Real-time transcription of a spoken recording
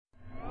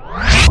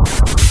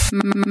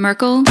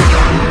Merkel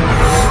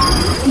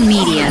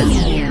Media.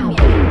 You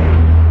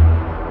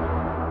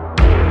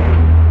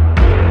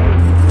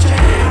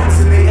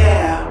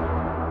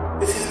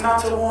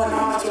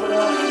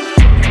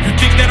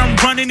think that I'm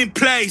running in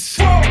place?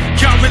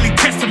 Y'all really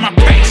testing my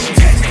patience.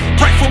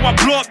 Right before I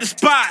blow up the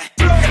spot,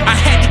 I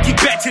had to get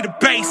back to the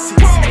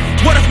basics.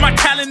 What if my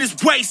talent is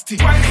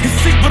wasted?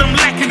 It's sick, but I'm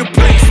lacking the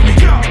placement.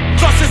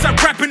 Thought since I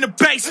rap in the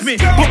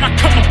basement, but my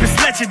come up is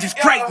legend, is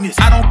greatness.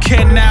 I don't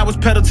care now, it's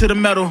pedal to the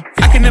metal.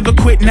 I can never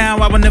quit now,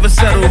 I will never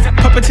settle.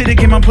 Puppet to the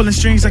game, I'm pulling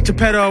strings like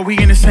Geppetto. We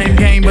in the same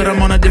game, but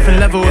I'm on a different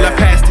level. I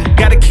passed it.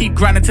 Gotta keep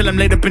grinding till I'm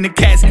laid up in the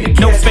casket.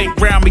 No fake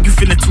round, but you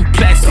feeling too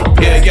plastic.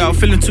 Yeah, y'all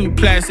feeling too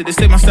plastic. They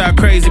say my style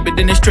crazy, but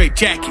then it's straight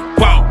jacket.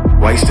 Wow.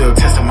 Why you still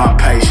testing my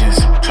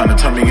patience? Trying to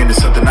turn me into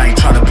something I ain't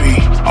trying to be.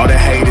 All that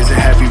hate is a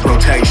heavy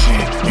rotation.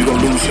 You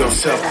gon' lose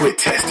yourself, quit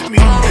testing me.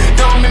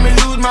 Don't make me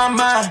lose my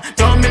mind.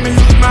 Don't make me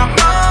lose my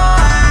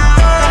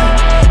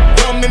mind.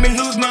 Don't make me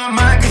lose my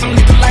mind, cause I'm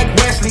looking like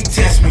Wesley,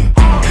 test me.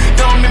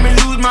 Don't make me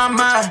lose my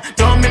mind.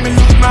 Don't make me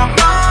lose my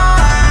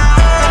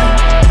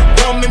mind.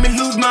 Don't make me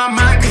lose my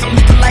mind, cause I'm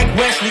looking like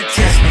Wesley,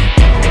 test me.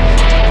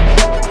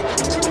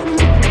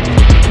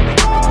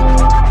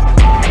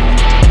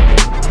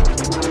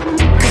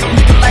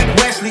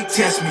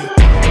 Test me.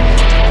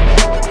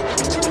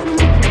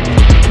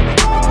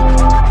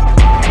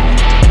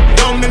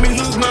 Don't make me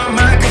lose my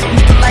mind, cause I'm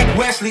looking like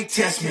Wesley.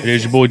 Test me. It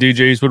is your boy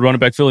DJ Eastwood, running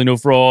back Philly. No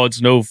frauds,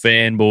 no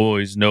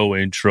fanboys, no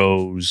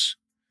intros.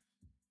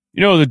 You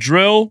know the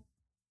drill.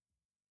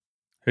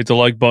 Hit the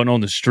like button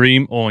on the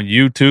stream on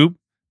YouTube.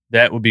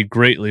 That would be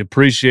greatly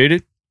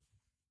appreciated.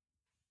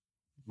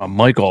 My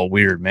mic all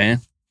weird,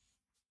 man.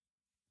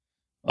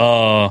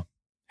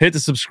 Hit the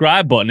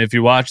subscribe button if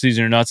you watch these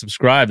and you're not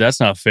subscribed.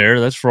 That's not fair.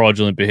 That's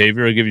fraudulent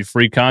behavior. I give you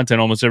free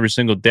content almost every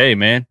single day,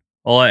 man.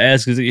 All I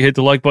ask is that you hit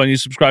the like button, you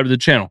subscribe to the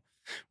channel.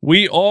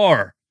 We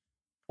are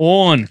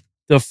on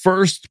the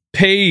first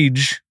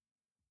page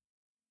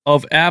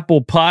of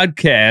Apple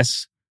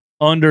Podcasts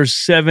under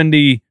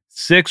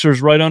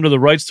 76ers, right under the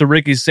rights to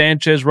Ricky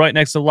Sanchez, right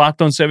next to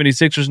Locked On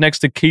 76ers,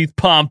 next to Keith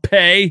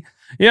Pompey.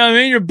 You know what I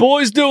mean? Your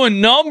boy's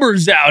doing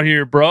numbers out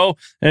here, bro.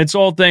 And it's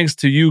all thanks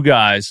to you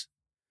guys.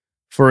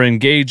 For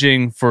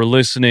engaging, for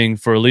listening,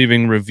 for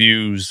leaving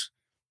reviews,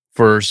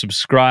 for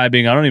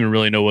subscribing. I don't even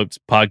really know what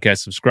podcast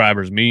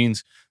subscribers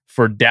means.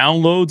 For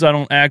downloads, I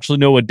don't actually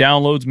know what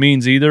downloads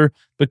means either.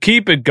 But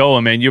keep it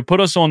going, man. You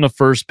put us on the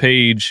first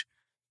page,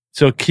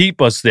 so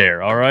keep us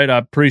there, all right? I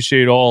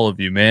appreciate all of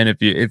you, man.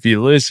 If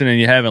you listen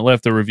and you haven't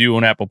left a review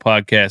on Apple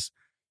Podcasts,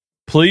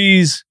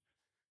 please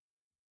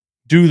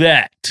do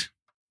that.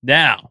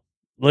 Now,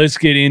 let's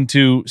get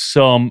into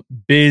some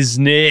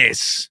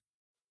business.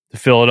 The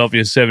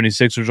Philadelphia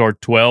 76ers are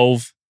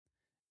 12-12.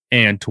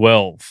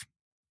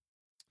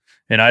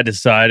 And I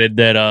decided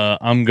that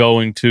I'm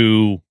going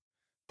to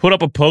put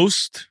up a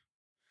post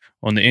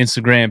on the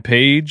Instagram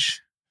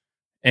page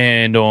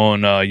and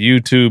on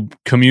YouTube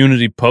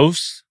community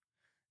posts.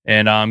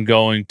 And I'm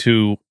going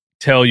to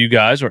tell you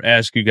guys or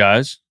ask you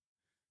guys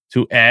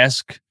to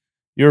ask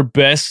your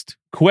best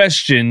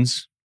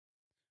questions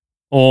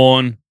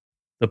on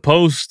the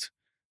post.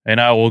 And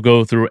I will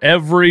go through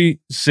every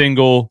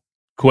single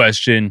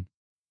question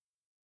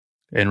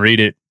and read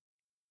it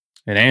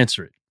and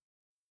answer it.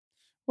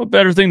 What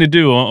better thing to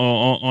do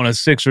on a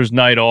Sixers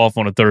night off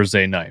on a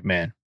Thursday night,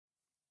 man?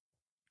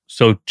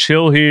 So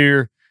chill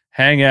here,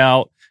 hang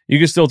out. You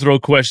can still throw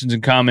questions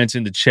and comments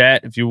in the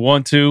chat if you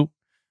want to,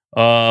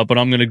 but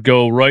I'm going to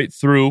go right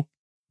through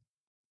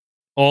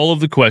all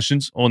of the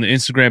questions on the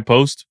Instagram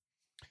post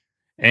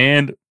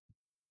and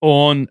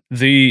on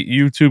the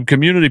YouTube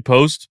community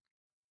post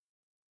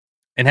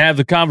and have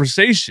the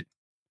conversation.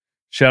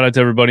 Shout out to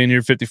everybody in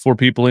here, 54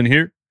 people in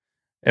here.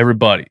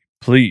 Everybody,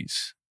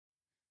 please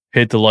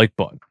hit the like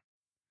button.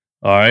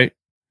 All right,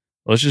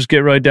 let's just get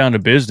right down to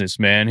business,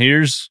 man.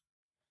 Here's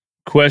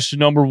question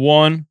number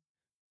 1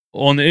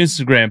 on the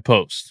Instagram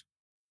post.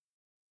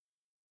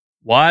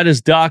 Why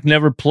does Doc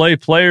never play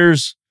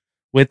players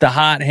with the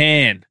hot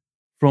hand?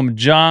 From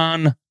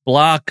John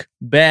Block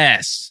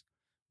Bass.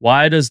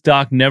 Why does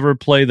Doc never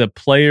play the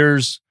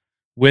players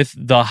with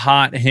the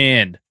hot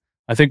hand?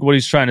 I think what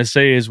he's trying to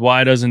say is,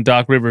 why doesn't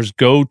Doc Rivers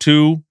go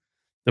to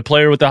the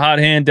player with the hot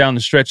hand down the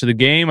stretch of the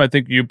game? I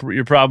think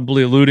you're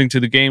probably alluding to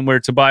the game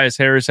where Tobias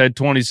Harris had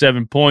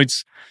 27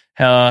 points,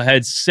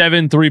 had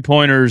 7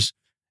 3-pointers,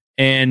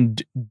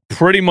 and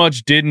pretty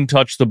much didn't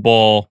touch the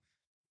ball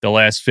the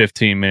last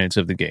 15 minutes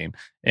of the game.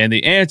 And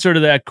the answer to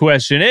that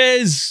question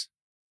is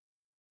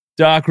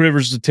Doc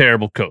Rivers is a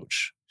terrible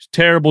coach. He's a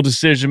terrible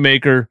decision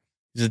maker.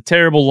 He's a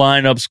terrible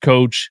lineups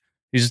coach.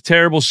 He's a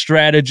terrible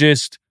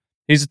strategist.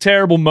 He's a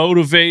terrible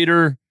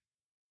motivator.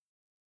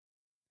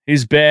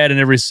 He's bad in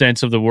every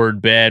sense of the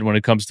word bad when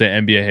it comes to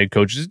NBA head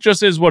coaches. It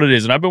just is what it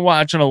is. And I've been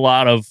watching a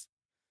lot of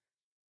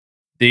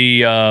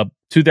the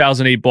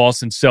 2008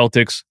 Boston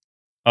Celtics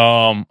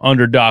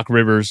under Doc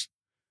Rivers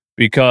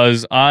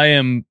because I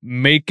am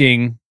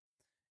making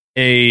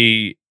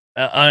an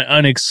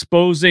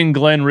exposing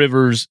Glenn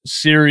Rivers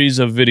series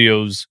of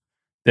videos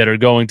that are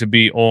going to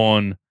be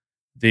on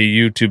the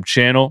YouTube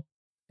channel.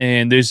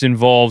 And this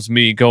involves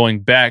me going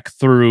back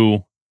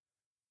through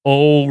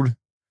old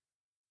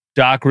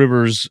Doc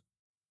Rivers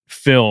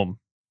film.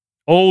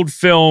 Old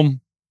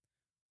film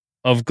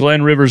of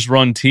Glenn Rivers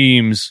run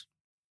teams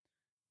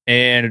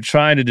and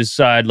trying to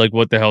decide like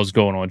what the hell's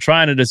going on.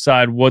 Trying to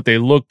decide what they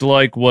looked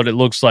like, what it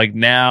looks like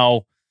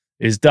now.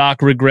 Is Doc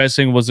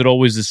regressing? Was it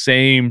always the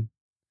same?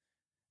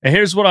 And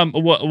here's what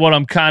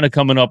I'm kind of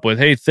coming up with.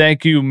 Hey,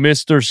 thank you,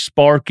 Mr.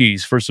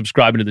 Sparkies, for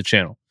subscribing to the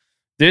channel.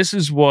 This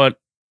is what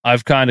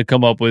I've kind of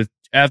come up with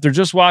after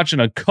just watching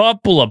a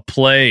couple of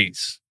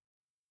plays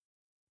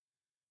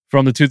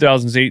from the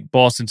 2008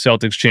 Boston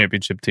Celtics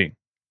championship team.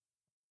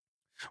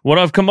 What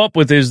I've come up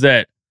with is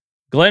that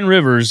Glenn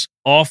Rivers'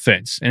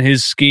 offense and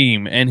his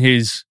scheme and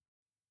his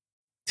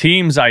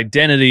team's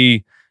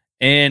identity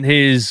and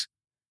his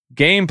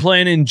game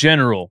plan in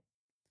general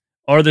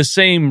are the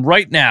same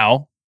right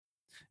now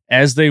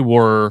as they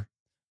were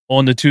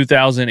on the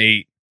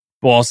 2008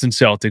 Boston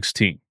Celtics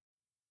team.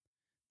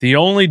 The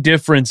only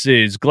difference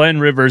is Glenn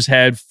Rivers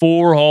had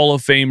 4 Hall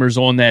of Famers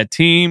on that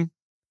team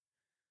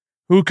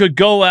who could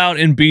go out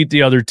and beat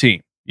the other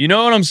team. You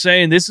know what I'm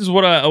saying? This is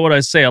what I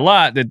say a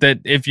lot,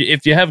 that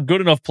if you have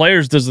good enough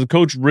players, does the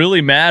coach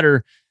really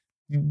matter?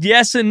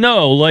 Yes and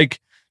no. Like,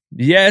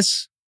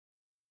 yes,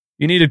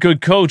 you need a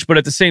good coach, but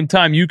at the same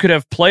time, you could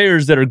have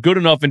players that are good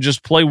enough and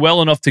just play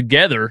well enough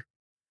together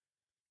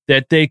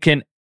that they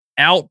can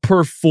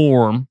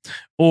outperform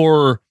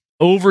or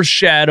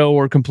overshadow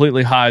or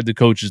completely hide the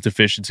coach's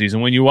deficiencies.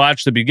 And when you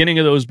watch the beginning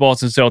of those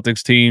Boston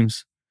Celtics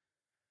teams,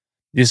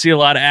 you see a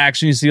lot of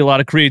action, you see a lot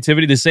of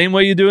creativity, the same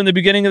way you do in the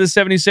beginning of the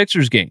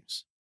 76ers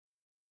games.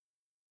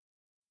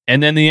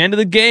 And then the end of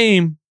the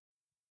game,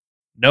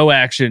 no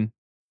action,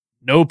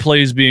 no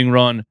plays being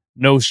run,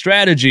 no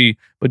strategy,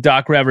 but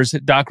Doc Rivers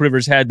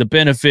had the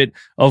benefit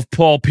of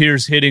Paul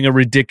Pierce hitting a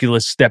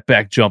ridiculous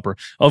step-back jumper,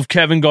 of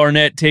Kevin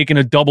Garnett taking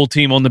a double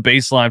team on the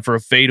baseline for a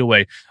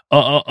fadeaway,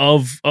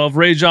 of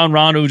Rajon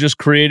Rondo just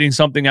creating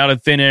something out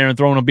of thin air and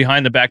throwing a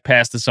behind-the-back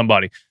pass to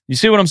somebody. You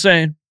see what I'm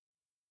saying?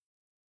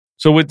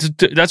 So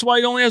that's why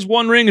he only has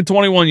 1 ring in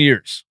 21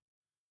 years.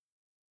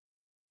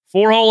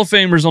 4 Hall of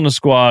Famers on the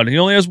squad. He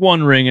only has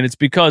 1 ring, and it's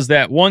because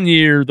that 1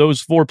 year, those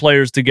 4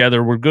 players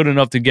together were good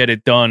enough to get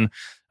it done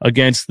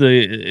against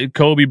the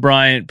Kobe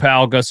Bryant,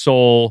 Pau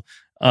Gasol,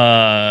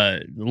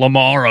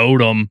 Lamar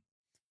Odom,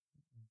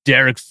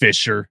 Derek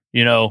Fisher,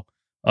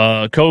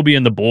 Kobe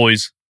and the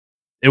boys.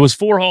 It was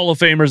 4 Hall of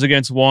Famers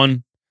against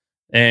 1.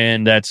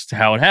 And that's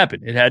how it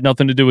happened. It had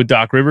nothing to do with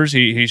Doc Rivers.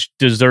 He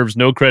deserves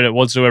no credit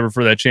whatsoever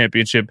for that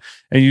championship.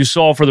 And you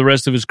saw for the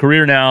rest of his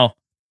career now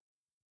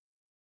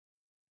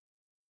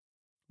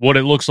what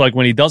it looks like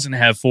when he doesn't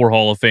have 4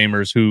 Hall of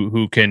Famers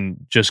who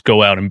can just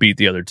go out and beat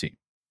the other team.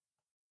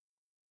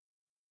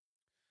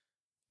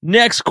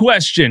 Next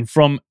question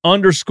from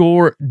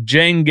 _Jangel_.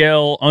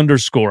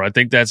 I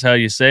think that's how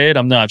you say it.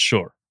 I'm not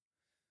sure.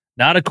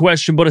 Not a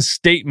question, but a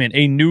statement.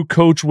 A new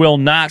coach will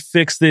not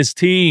fix this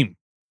team.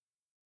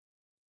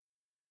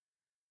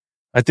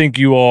 I think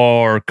you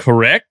are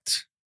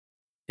correct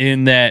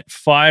in that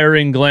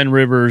firing Glenn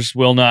Rivers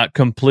will not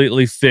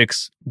completely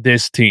fix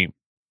this team.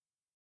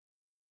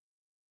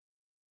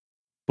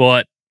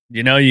 But,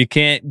 you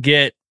can't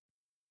get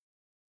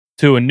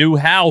to a new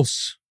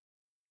house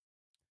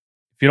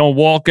if you don't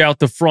walk out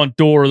the front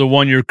door of the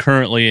one you're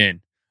currently in.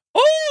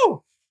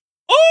 Oh!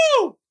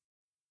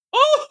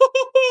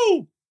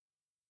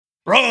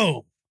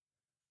 Bro,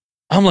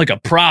 I'm like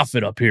a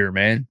prophet up here,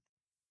 man.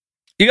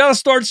 You got to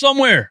start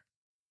somewhere.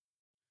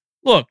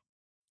 Look,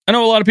 I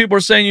know a lot of people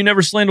are saying you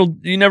never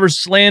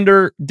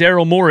slander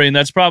Daryl Morey, and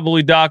that's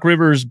probably Doc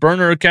Rivers'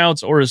 burner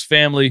accounts or his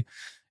family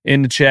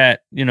in the chat,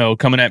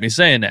 coming at me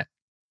saying that.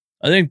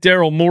 I think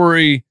Daryl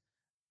Morey,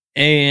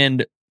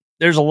 and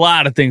there's a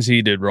lot of things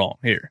he did wrong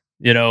here.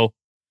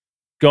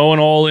 Going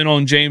all in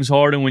on James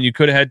Harden when you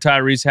could have had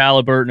Tyrese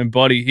Halliburton and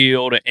Buddy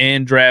Hield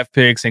and draft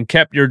picks and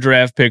kept your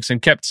draft picks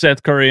and kept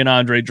Seth Curry and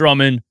Andre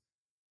Drummond.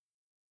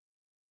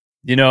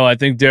 I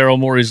think Daryl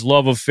Morey's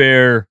love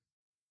affair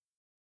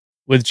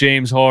with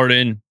James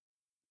Harden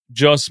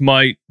just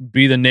might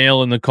be the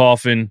nail in the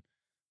coffin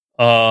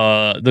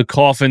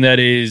that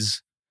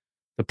is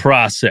the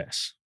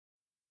process.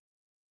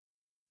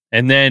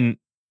 And then,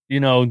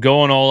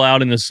 going all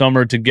out in the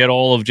summer to get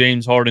all of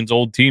James Harden's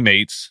old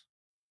teammates.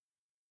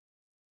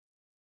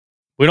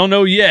 We don't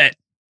know yet,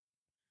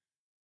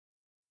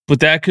 but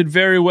that could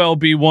very well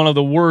be one of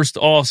the worst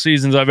off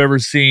seasons I've ever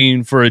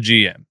seen for a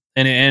GM.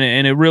 And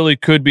it really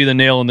could be the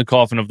nail in the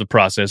coffin of the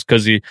process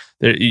because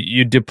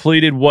you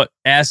depleted what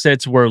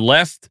assets were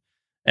left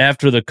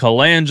after the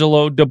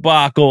Colangelo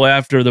debacle,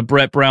 after the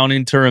Brett Brown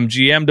interim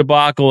GM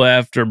debacle,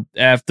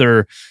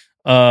 after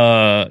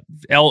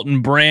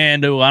Elton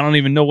Brand, who I don't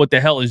even know what the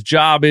hell his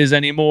job is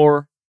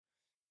anymore.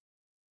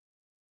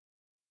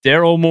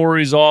 Daryl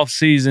Morey's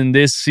offseason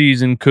this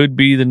season could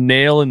be the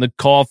nail in the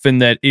coffin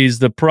that is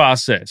the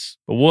process.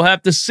 But we'll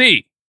have to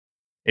see.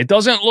 It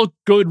doesn't look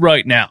good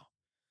right now.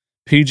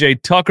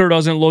 PJ Tucker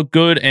doesn't look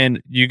good,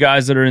 and you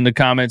guys that are in the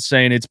comments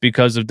saying it's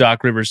because of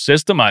Doc Rivers'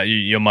 system,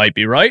 you might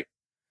be right.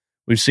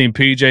 We've seen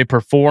PJ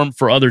perform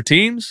for other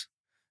teams.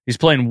 He's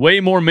playing way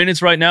more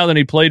minutes right now than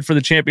he played for the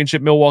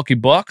championship Milwaukee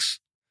Bucks.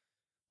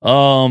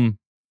 A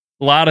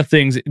lot of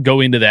things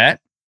go into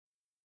that.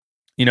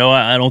 You know,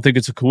 I don't think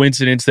it's a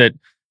coincidence that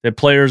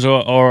players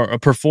are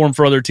perform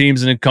for other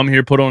teams and then come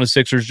here, put on a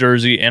Sixers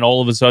jersey, and all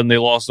of a sudden they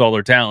lost all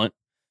their talent.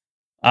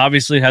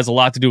 Obviously, it has a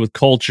lot to do with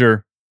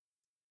culture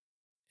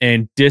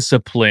and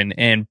discipline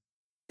and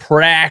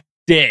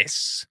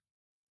practice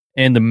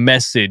and the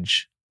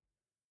message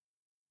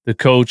the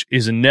coach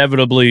is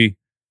inevitably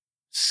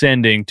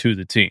sending to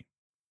the team.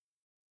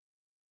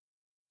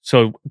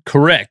 So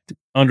correct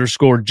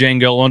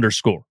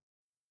 _Jengel_.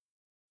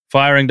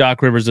 Firing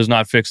Doc Rivers does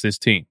not fix this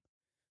team.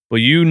 But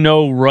you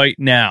know right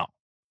now,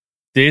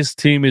 this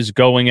team is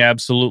going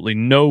absolutely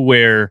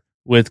nowhere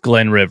with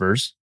Glenn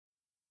Rivers.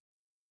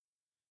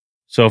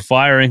 So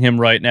firing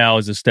him right now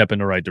is a step in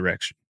the right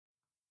direction.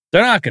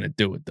 They're not going to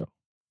do it, though.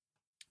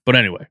 But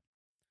anyway,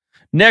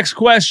 next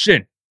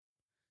question.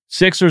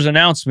 Sixers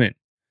announcement.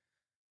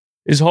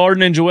 Is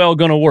Harden and Joel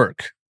going to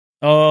work?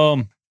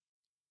 You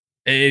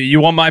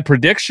want my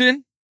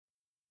prediction?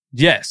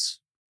 Yes.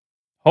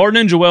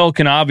 Harden and Joel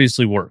can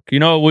obviously work. You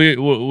know, we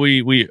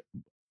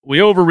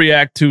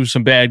overreact to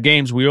some bad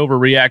games. We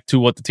overreact to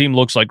what the team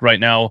looks like right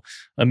now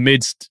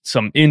amidst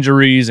some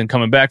injuries and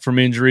coming back from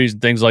injuries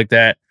and things like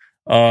that.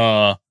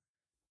 That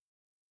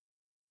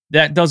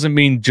doesn't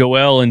mean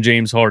Joel and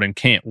James Harden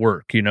can't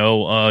work. You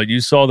know, you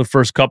saw the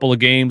first couple of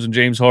games when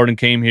James Harden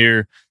came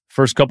here.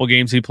 First couple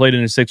games he played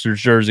in a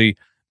Sixers jersey,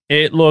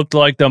 it looked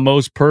like the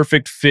most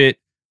perfect fit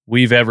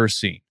we've ever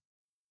seen.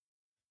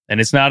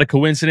 And it's not a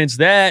coincidence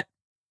that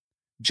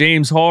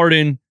James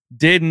Harden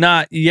did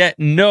not yet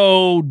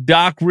know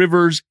Doc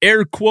Rivers'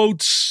 air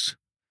quotes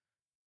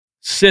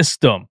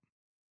system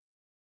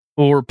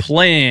or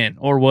plan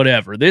or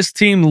whatever. This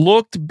team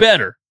looked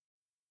better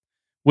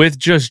with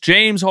just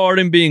James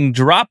Harden being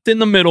dropped in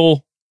the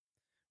middle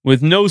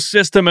with no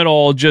system at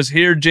all. Just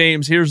here,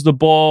 James, here's the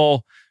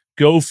ball.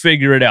 Go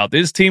figure it out.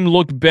 This team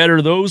looked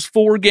better those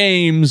 4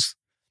 games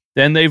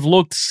than they've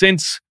looked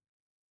since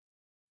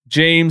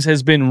James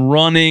has been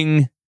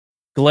running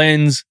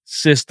Glenn's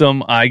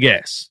system, I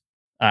guess.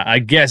 I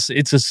guess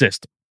it's a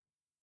system.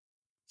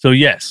 So,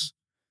 yes,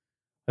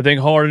 I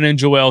think Harden and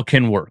Joel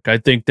can work. I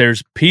think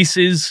there's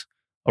pieces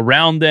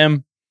around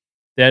them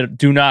that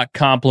do not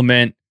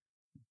complement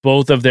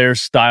both of their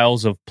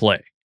styles of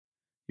play.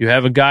 You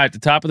have a guy at the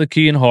top of the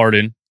key in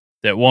Harden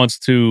that wants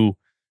to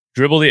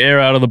dribble the air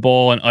out of the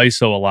ball and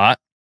ISO a lot.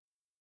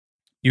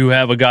 You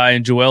have a guy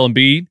in Joel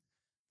Embiid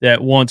that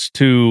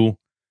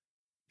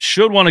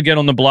should want to get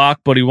on the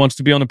block, but he wants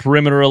to be on the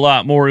perimeter a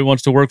lot more. He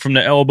wants to work from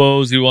the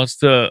elbows. He wants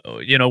to,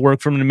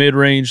 work from the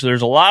mid-range.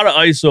 There's a lot of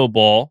ISO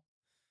ball.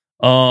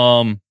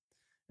 And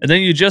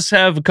then you just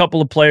have a couple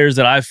of players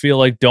that I feel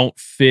like don't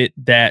fit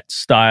that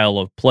style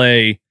of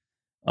play.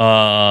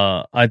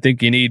 I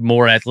think you need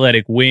more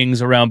athletic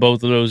wings around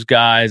both of those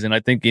guys, and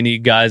I think you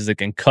need guys that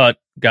can cut,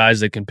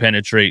 guys that can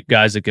penetrate,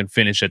 guys that can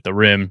finish at the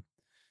rim.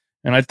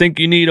 And I think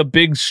you need a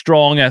big,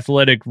 strong,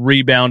 athletic,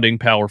 rebounding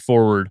power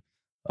forward.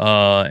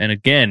 And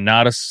again,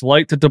 not a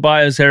slight to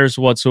Tobias Harris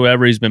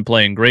whatsoever. He's been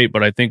playing great,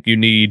 but I think you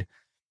need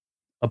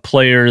a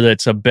player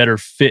that's a better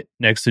fit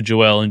next to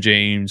Joel and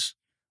James.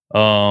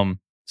 So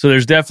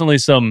there's definitely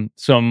some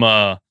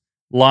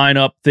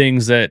lineup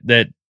things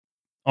that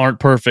aren't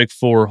perfect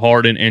for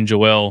Harden and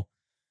Joel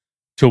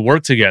to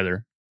work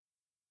together.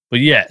 But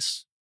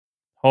yes,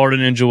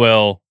 Harden and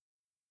Joel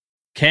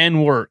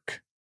can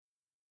work.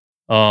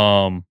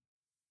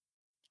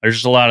 There's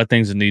just a lot of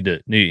things that need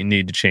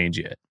to change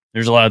yet.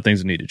 There's a lot of things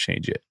that need to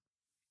change yet.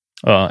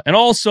 And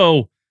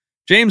also,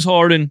 James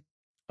Harden,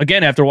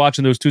 again, after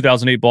watching those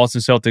 2008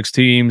 Boston Celtics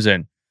teams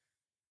and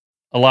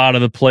a lot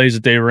of the plays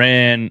that they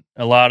ran,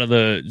 a lot of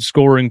the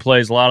scoring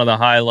plays, a lot of the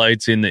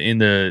highlights in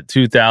the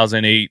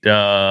 2008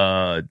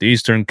 the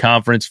Eastern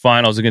Conference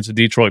Finals against the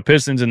Detroit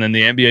Pistons and then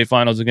the NBA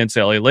Finals against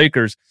the LA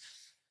Lakers,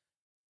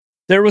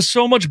 there was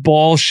so much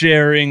ball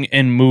sharing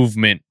and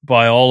movement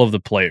by all of the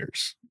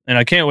players. And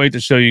I can't wait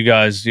to show you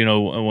guys,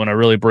 when I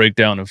really break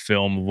down a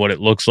film of what it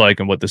looks like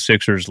and what the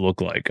Sixers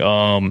look like.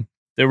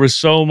 There was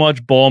so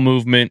much ball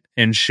movement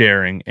and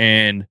sharing,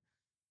 and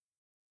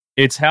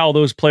it's how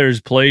those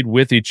players played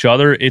with each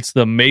other. It's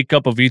the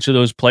makeup of each of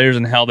those players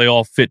and how they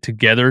all fit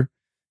together.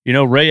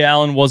 Ray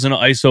Allen wasn't an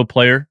ISO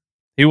player.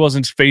 He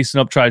wasn't facing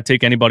up trying to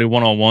take anybody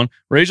one-on-one.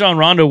 Rajon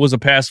Rondo was a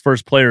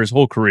pass-first player his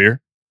whole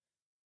career.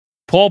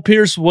 Paul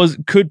Pierce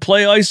could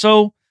play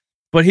ISO,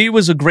 but he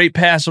was a great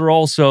passer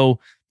also.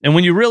 And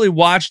when you really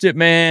watched it,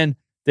 man,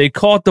 they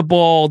caught the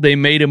ball, they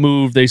made a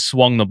move, they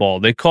swung the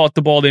ball. They caught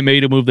the ball, they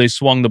made a move, they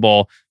swung the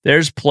ball.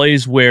 There's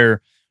plays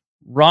where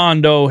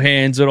Rondo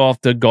hands it off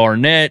to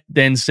Garnett,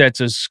 then sets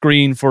a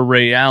screen for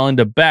Ray Allen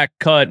to back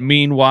cut.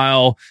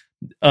 Meanwhile,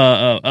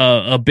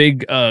 a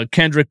big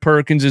Kendrick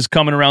Perkins is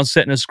coming around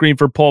setting a screen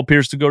for Paul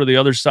Pierce to go to the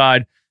other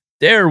side.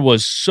 There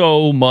was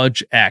so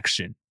much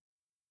action.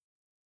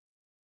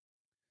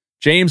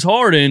 James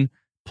Harden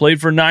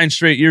played for 9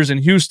 straight years in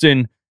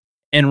Houston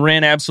and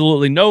ran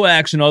absolutely no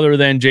action other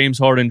than James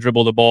Harden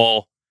dribble the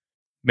ball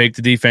make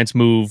the defense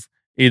move,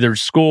 either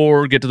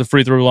score, get to the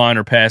free throw line,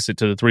 or pass it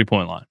to the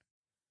three-point line.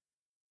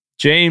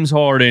 James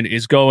Harden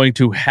is going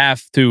to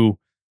have to.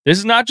 This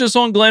is not just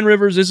on Glenn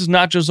Rivers. This is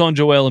not just on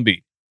Joel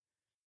Embiid.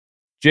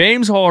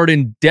 James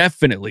Harden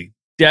definitely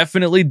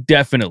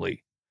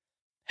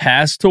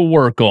has to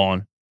work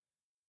on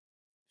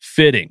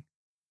fitting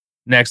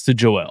next to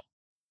Joel,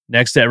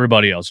 next to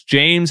everybody else.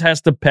 James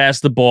has to pass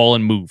the ball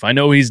and move. I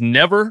know he's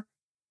never,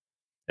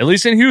 at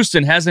least in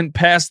Houston, hasn't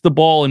passed the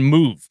ball and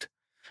moved.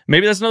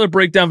 Maybe that's another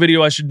breakdown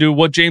video I should do,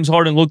 what James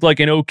Harden looked like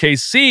in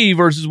OKC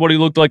versus what he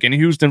looked like in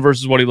Houston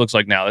versus what he looks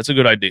like now. That's a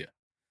good idea.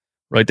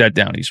 Write that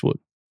down, Eastwood.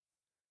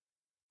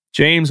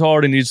 James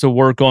Harden needs to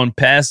work on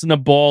passing the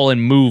ball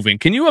and moving.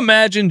 Can you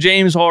imagine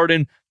James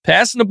Harden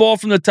passing the ball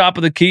from the top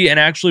of the key and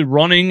actually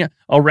running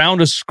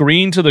around a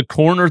screen to the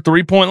corner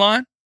three-point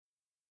line?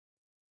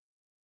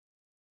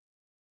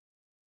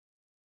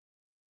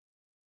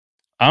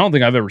 I don't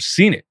think I've ever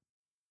seen it.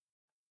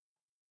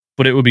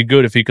 But it would be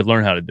good if he could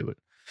learn how to do it.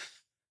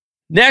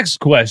 Next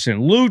question.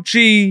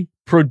 Lucci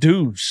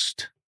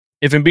produced.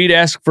 If Embiid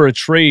asked for a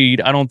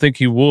trade, I don't think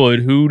he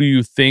would. Who do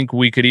you think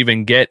we could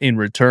even get in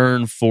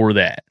return for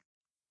that?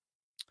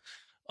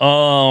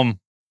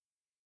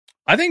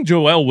 I think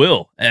Joel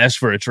will ask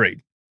for a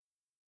trade.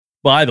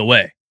 By the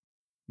way,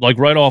 like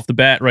right off the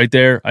bat right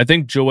there, I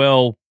think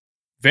Joel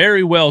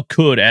very well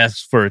could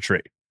ask for a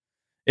trade.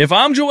 If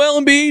I'm Joel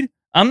Embiid,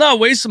 I'm not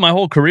wasting my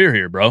whole career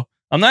here, bro.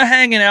 I'm not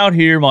hanging out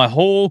here my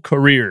whole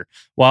career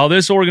while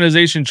this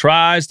organization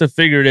tries to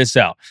figure this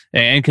out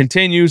and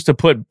continues to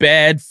put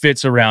bad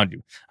fits around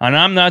you. And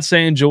I'm not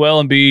saying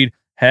Joel Embiid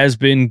has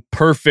been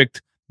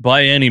perfect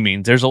by any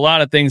means. There's a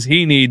lot of things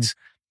he needs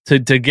to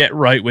get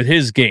right with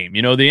his game.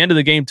 You know, the end of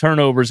the game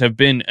turnovers have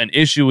been an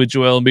issue with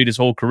Joel Embiid his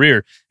whole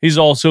career. He's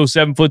also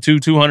 7'2",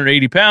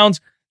 280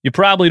 pounds. You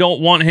probably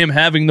don't want him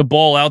having the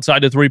ball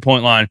outside the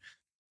three-point line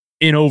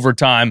in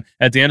overtime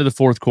at the end of the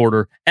fourth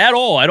quarter at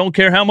all. I don't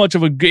care how much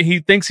of he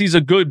thinks he's a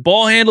good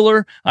ball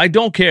handler. I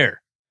don't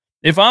care.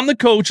 If I'm the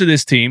coach of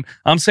this team,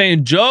 I'm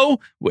saying,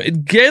 Joe,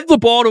 give the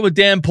ball to a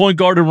damn point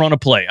guard and run a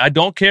play. I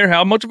don't care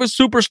how much of a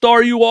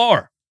superstar you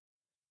are.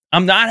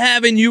 I'm not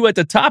having you at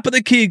the top of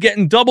the key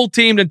getting double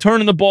teamed and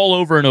turning the ball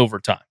over in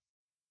overtime.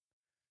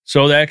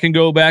 So that can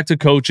go back to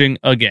coaching.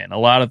 Again, a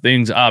lot of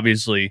things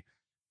obviously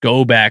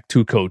go back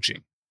to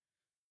coaching.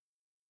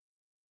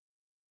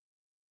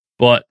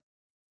 But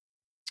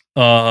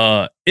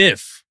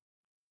if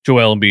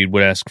Joel Embiid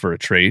would ask for a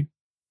trade,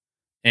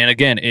 and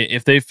again,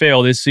 if they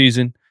fail this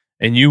season,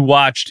 and you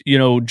watched, you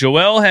know,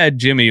 Joel had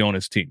Jimmy on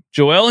his team.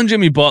 Joel and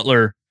Jimmy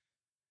Butler,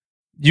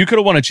 you could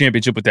have won a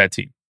championship with that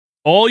team.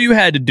 All you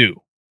had to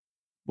do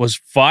was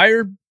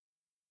fire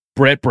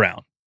Brett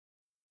Brown,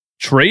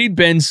 trade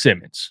Ben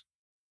Simmons,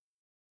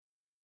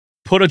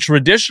 put a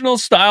traditional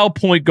style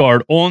point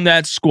guard on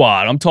that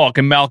squad. I'm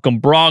talking Malcolm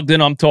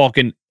Brogdon. I'm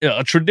talking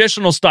a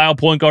traditional style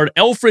point guard.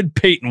 Elfrid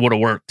Payton would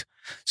have worked.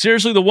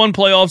 Seriously, the one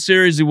playoff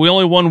series, we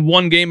only won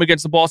one game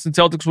against the Boston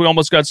Celtics. We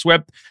almost got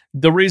swept.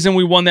 The reason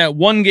we won that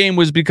one game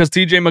was because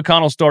TJ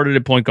McConnell started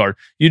at point guard.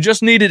 You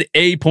just needed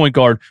a point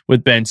guard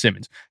with Ben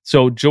Simmons.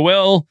 So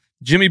Joel,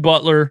 Jimmy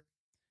Butler,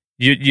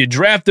 you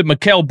drafted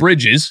Mikal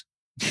Bridges.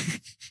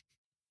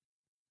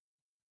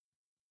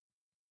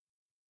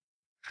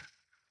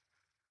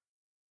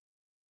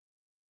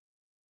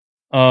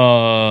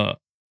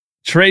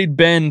 Trade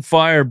Ben,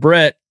 fire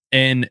Brett,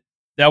 and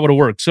that would have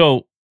worked.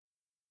 So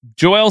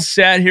Joel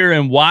sat here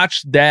and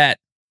watched that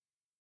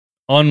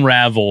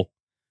unravel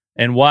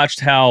and watched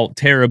how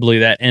terribly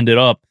that ended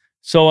up.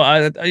 So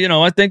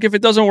I think if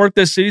it doesn't work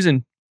this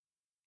season,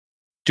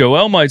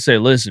 Joel might say,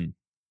 listen,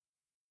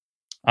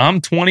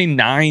 I'm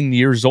 29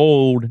 years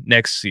old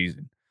next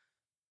season.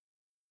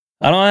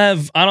 I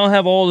don't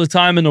have all the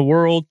time in the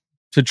world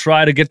to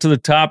try to get to the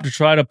top, to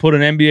try to put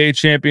an NBA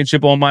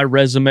championship on my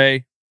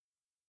resume.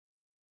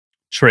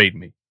 Trade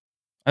me.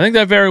 I think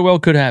that very well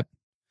could happen.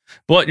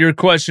 But your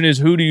question is,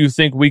 who do you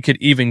think we could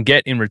even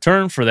get in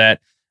return for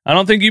that? I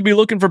don't think you'd be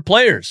looking for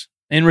players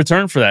in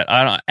return for that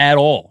at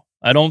all.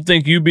 I don't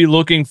think you'd be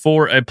looking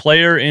for a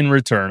player in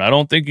return. I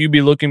don't think you'd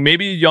be looking,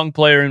 maybe a young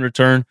player in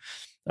return,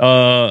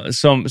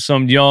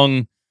 some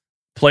young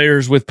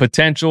players with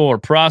potential or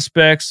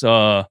prospects.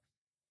 But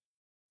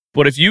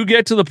if you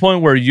get to the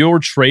point where you're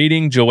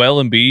trading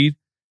Joel Embiid,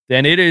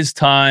 then it is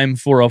time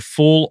for a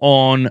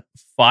full-on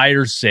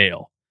fire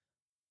sale.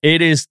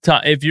 It is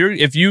time. If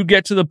you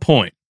get to the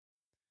point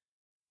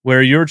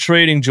where you're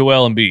trading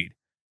Joel Embiid,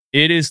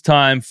 it is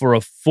time for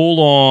a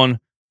full-on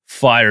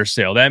fire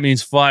sale. That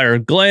means fire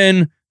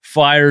Glenn,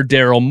 fire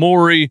Daryl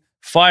Morey,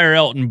 fire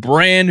Elton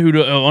Brand, who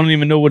I don't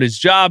even know what his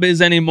job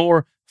is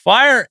anymore.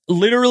 Fire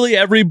literally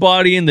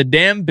everybody in the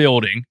damn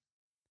building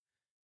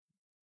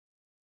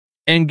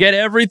and get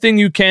everything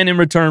you can in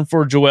return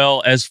for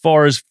Joel as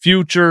far as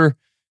future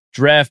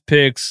draft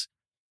picks.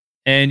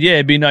 And yeah,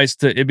 it'd be nice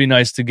to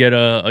get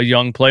a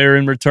young player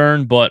in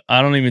return, but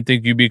I don't even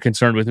think you'd be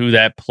concerned with who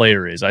that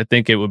player is. I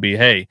think it would be,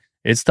 hey,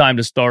 it's time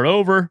to start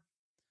over.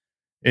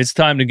 It's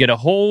time to get a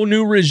whole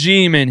new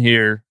regime in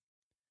here.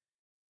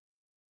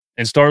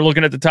 and start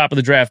looking at the top of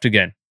the draft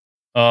again.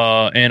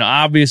 And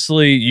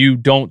obviously, you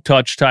don't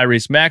touch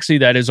Tyrese Maxey.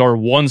 That is our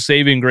one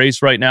saving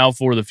grace right now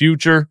for the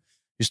future.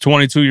 He's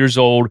 22 years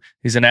old.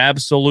 He's an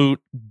absolute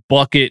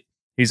bucket.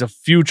 He's a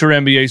future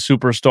NBA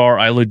superstar.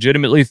 I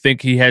legitimately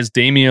think he has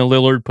Damian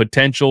Lillard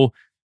potential.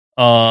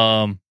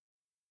 So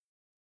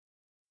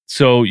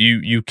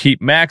you keep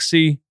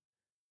Maxey.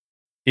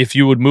 If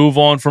you would move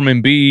on from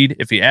Embiid,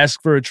 if he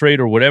asks for a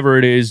trade or whatever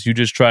it is, you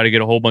just try to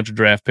get a whole bunch of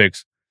draft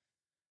picks.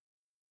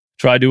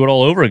 Try to do it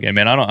all over again,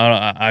 man.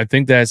 I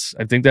think that's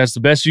the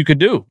best you could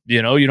do.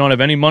 You know, you don't have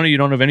any money, you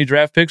don't have any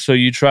draft picks, so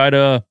you try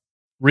to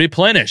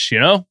replenish. You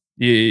know,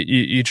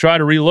 you try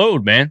to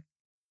reload, man.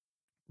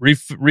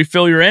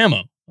 Refill your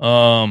ammo.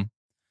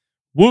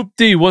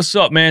 Whoop-dee, what's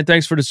up, man?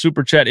 Thanks for the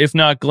super chat. If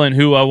not Glenn,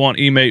 who? I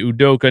want Ime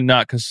Udoka,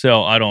 not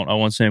Cassell. I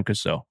want Sam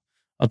Cassell.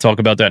 I'll talk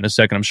about that in a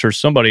second. I'm sure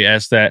somebody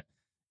asked that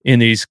in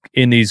these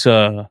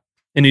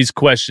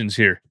questions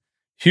here.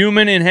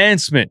 Human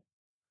enhancement.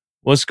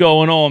 What's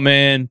going on,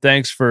 man?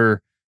 Thanks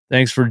for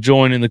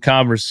joining the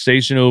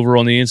conversation over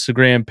on the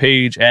Instagram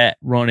page at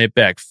Run It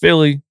Back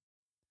Philly.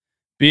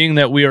 Being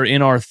that we are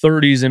in our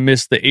 30s and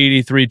missed the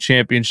 83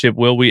 championship,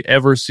 will we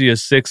ever see a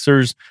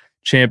Sixers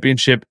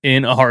championship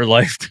in our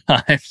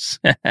lifetimes?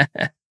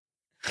 If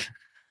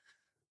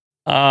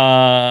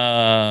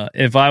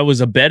I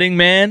was a betting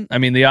man, I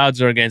mean, the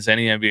odds are against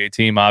any NBA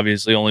team.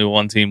 Obviously, only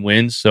one team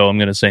wins, so I'm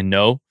going to say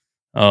no.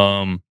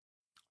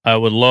 I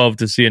would love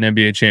to see an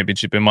NBA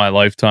championship in my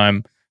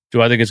lifetime.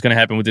 Do I think it's going to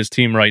happen with this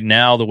team right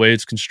now, the way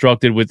it's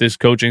constructed with this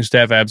coaching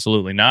staff?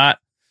 Absolutely not.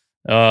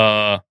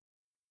 Do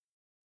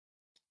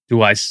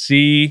I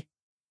see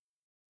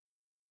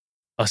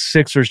a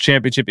Sixers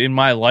championship in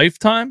my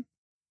lifetime?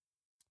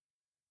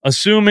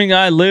 Assuming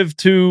I live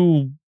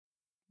to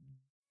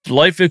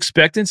life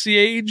expectancy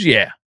age,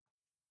 yeah.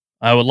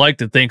 I would like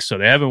to think so.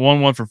 They haven't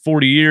won one for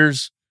 40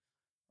 years.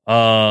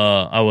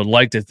 I would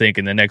like to think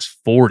in the next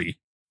 40,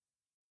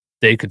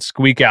 they could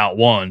squeak out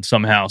one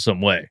somehow,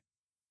 some way.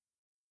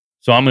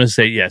 So I'm going to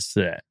say yes to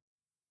that.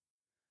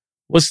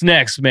 What's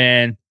next,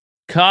 man?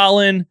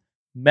 Colin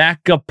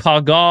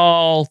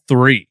Macapagal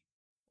 3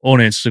 on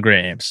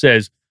Instagram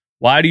says,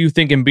 why do you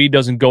think Embiid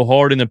doesn't go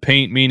hard in the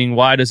paint? Meaning,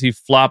 why does he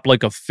flop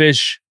like a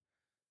fish?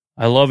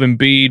 I love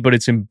Embiid, but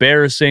it's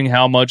embarrassing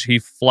how much he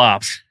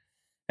flops.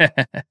 I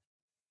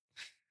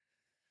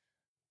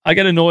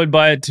get annoyed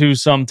by it too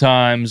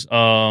sometimes.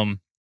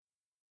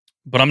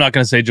 But I'm not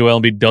going to say Joel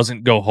Embiid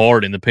doesn't go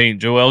hard in the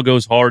paint. Joel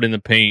goes hard in the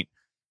paint.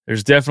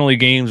 There's definitely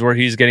games where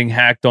he's getting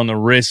hacked on the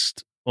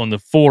wrist, on the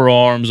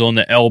forearms, on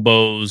the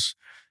elbows.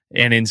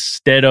 And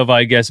instead of,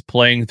 I guess,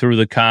 playing through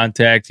the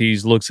contact, he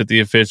looks at the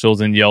officials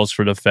and yells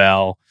for the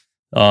foul.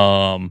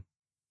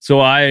 So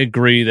I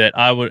agree that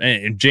I would,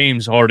 and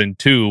James Harden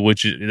too,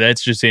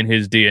 that's just in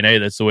his DNA.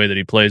 That's the way that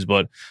he plays.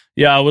 But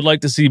yeah, I would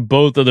like to see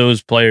both of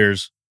those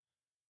players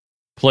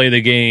play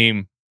the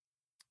game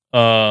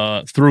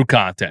through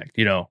contact.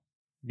 You know,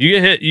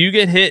 you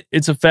get hit,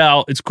 it's a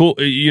foul. It's cool.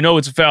 You know,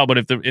 it's a foul, but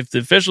if the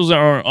officials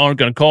aren't going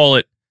to call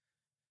it,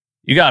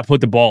 you got to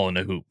put the ball in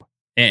the hoop.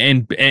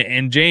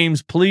 And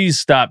James, please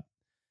stop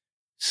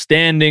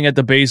standing at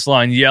the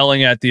baseline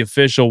yelling at the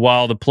official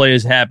while the play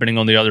is happening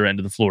on the other end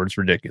of the floor. It's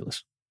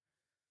ridiculous.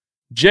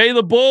 Jay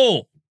the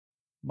Bull,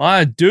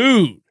 my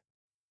dude.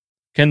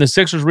 Can the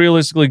Sixers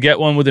realistically get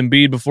one with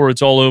Embiid before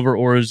it's all over,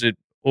 or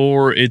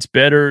it's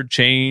better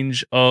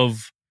change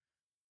of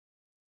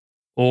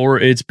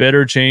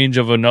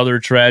another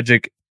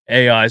tragic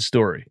AI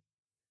story?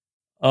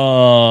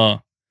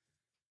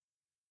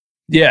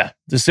 Yeah,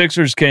 the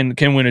Sixers can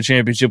win a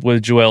championship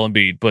with Joel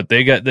Embiid, but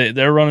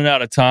they're running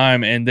out of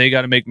time and they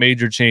got to make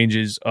major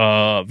changes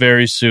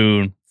very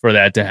soon for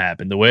that to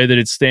happen. The way that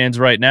it stands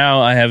right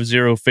now, I have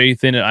zero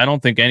faith in it. I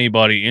don't think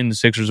anybody in the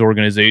Sixers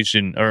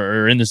organization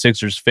or in the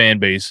Sixers fan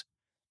base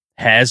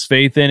has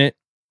faith in it.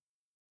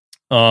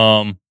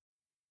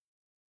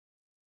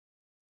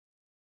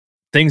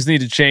 Things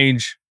need to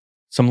change.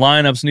 Some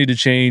lineups need to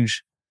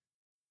change.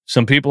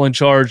 Some people in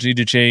charge need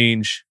to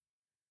change.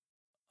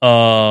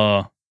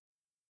 But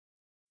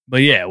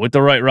yeah, with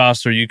the right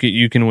roster, you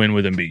can win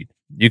with Embiid.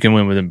 You can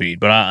win with Embiid.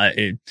 But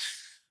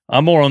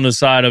I'm more on the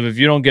side of if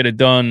you don't get it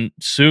done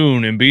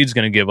soon, Embiid's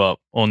going to give up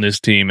on this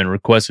team and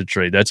request a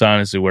trade. That's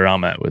honestly where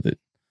I'm at with it.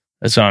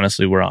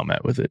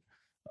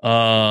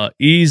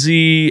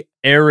 Easy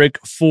Eric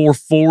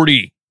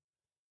 440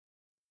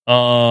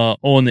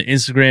 on the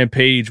Instagram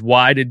page.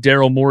 Why did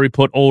Daryl Morey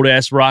put old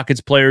ass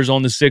Rockets players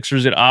on the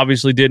Sixers? It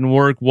obviously didn't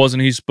work.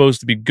 Wasn't he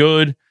supposed to be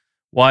good?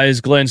 Why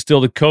is Glenn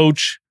still the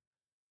coach?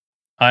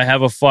 I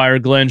have a Fire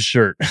Glenn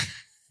shirt.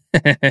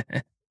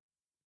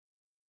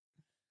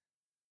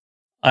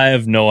 I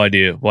have no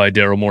idea why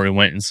Daryl Morey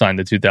went and signed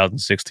the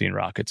 2016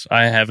 Rockets.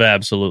 I have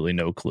absolutely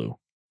no clue.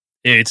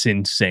 It's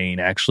insane,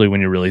 actually, when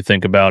you really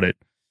think about it.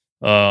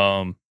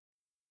 You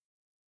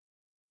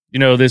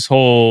know, this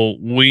whole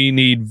we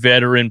need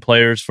veteran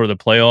players for the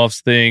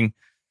playoffs thing.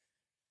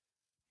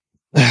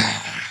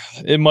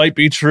 It might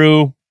be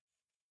true,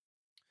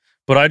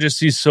 but I just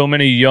see so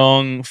many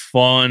young,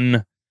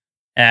 fun,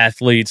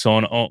 athletes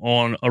on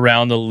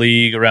around the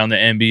league, around the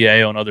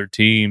NBA, on other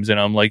teams, and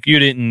I'm like, you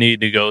didn't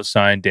need to go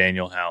sign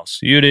Daniel House.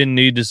 You didn't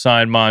need to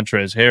sign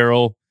Montrezl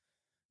Harrell.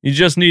 You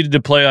just needed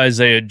to play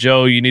Isaiah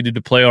Joe. You needed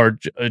to play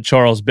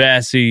Charles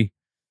Bassey.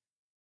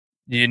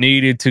 You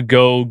needed to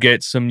go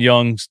get some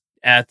young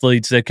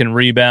athletes that can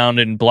rebound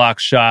and block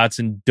shots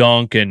and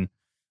dunk, and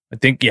I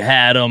think you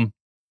had them.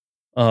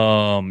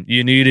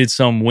 You needed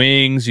some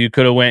wings. You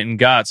could have went and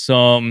got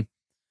some.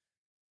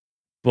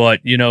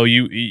 But,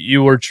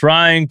 you were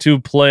trying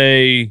to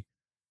play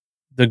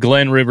the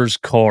Glenn Rivers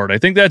card. I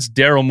think that's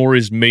Daryl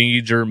Morey's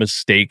major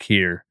mistake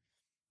here,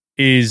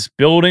 is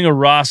building a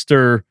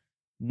roster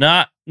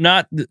not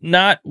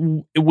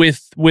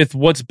with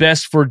what's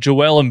best for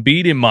Joel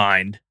Embiid in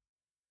mind,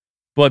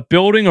 but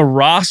building a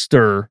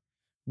roster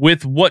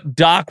with what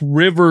Doc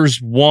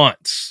Rivers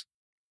wants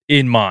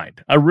in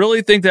mind. I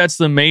really think that's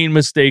the main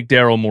mistake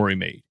Daryl Morey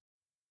made,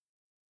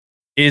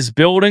 is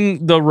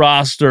building the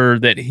roster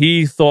that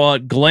he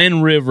thought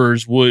Glenn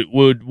Rivers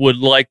would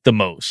like the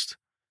most,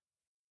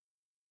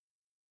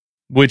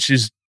 which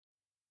is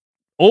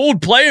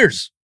old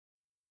players.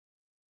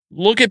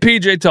 Look at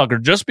PJ Tucker.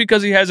 Just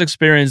because he has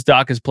experience,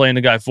 Doc is playing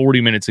the guy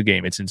 40 minutes a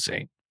game. It's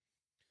insane.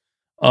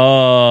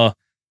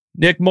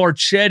 Nick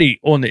Marchetti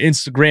on the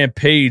Instagram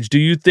page. Do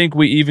you think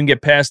we even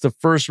get past the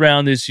first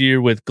round this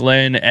year with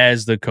Glenn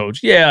as the coach?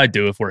 Yeah, I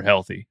do, if we're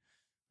healthy.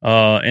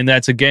 And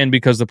that's, again,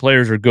 because the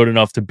players are good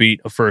enough to beat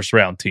a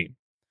first-round team.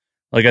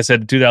 Like I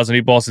said, the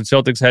 2008 Boston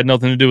Celtics had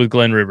nothing to do with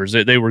Glenn Rivers.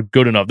 They were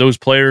good enough. Those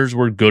players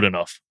were good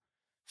enough.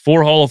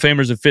 4 Hall of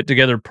Famers that fit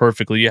together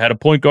perfectly. You had a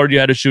point guard, you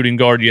had a shooting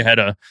guard, you had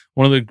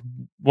one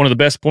of the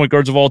best point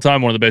guards of all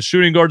time, one of the best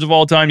shooting guards of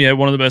all time, you had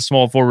one of the best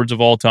small forwards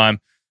of all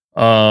time,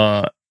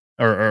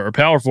 or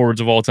power forwards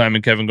of all time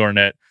in Kevin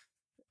Garnett,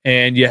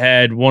 and you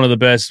had one of the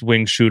best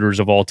wing shooters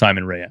of all time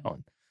in Ray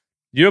Allen.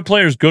 You have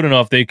players good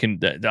enough, I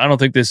don't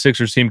think this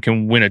Sixers team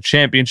can win a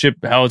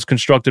championship how it's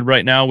constructed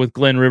right now with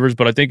Glenn Rivers,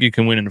 but I think you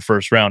can win in the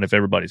first round if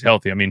everybody's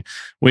healthy. I mean,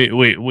 we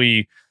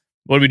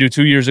what did we do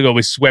 2 years ago?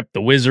 We swept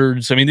the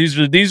Wizards. I mean, these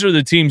are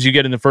the teams you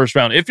get in the first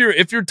round. If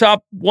you're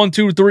top 1,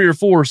 2, 3, or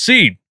 4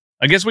 seed,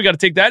 I guess we got to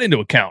take that into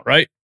account,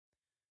 right?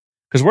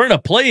 Because we're in a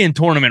play-in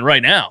tournament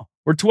right now.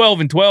 We're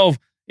 12-12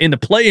 in the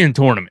play-in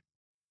tournament.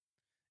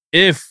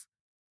 If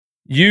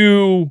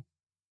you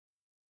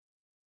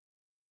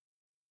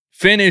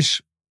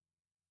finish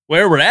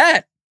where we're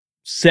at,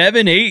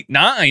 7, 8,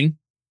 9,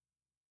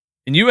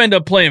 and you end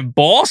up playing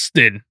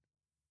Boston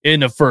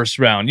in the first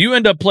round, you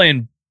end up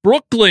playing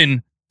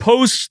Brooklyn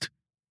post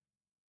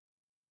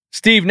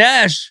Steve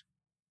Nash,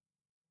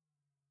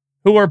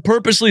 who are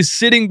purposely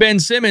sitting Ben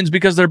Simmons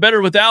because they're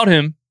better without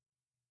him.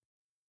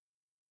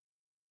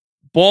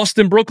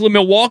 Boston, Brooklyn,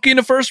 Milwaukee in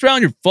the first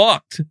round, you're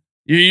fucked.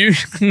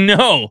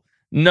 No.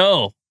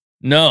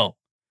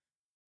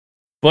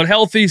 But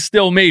healthy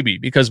still maybe,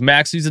 because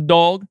Maxi's a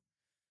dog,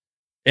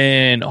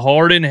 and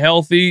Harden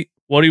healthy,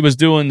 what he was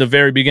doing the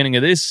very beginning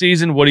of this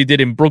season, what he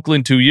did in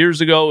Brooklyn 2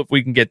 years ago, if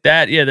we can get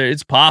that, yeah,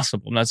 it's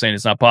possible. I'm not saying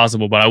it's not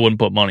possible, but I wouldn't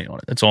put money on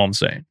it. That's all I'm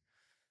saying.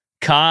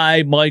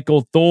 Kai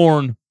Michael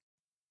Thorne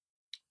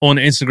on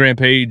the Instagram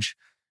page.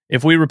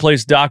 If we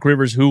replace Doc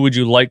Rivers, who would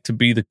you like to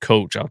be the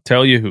coach? I'll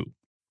tell you who.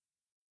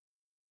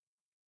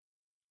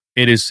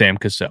 It is Sam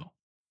Cassell.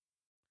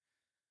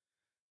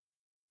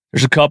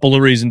 There's a couple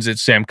of reasons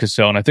it's Sam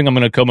Cassell, and I think I'm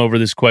going to come over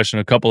this question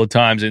a couple of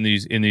times in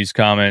these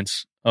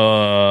comments.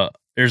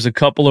 There's a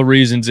couple of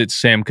reasons it's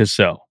Sam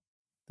Cassell.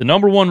 The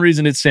number one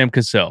reason it's Sam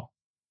Cassell,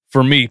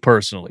 for me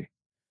personally,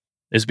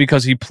 is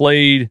because he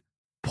played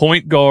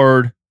point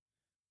guard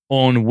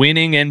on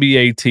winning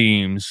NBA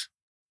teams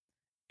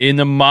in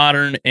the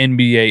modern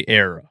NBA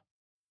era.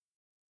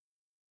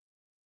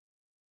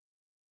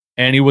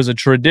 And he was a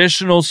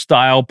traditional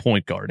style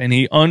point guard, and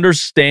he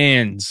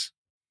understands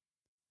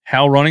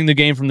how running the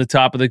game from the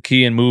top of the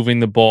key and moving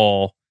the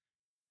ball,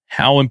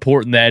 how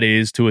important that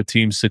is to a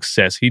team's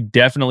success. He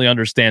definitely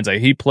understands that.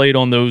 He played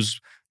on those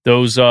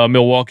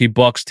Milwaukee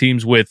Bucks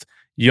teams with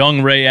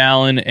young Ray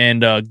Allen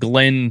and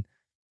Glenn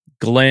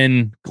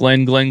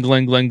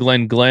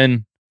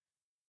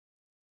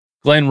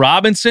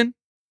Robinson.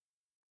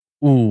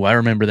 Ooh, I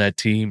remember that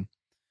team.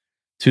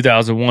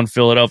 2001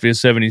 Philadelphia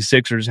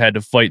 76ers had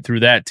to fight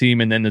through that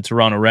team, and then the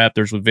Toronto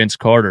Raptors with Vince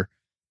Carter.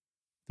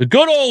 The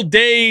good old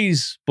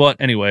days. But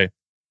anyway,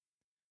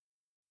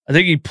 I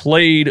think he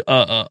played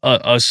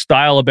a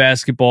style of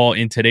basketball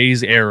in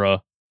today's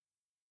era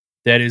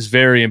that is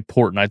very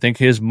important. I think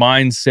his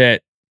mindset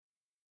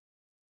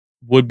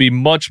would be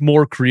much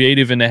more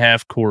creative in the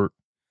half court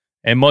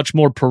and much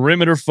more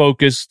perimeter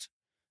focused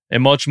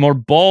and much more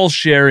ball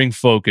sharing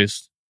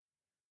focused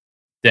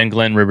than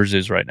Glenn Rivers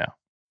is right now.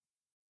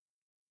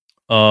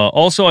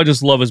 Also, I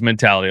just love his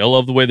mentality. I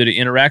love the way that he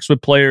interacts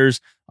with players.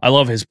 I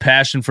love his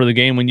passion for the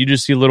game. When you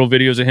just see little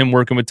videos of him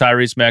working with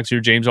Tyrese Maxey or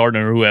James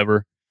Harden or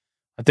whoever,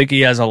 I think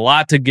he has a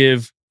lot to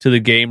give to the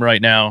game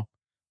right now.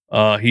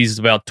 He's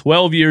about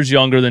 12 years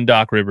younger than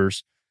Doc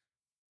Rivers.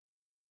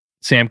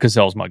 Sam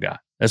Cassell's my guy.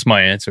 That's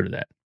my answer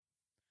to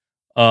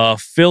that.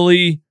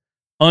 Philly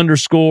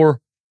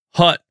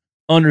 _Hut_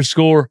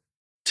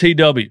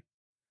 TW.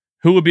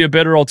 Who would be a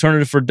better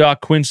alternative for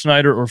Doc, Quinn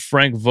Snyder or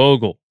Frank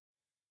Vogel?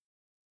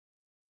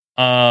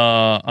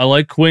 I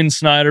like Quinn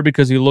Snyder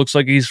because he looks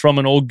like he's from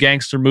an old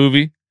gangster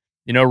movie,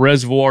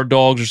 Reservoir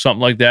Dogs or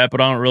something like that,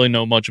 but I don't really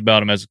know much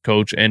about him as a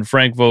coach. And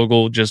Frank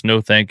Vogel, just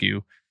no thank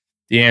you.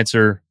 The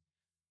answer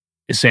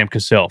is Sam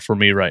Cassell for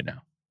me right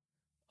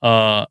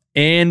now.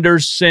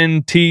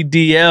 Anderson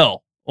TDL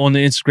on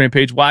the Instagram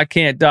page. Why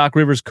can't Doc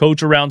Rivers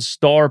coach around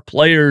star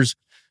players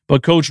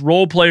but coach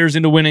role players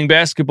into winning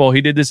basketball?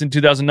 He did this in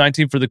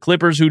 2019 for the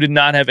Clippers, who did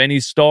not have any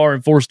star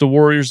and forced the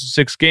Warriors to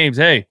 6 games.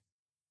 Hey,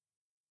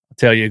 I'll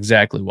tell you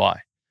exactly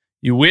why.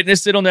 You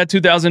witnessed it on that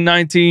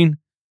 2019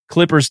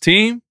 Clippers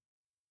team,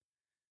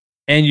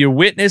 and you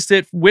witnessed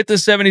it with the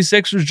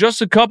 76ers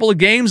just a couple of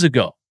games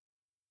ago.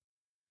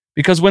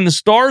 Because when the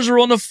stars are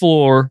on the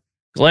floor,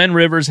 Glenn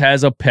Rivers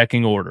has a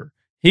pecking order.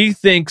 He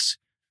thinks,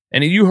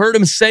 and you heard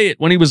him say it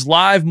when he was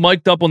live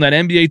mic'd up on that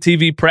NBA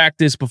TV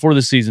practice before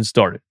the season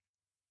started.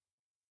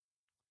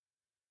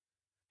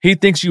 He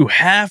thinks you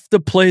have to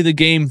play the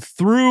game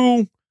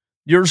through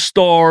your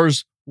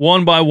stars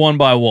one by one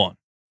by one.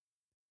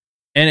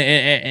 And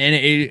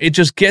it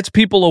just gets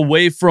people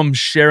away from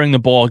sharing the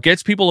ball. It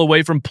gets people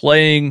away from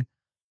playing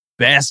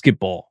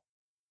basketball.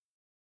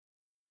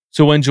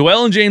 So when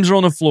Joel and James are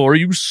on the floor,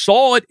 you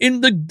saw it in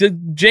the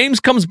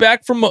James comes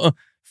back from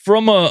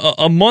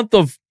a month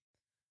of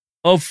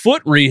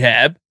foot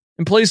rehab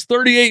and plays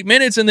 38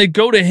 minutes, and they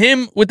go to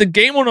him with the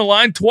game on the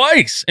line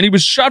twice, and he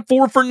was shot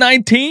 4 for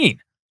 19.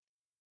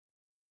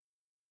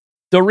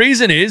 The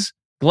reason is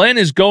Glenn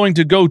is going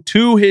to go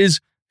to his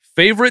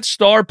favorite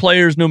star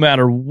players no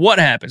matter what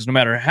happens, no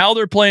matter how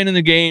they're playing in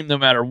the game, no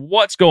matter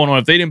what's going on.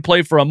 If they didn't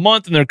play for a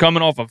month and they're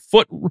coming off a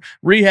foot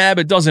rehab,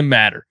 it doesn't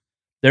matter.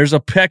 There's a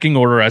pecking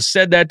order. I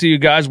said that to you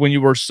guys when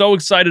you were so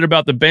excited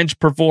about the bench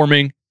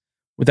performing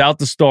without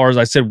the stars.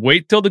 I said,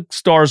 wait till the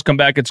stars come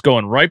back. It's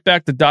going right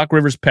back to Doc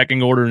Rivers'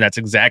 pecking order, and that's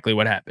exactly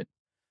what happened.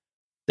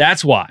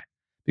 That's why.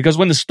 Because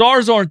when the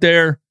stars aren't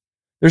there,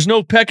 there's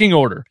no pecking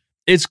order.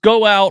 It's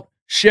go out,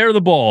 share the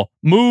ball,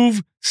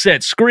 move,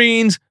 set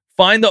screens,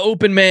 find the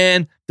open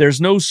man. There's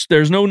no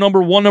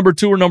number 1, number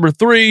 2, or number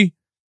 3.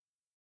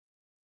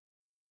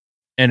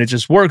 And it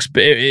just works.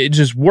 It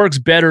just works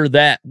better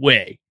that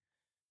way.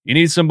 You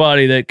need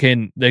somebody that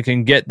can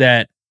get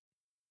that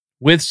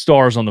with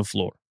stars on the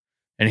floor.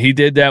 And he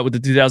did that with the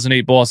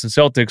 2008 Boston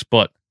Celtics,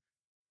 but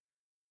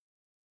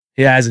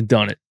he hasn't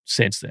done it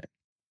since then.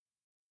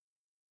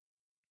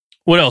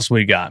 What else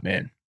we got,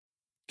 man?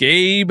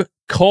 Gabe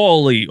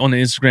Cawley on the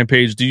Instagram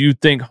page. Do you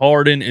think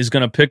Harden is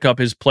going to pick up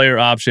his player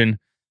option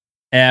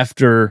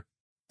after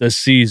the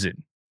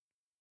season?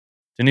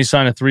 Didn't he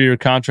sign a 3-year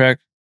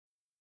contract?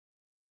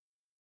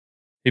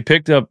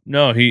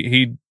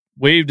 He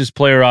waived his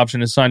player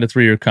option and signed a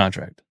 3-year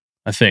contract,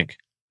 I think.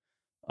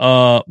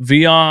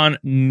 Vion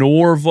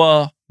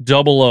Norva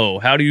 00.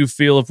 How do you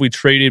feel if we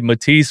traded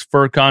Matisse,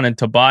 Furkan, and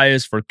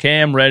Tobias for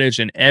Cam Reddish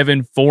and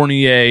Evan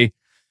Fournier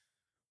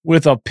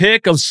with a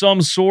pick of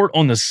some sort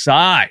on the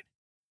side?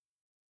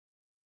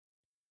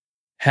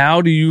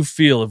 How do you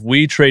feel if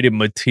we traded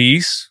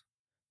Matisse,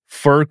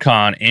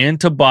 Furkan, and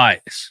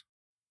Tobias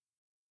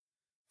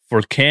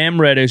for Cam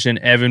Reddish and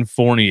Evan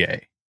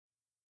Fournier?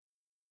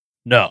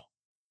 No.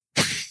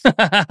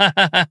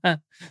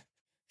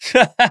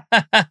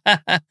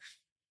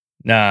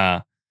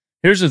 Nah.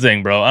 Here's the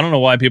thing, bro. I don't know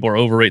why people are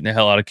overrating the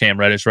hell out of Cam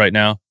Reddish right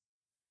now.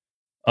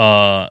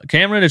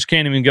 Cam Reddish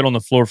can't even get on the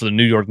floor for the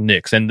New York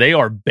Knicks, and they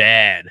are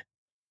bad.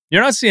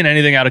 You're not seeing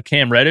anything out of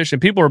Cam Reddish,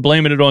 and people are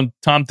blaming it on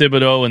Tom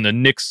Thibodeau and the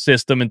Knicks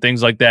system and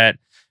things like that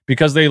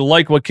because they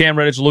like what Cam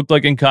Reddish looked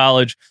like in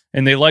college,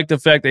 and they like the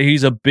fact that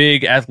he's a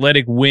big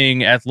athletic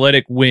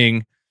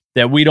wing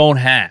that we don't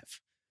have.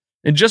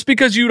 And just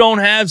because you don't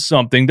have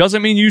something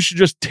doesn't mean you should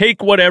just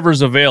take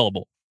whatever's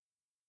available.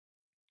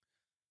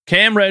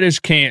 Cam Reddish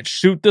can't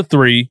shoot the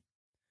 3.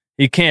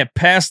 He can't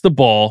pass the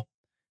ball.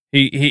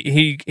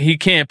 He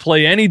can't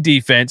play any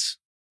defense.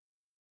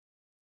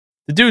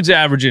 The dude's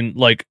averaging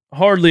like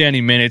hardly any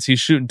minutes. He's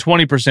shooting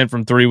 20%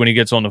 from 3 when he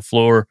gets on the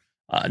floor.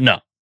 No.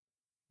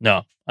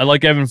 I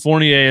like Evan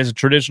Fournier as a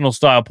traditional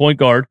style point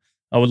guard.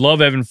 I would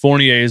love Evan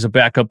Fournier as a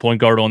backup point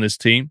guard on this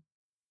team.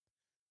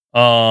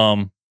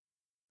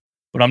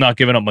 But I'm not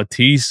giving up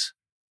Matisse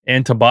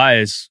and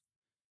Tobias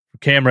for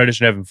Cam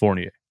Reddish and Evan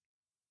Fournier.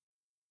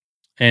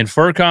 And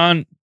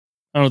Furkan,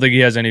 I don't think he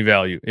has any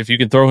value. If you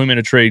can throw him in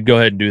a trade, go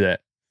ahead and do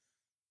that.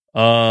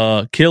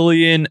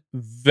 Killian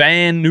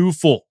Van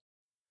Nuffel.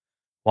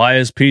 Why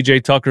is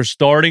PJ Tucker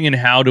starting and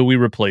how do we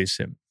replace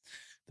him?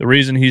 The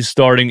reason he's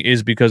starting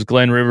is because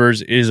Glenn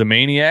Rivers is a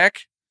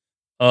maniac.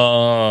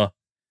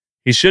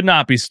 He should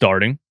not be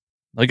starting.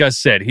 Like I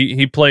said,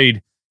 he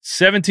played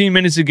 17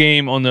 minutes a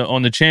game on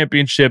the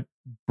championship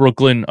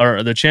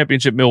the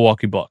championship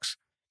Milwaukee Bucks.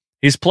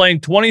 He's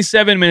playing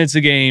 27 minutes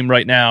a game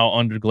right now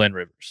under Glenn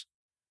Rivers.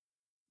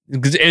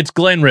 It's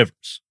Glenn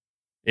Rivers.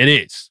 It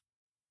is.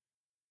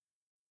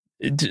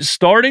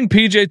 Starting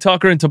PJ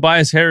Tucker and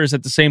Tobias Harris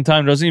at the same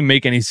time doesn't even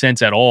make any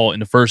sense at all in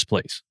the first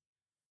place.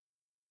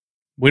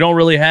 We don't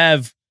really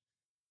have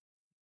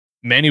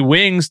many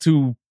wings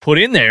to put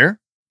in there.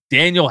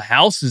 Daniel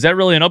House, is that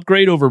really an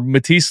upgrade over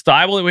Matisse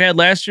Thybulle that we had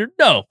last year?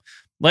 No.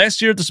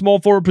 Last year at the small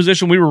forward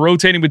position, we were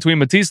rotating between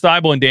Matisse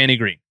Thybulle and Danny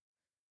Green.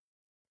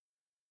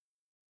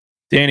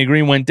 Danny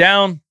Green went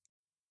down.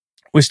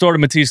 We started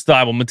Matisse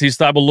Thybulle. Matisse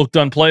Thybulle looked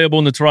unplayable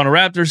in the Toronto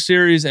Raptors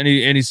series, and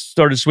he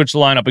started to switch the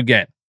lineup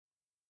again.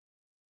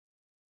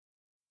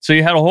 So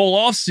you had a whole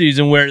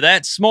offseason where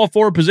that small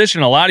forward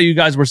position, a lot of you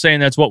guys were saying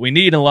that's what we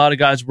need, and a lot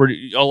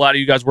of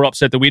you guys were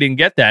upset that we didn't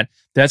get that.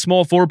 That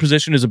small forward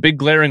position is a big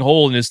glaring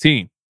hole in this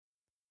team.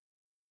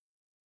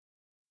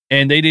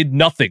 And they did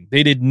nothing.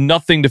 They did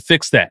nothing to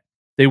fix that.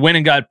 They went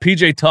and got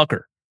PJ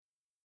Tucker.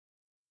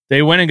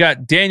 They went and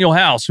got Daniel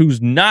House,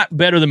 who's not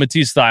better than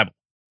Matisse Thybulle.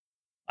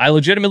 I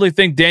legitimately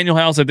think Daniel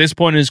House at this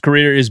point in his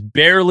career is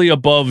barely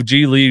above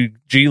G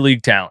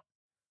League talent.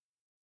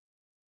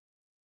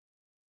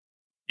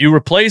 You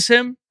replace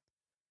him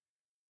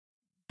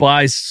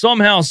by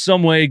somehow,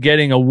 some way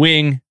getting a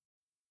wing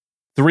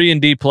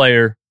 3-and-D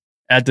player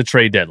at the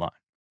trade deadline.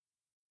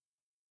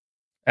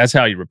 That's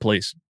how you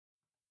replace him.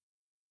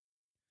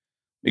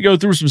 Let me go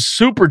through some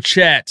super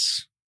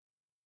chats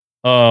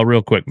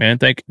real quick, man.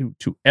 Thank you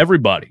to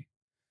everybody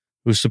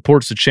who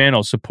supports the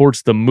channel,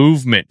 supports the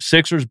movement.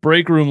 Sixers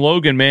Break Room,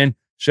 Logan, man.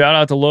 Shout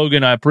out to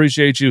Logan. I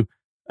appreciate you.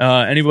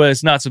 Anybody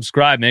that's not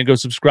subscribed, man, go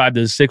subscribe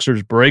to the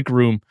Sixers Break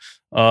Room.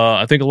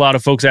 I think a lot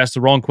of folks asked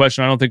the wrong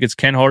question. I don't think it's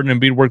Ken Harden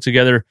and Embiid work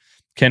together.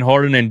 Ken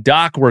Harden and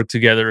Doc work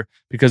together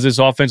because this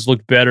offense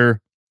looked better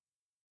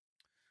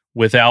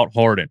without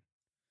Harden.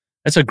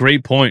 That's a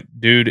great point,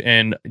 dude.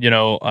 And,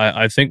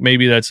 I think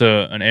maybe that's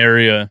an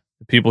area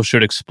that people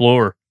should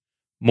explore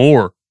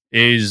more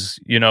is,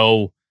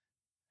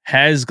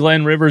 has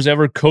Glenn Rivers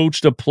ever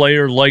coached a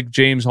player like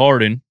James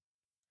Harden?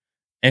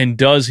 And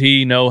does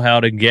he know how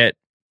to get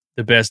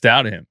the best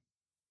out of him?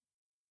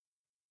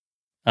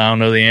 I don't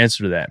know the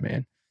answer to that,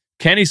 man.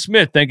 Kenny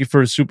Smith, thank you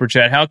for a super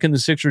chat. How can the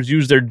Sixers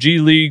use their G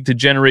League to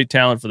generate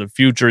talent for the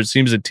future? It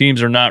seems that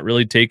teams are not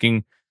really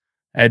taking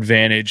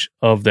advantage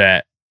of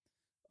that.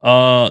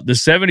 The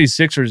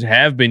 76ers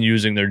have been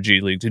using their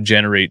G League to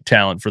generate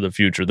talent for the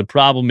future. The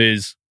problem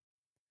is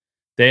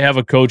they have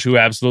a coach who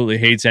absolutely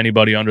hates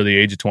anybody under the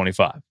age of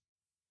 25.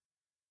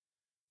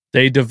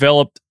 They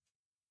developed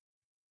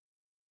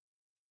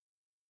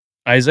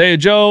Isaiah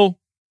Joe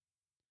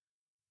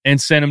and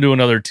sent him to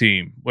another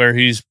team where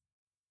he's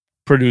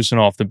producing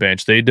off the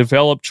bench. They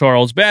developed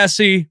Charles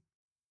Bassey,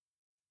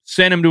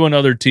 sent him to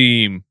another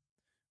team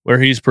where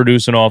he's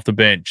producing off the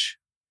bench.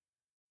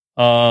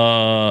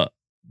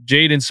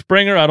 Jaden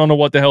Springer, I don't know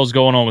what the hell's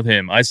going on with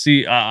him.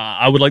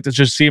 I would like to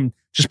just see him,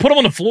 just put him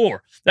on the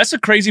floor. That's the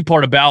crazy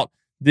part about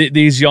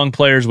these young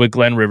players with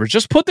Glenn Rivers.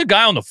 Just put the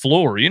guy on the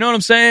floor. You know what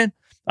I'm saying?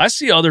 I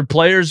see other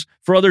players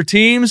for other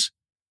teams.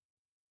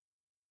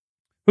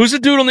 Who's the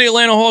dude on the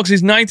Atlanta Hawks?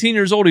 He's 19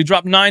 years old. He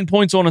dropped 9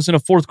 points on us in the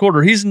fourth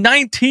quarter. He's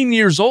 19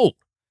 years old.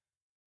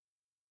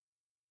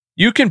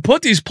 You can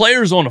put these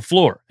players on the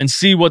floor and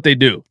see what they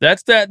do.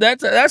 That's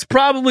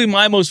probably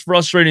my most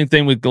frustrating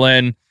thing with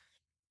Glenn.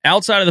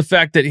 Outside of the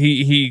fact that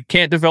he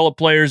can't develop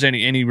players and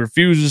he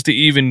refuses to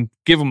even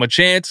give them a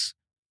chance.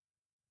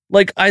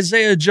 Like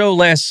Isaiah Joe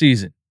last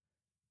season.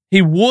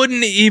 He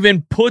wouldn't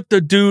even put the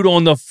dude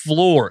on the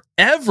floor,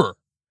 ever.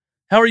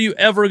 How are you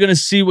ever going to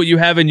see what you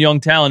have in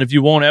young talent if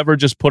you won't ever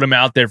just put him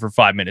out there for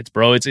 5 minutes,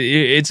 bro?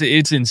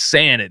 It's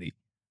insanity.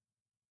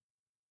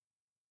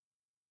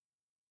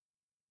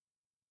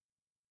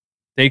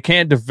 They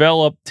can't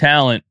develop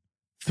talent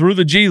through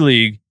the G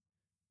League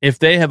if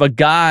they have a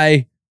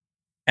guy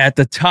at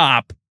the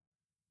top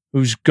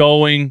who's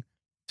going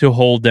to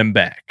hold them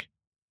back.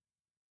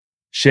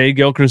 Shai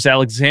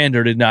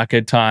Gilgeous-Alexander did not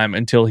get time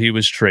until he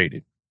was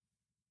traded.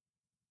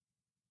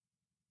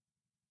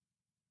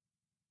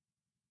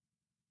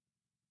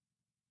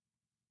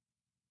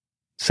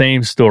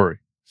 Same story.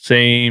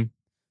 Kenny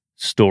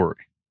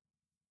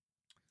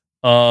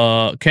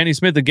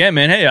Smith again,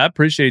 man. Hey, I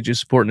appreciate you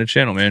supporting the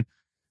channel, man.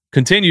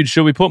 Continued,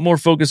 should we put more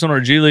focus on our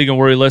G League and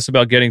worry less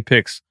about getting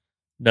picks?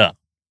 No,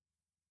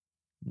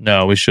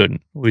 we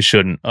shouldn't.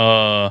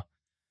 I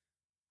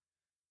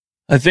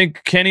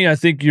think, Kenny,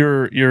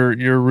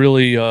 you're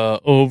really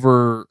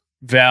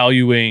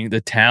overvaluing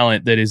the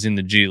talent that is in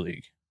the G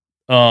League.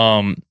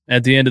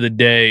 At the end of the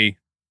day,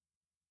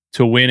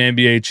 to win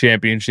NBA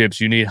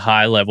championships, you need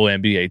high-level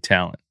NBA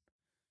talent.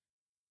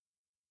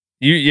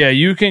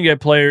 You can get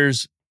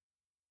players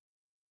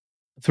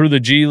through the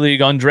G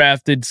League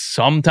undrafted,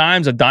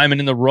 sometimes a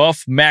diamond in the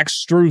rough.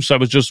 Max Strus, I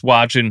was just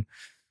watching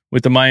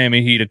with the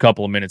Miami Heat a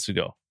couple of minutes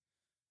ago.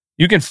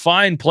 You can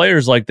find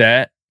players like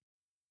that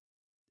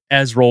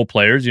as role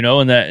players,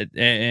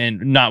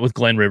 and not with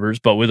Glenn Rivers,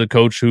 but with a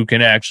coach who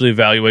can actually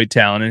evaluate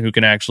talent and who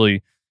can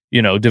actually,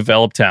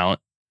 develop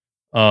talent.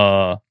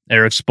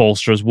 Eric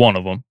Spoelstra is one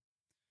of them.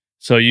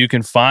 So you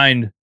can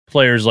find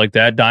players like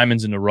that,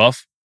 diamonds in the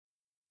rough.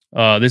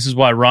 This is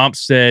why Romp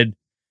said,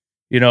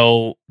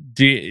 the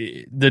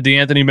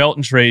DeAnthony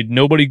Melton trade,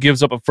 nobody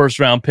gives up a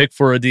first-round pick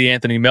for a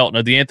DeAnthony Melton.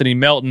 A DeAnthony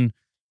Melton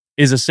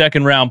is a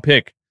second-round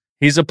pick.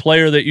 He's a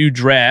player that you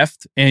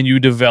draft and you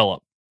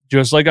develop.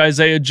 Just like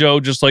Isaiah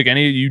Joe, just like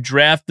you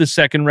draft the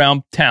second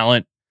round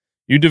talent,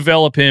 you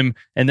develop him,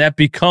 and that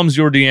becomes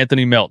your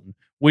DeAnthony Melton.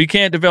 We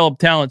can't develop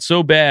talent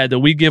so bad that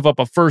we give up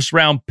a first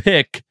round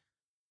pick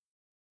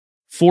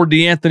for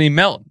DeAnthony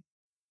Melton.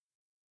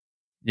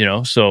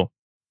 So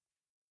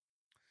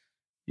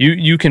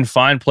you can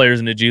find players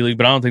in the G League,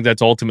 but I don't think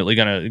that's ultimately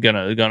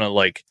gonna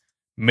like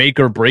make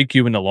or break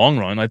you in the long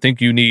run. I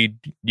think you need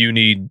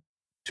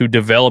to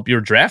develop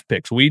your draft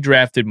picks. We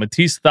drafted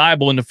Matisse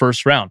Thybulle in the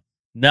first round,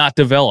 not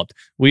developed.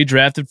 We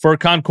drafted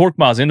Furkan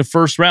Korkmaz in the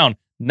first round,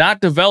 not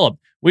developed.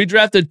 We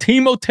drafted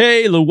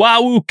Timothé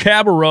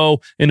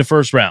Luwawu-Cabarrot in the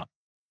first round.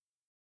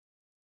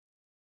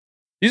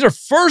 These are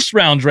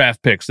first-round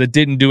draft picks that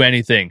didn't do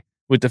anything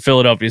with the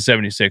Philadelphia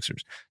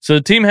 76ers. So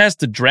the team has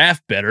to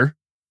draft better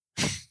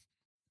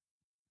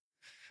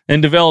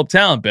and develop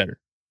talent better.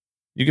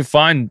 You can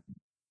find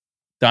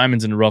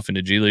diamonds in the rough in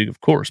the G League, of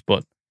course,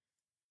 but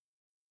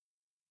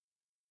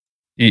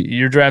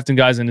you're drafting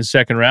guys in the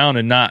second round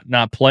and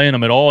not playing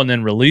them at all and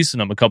then releasing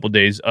them a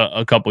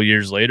couple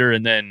years later,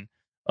 and then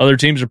other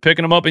teams are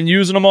picking them up and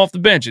using them off the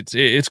bench.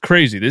 It's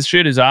crazy. This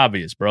shit is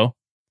obvious, bro.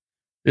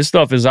 This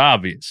stuff is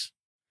obvious.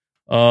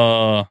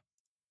 So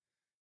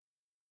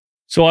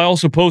I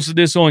also posted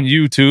this on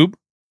YouTube,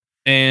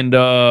 and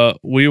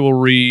we will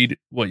read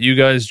what you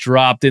guys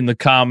dropped in the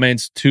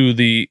comments to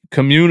the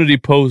community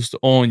post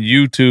on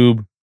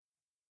YouTube.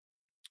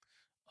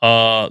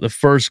 The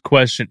first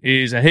question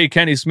is, hey,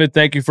 Kenny Smith,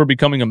 thank you for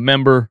becoming a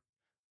member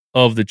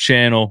of the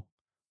channel.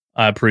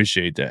 I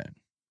appreciate that.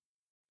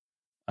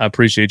 I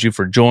appreciate you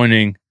for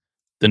joining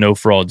the No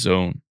Fraud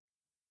Zone.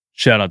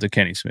 Shout out to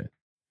Kenny Smith.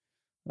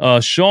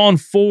 Sean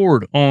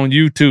Ford on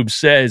YouTube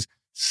says,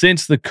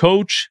 since the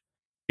coach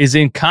is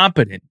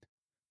incompetent,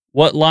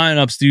 what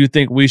lineups do you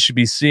think we should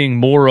be seeing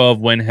more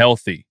of when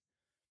healthy?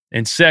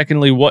 And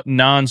secondly, what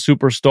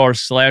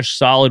non-superstar /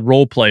 solid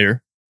role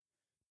player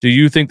do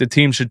you think the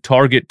team should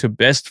target to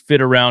best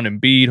fit around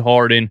Embiid,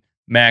 Harden,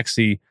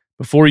 Maxey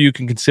before you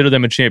can consider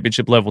them a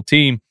championship level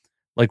team?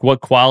 Like, what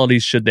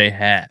qualities should they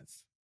have?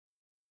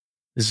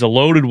 This is a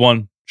loaded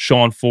one,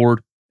 Sean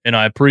Ford, and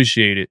I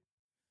appreciate it.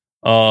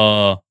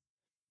 The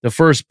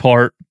first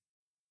part,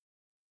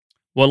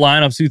 what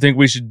lineups do you think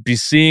we should be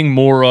seeing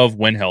more of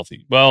when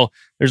healthy? Well,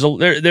 there's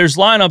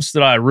lineups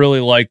that I really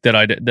like that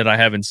I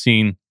haven't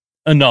seen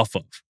enough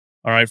of.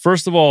 All right,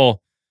 first of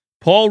all,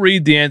 Paul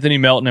Reed, DeAnthony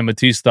Melton, and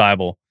Matisse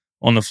Thybulle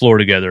on the floor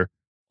together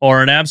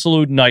are an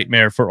absolute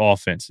nightmare for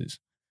offenses.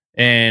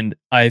 And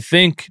I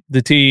think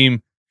the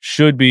team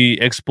should be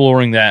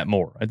exploring that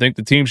more. I think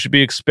the team should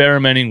be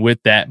experimenting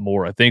with that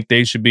more. I think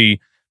they should be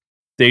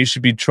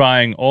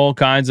trying all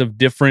kinds of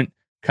different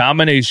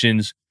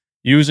combinations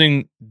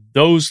using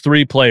those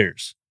three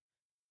players.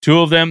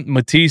 Two of them,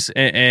 Matisse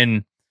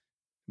and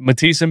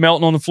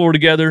Melton on the floor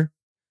together,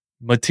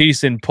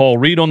 Matisse and Paul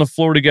Reed on the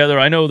floor together.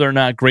 I know they're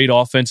not great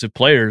offensive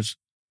players,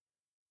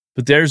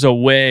 but there's a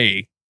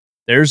way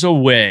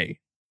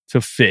to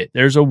fit.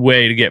 There's a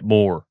way to get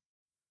more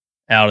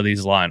out of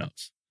these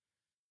lineups.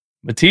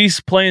 Matisse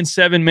playing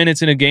 7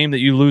 minutes in a game that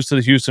you lose to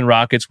the Houston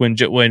Rockets when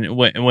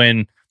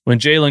Jalen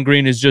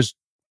Green is just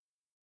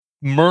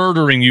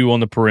murdering you on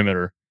the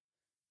perimeter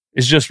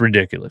is just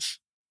ridiculous.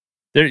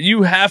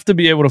 You have to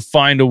be able to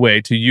find a way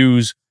to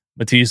use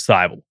Matisse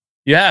Thybulle.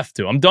 You have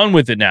to. I'm done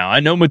with it now. I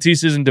know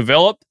Matisse isn't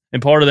developed,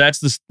 and part of that's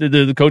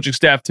the coaching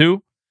staff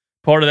too.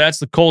 Part of that's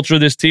the culture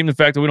of this team, the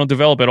fact that we don't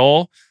develop at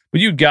all. But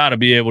you got to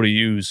be able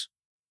to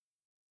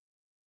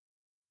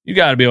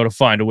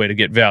find a way to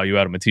get value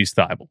out of Matisse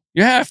Thybulle.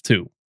 You have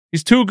to.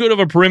 He's too good of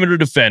a perimeter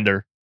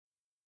defender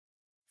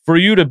for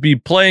you to be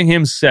playing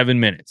him 7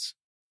 minutes.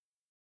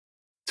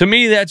 To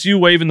me, that's you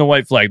waving the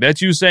white flag.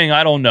 That's you saying,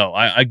 I don't know.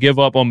 I give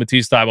up on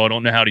Matisse Thybulle. I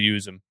don't know how to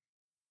use him.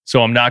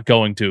 So I'm not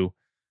going to.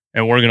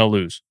 And we're going to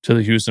lose to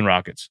the Houston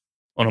Rockets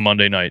on a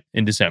Monday night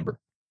in December.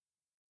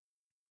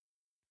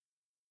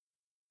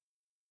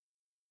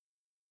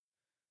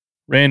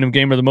 Random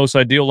gamer, the most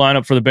ideal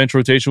lineup for the bench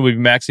rotation would be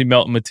Maxey,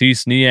 Melton,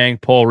 Matisse, Niang,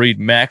 Paul Reed.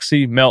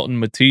 Maxey, Melton,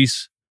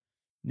 Matisse,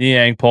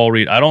 Niang, Paul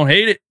Reed. I don't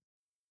hate it.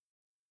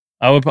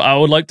 I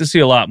would like to see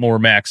a lot more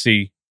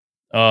Maxey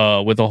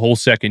with a whole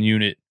second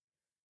unit.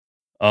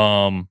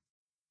 I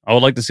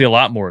would like to see a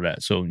lot more of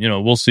that. So,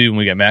 we'll see when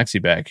we get Maxey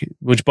back,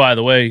 which, by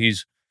the way,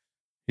 he's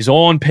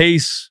on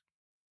pace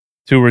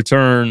to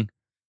return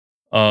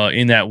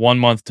in that 1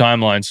 month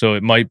timeline. So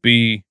it might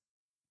be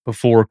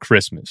before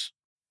Christmas.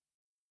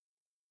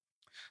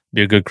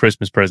 Be a good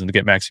Christmas present to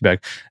get Maxey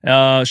back.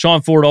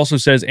 Sean Ford also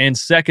says, and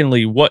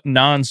secondly, what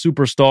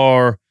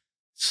non-superstar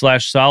 /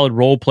 solid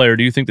role player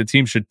do you think the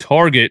team should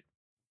target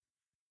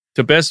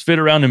to best fit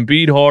around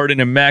Embiid, Harden,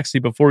 and Maxey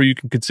before you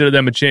can consider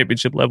them a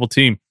championship level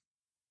team?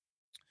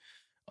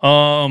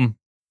 It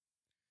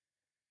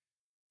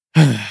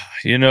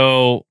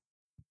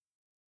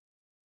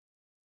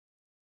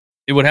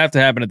would have to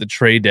happen at the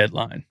trade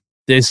deadline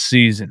this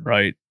season,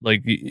 right?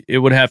 Like, it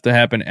would have to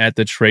happen at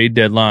the trade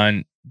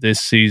deadline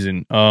this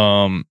season.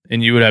 And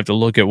you would have to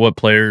look at what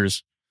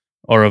players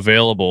are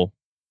available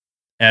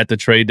at the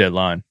trade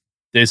deadline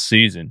this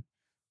season.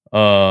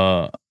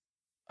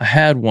 I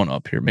had one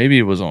up here. Maybe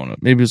it was on a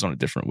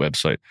different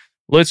website.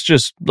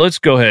 Let's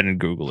go ahead and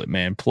Google it,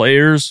 man.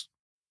 Players,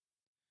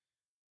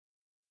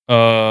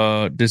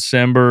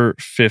 December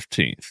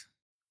 15th,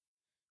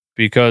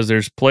 because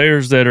there's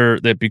players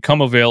that become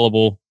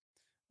available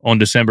on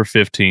December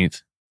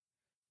 15th.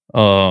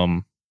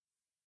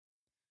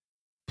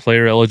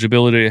 Player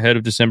eligibility ahead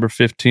of December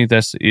 15th.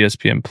 That's the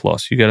ESPN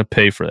Plus. You got to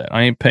pay for that.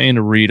 I ain't paying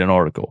to read an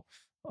article.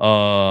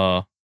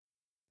 4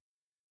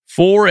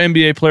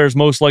 NBA players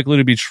most likely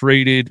to be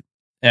traded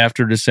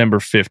after December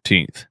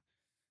 15th.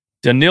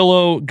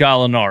 Danilo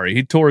Gallinari.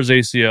 He tore his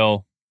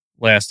ACL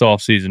last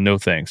offseason. No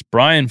thanks.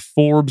 Brian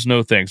Forbes.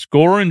 No thanks.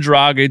 Goran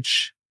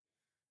Dragic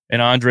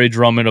and Andre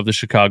Drummond of the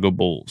Chicago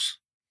Bulls.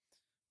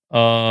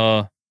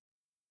 Goran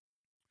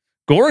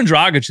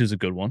Dragic is a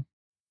good one.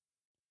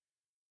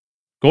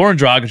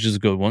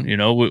 You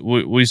know,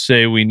 we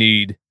say we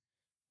need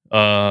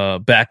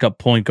backup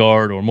point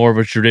guard or more of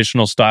a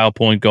traditional style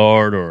point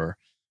guard or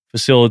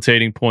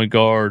facilitating point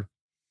guard.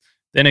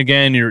 Then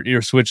again,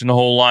 you're switching the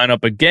whole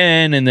lineup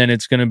again, and then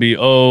it's going to be,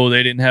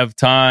 they didn't have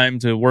time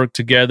to work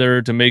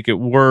together to make it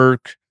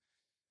work.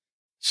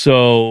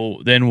 So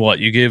then what?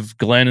 You give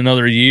Glenn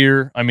another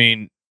year? I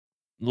mean,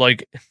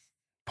 like,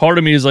 part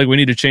of me is like, we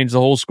need to change the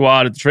whole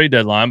squad at the trade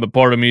deadline, but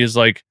part of me is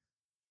like,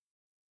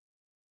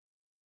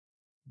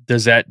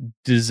 does that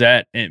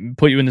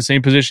put you in the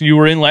same position you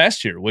were in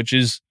last year, which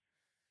is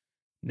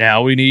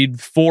now we need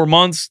 4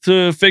 months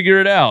to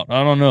figure it out?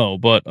 I don't know,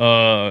 but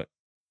Goran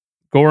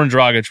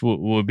Dragic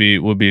would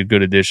be a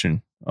good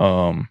addition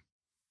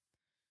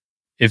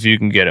if you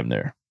can get him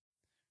there.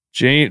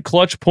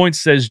 Clutch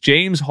Points says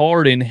James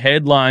Harden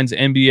headlines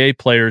NBA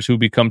players who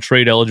become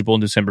trade eligible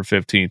on December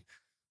 15th.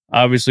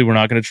 Obviously, we're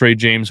not going to trade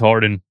James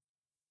Harden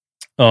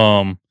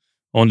on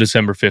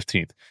December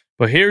 15th.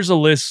 But here's a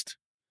list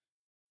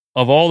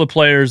of all the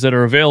players that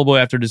are available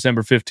after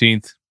December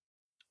 15th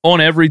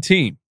on every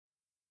team.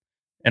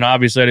 And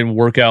obviously, I didn't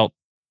work out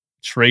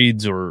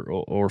trades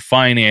or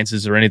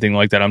finances or anything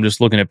like that. I'm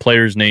just looking at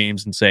players'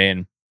 names and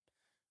saying,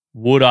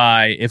 would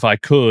I, if I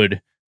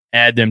could,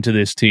 add them to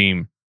this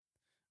team?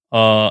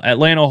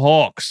 Atlanta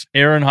Hawks,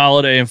 Aaron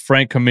Holiday and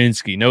Frank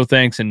Kaminsky. No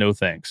thanks and no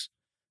thanks.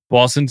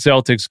 Boston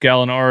Celtics,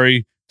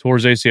 Gallinari, tore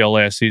his ACL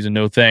last season.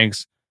 No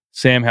thanks.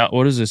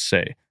 What does this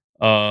say?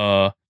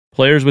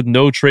 Players with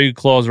no trade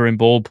clause are in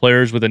bold.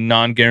 Players with a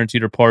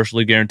non-guaranteed or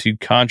partially guaranteed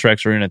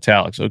contracts are in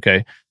italics.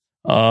 Okay.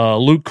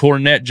 Luke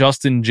Cornett,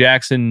 Justin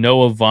Jackson,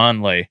 Noah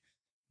Vonleh.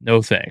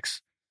 No thanks.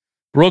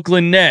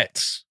 Brooklyn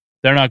Nets.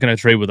 They're not going to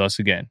trade with us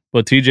again,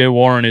 but TJ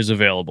Warren is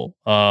available.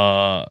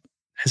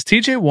 Has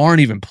TJ Warren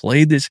even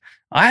played this?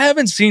 I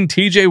haven't seen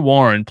TJ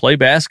Warren play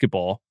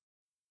basketball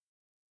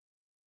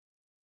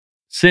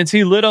since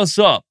he lit us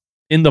up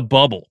in the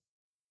bubble.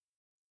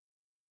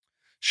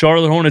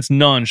 Charlotte Hornets,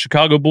 none.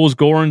 Chicago Bulls,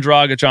 Goran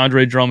Dragic,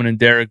 Andre Drummond, and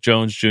Derrick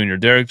Jones Jr.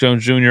 Derrick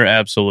Jones Jr.,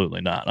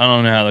 absolutely not. I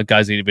don't know how that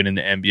guy's even in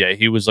the NBA.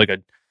 He was like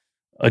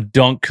a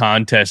dunk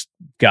contest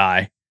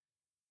guy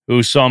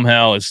who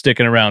somehow is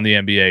sticking around the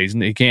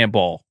NBA. He can't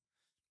ball.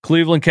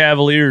 Cleveland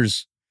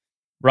Cavaliers,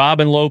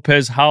 Robin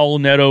Lopez, Howell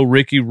Neto,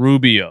 Ricky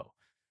Rubio.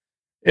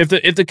 If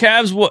the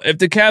Cavs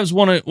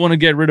want to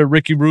get rid of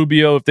Ricky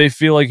Rubio, if they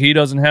feel like he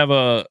doesn't have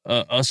a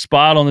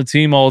spot on the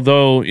team,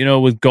 although, you know,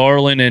 with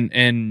Garland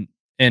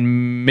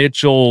and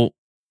Mitchell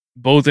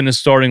both in the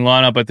starting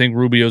lineup, I think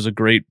Rubio's a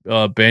great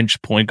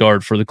bench point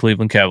guard for the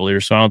Cleveland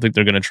Cavaliers, so I don't think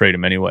they're going to trade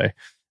him anyway.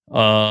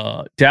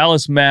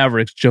 Dallas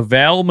Mavericks,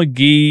 JaVale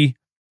McGee,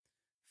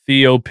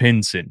 Theo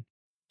Pinson.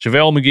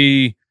 JaVale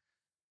McGee,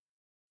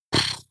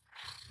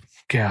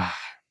 God,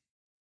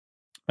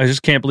 I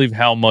just can't believe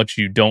how much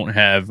you don't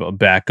have a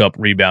backup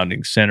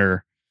rebounding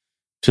center,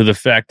 to the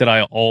fact that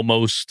I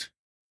almost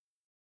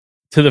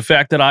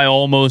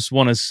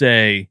want to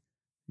say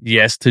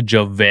yes to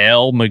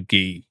JaVale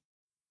McGee.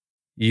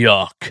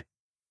 Yuck.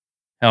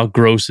 How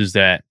gross is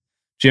that?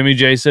 Jimmy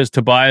J says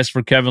Tobias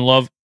for Kevin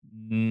Love.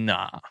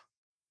 Nah.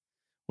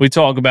 We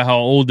talk about how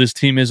old this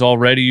team is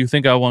already. You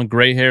think I want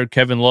gray-haired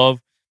Kevin Love?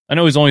 I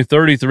know he's only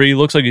 33. He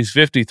looks like he's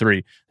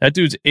 53. That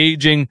dude's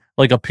aging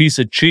like a piece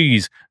of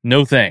cheese.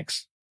 No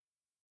thanks.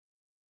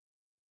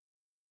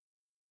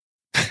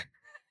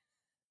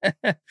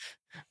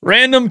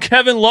 Random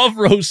Kevin Love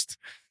roast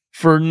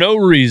for no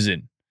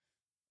reason.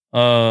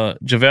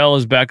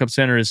 JaVale's backup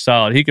center is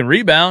solid. He can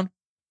rebound.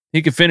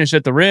 He can finish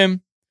at the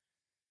rim.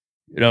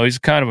 You know, he's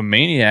kind of a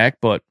maniac,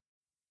 but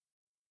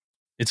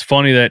it's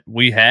funny that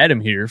we had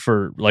him here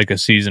for like a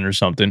season or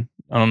something.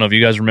 I don't know if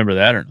you guys remember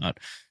that or not.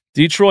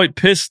 Detroit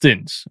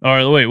Pistons. All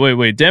right,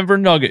 wait. Denver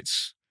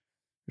Nuggets.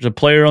 There's a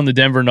player on the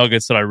Denver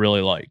Nuggets that I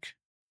really like.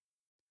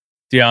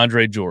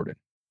 DeAndre Jordan.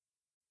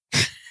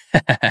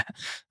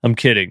 I'm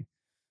kidding.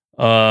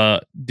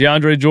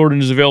 DeAndre Jordan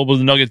is available to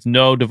the Nuggets.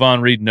 No.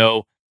 Devon Reed.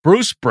 No.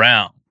 Bruce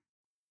Brown.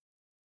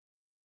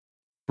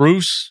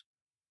 I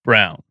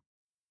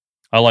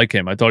like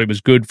him. I thought he was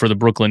good for the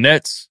Brooklyn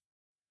Nets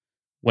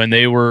when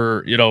they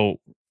were, you know,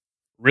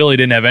 really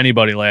didn't have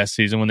anybody last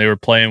season when they were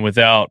playing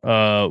without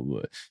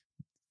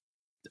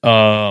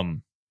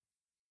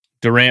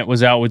Durant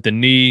was out with the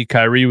knee.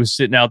 Kyrie was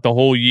sitting out the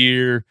whole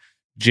year.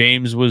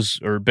 Ben was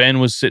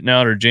sitting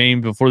out, or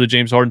James before the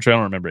James Harden trade. I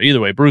don't remember. Either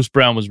way, Bruce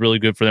Brown was really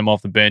good for them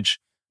off the bench.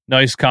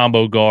 Nice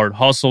combo guard,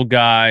 hustle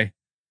guy.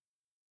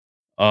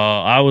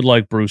 I would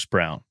like Bruce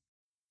Brown.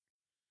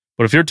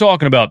 But if you're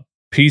talking about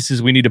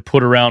pieces we need to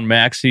put around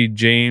Maxey,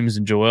 James,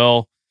 and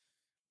Joel,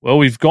 well,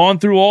 we've gone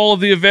through all of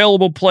the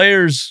available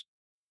players.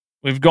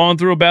 We've gone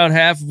through about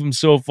half of them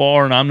so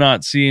far, and I'm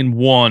not seeing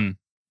one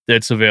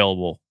that's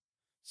available.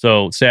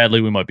 So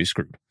sadly, we might be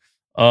screwed.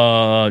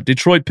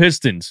 Detroit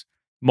Pistons,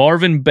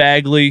 Marvin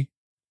Bagley,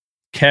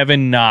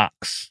 Kevin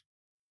Knox.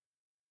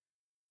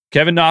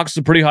 Kevin Knox is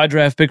a pretty high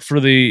draft pick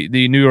for the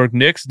New York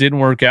Knicks. Didn't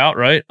work out,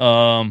 right?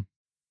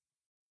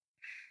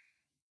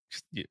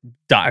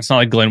 It's not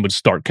like Glenn would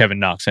start Kevin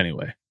Knox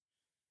anyway.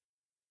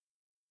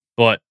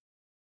 But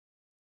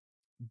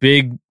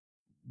big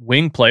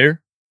wing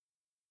player.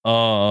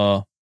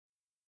 Golden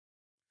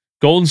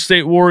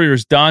State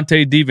Warriors,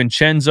 Dante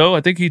DiVincenzo.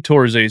 I think he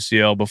tore his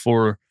ACL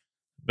before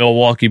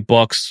Milwaukee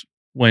Bucks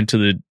went to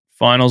the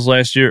finals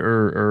last year,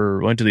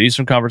 or went to the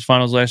Eastern Conference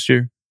Finals last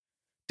year.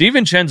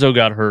 DiVincenzo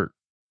got hurt,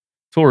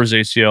 tore his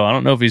ACL. I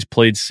don't know if he's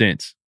played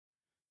since.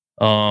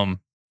 JaMychal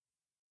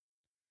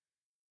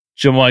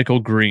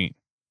Green.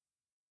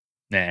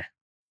 Nah.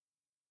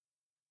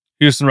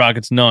 Houston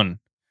Rockets, none.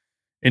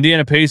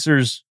 Indiana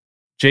Pacers,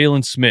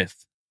 Jalen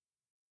Smith.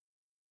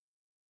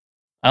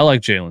 I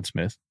like Jalen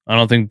Smith. I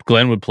don't think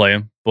Glenn would play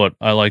him, but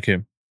I like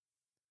him.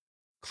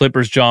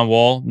 Clippers, John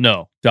Wall.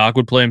 No. Doc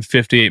would play him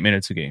 58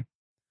 minutes a game.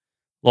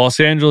 Los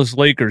Angeles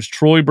Lakers,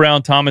 Troy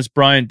Brown, Thomas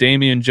Bryant,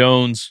 Damian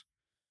Jones,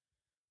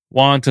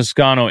 Juan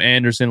Toscano,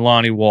 Anderson,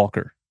 Lonnie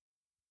Walker.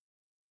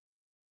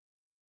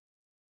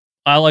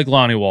 I like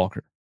Lonnie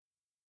Walker.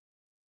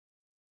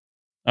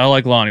 I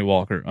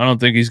don't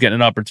think he's getting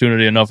an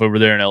opportunity enough over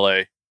there in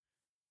LA.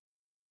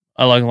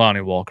 I like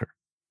Lonnie Walker.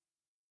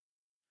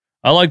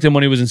 I liked him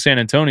when he was in San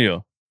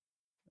Antonio.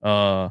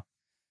 I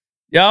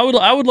would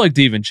like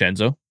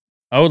DiVincenzo.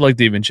 I would like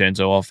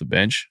DiVincenzo off the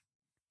bench.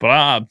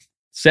 But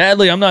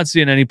sadly, I'm not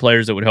seeing any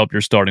players that would help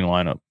your starting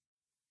lineup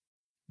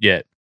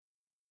yet.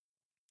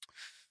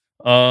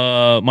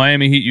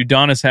 Miami Heat,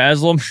 Udonis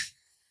Haslem.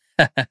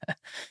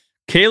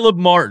 Caleb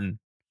Martin.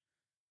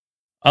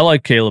 I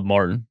like Caleb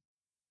Martin.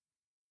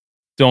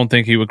 Don't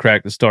think he would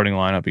crack the starting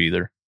lineup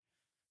either.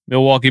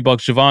 Milwaukee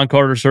Bucks, Javon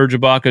Carter, Serge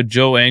Ibaka,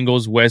 Joe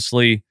Ingles,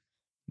 Wesley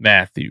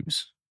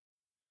Matthews.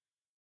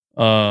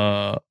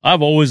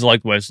 I've always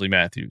liked Wesley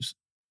Matthews.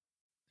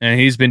 And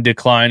he's been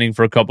declining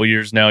for a couple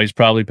years now. He's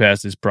probably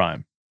past his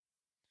prime.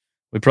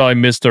 We probably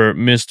missed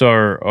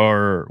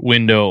our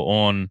window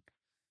on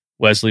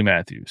Wesley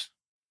Matthews.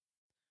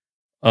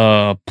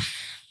 New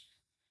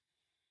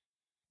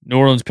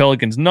Orleans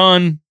Pelicans,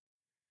 none.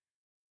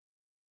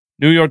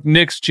 New York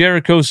Knicks,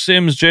 Jericho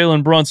Sims,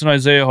 Jalen Brunson,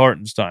 Isaiah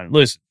Hartenstein.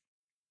 Listen,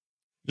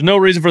 there's no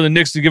reason for the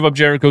Knicks to give up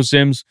Jericho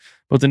Sims,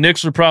 but the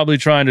Knicks are probably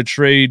trying to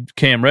trade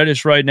Cam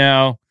Reddish right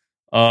now.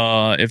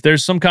 If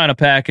there's some kind of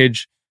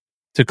package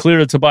to clear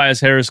the Tobias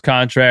Harris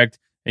contract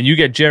and you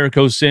get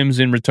Jericho Sims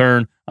in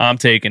return, I'm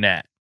taking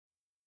that.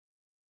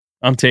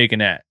 And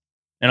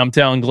I'm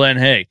telling Glenn,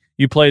 hey,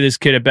 you play this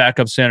kid at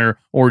backup center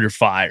or you're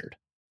fired.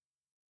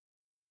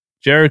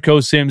 Jericho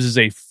Sims is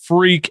a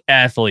freak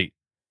athlete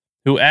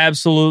who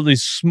absolutely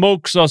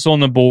smokes us on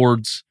the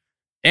boards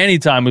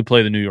anytime we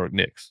play the New York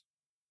Knicks.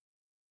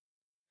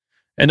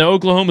 And the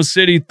Oklahoma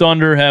City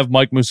Thunder have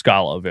Mike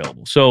Muscala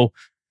available. So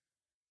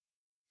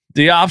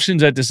the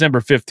options at December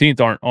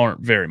 15th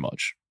aren't very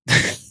much.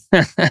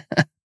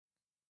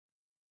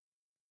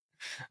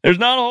 There's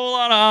not a whole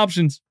lot of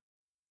options.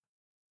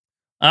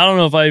 I don't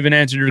know if I even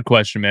answered your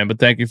question, man, but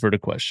thank you for the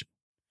question.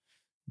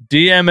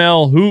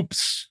 DML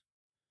Hoops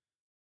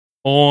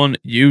on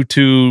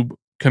YouTube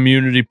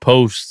community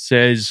post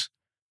says,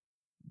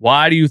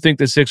 why do you think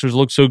the Sixers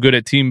look so good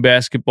at team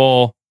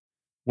basketball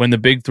when the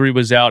big three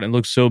was out and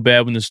look so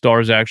bad when the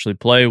stars actually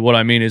play? What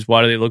I mean is,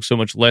 why do they look so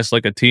much less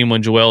like a team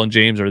when Joel and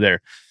James are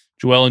there?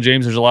 Joel and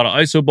James, there's a lot of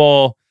iso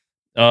ball.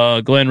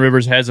 Glenn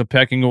Rivers has a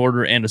pecking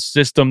order and a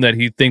system that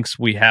he thinks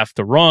we have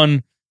to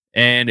run,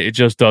 and it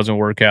just doesn't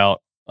work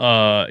out.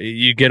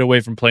 You get away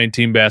from playing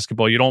team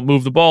basketball. You don't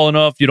move the ball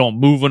enough. You don't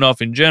move enough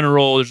in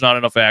general. There's not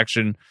enough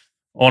action,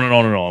 on and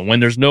on and on. When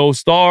there's no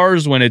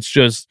stars, when it's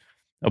just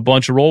a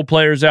bunch of role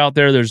players out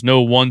there, there's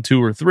no 1,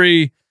 2, or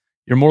 3.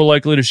 You're more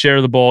likely to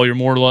share the ball. You're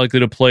more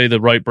likely to play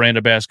the right brand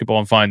of basketball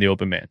and find the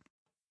open man.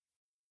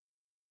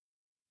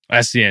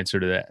 That's the answer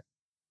to that.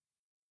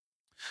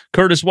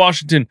 Curtis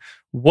Washington,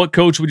 what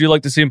coach would you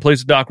like to see in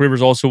place of Doc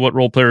Rivers? Also, what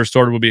role player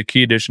starter would be a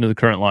key addition to the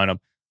current lineup?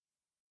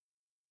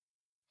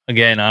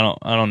 Again, I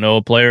don't know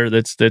a player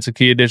that's a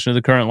key addition to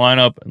the current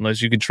lineup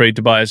unless you could trade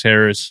Tobias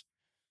Harris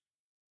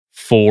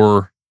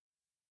for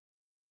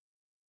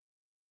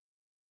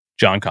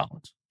John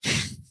Collins.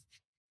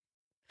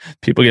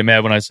 People get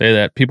mad when I say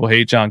that. People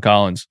hate John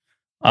Collins.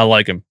 I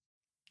like him.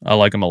 I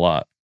like him a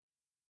lot.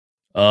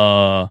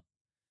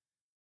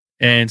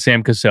 And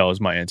Sam Cassell is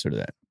my answer to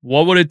that.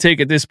 What would it take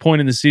at this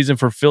point in the season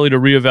for Philly to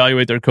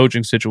reevaluate their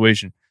coaching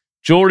situation?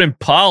 Jordan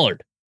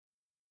Pollard.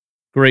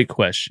 Great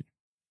question.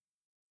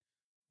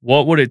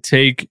 What would it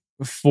take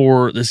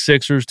for the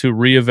Sixers to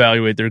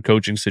reevaluate their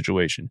coaching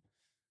situation?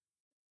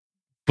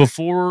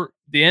 Before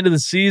the end of the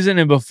season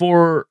and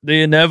before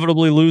they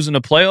inevitably lose in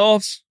the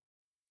playoffs,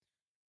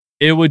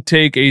 it would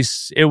take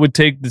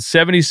the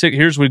 76.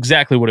 Here's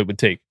exactly what it would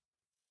take.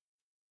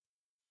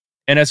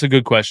 And that's a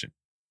good question.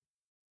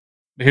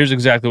 Here's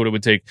exactly what it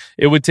would take.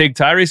 It would take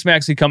Tyrese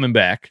Maxey coming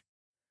back,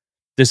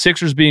 the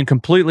Sixers being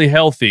completely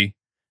healthy,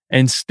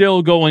 and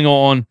still going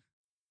on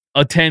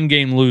a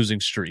 10-game losing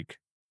streak.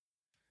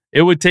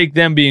 It would take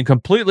them being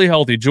completely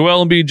healthy,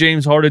 Joel Embiid,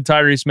 James Harden,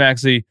 Tyrese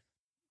Maxey,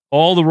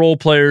 all the role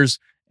players,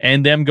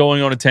 and them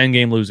going on a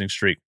 10-game losing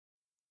streak.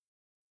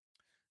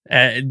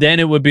 Then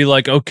it would be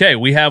like, okay,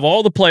 we have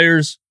all the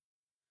players,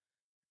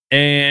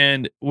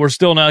 and we're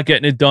still not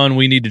getting it done.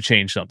 We need to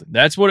change something.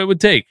 That's what it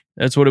would take.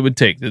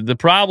 The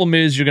problem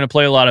is you're going to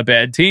play a lot of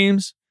bad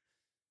teams,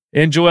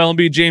 and Joel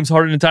Embiid, James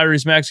Harden, and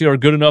Tyrese Maxey are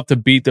good enough to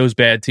beat those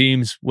bad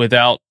teams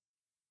without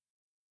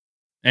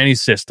any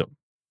system.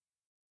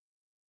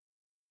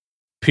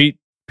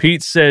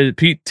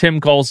 Tim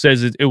Cole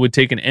says it would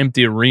take an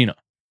empty arena.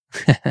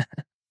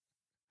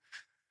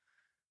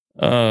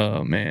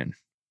 Oh, man.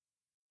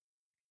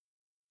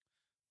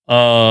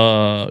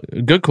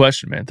 Good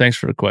question, man. Thanks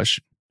for the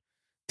question.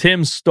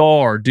 Tim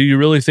Starr, do you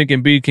really think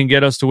Embiid can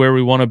get us to where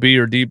we want to be,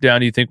 or deep down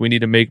do you think we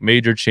need to make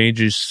major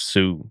changes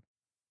soon?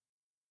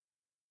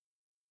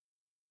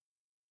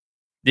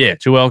 Yeah,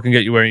 Joel can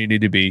get you where you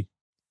need to be.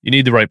 You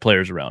need the right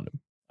players around him.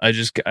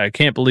 I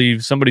can't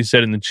believe somebody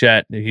said in the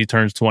chat that he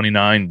turns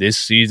 29 this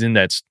season.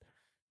 That's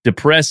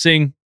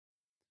depressing.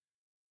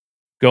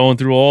 Going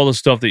through all the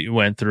stuff that you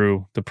went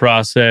through, the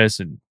process,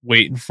 and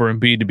waiting for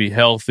Embiid to be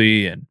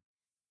healthy, and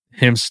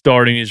him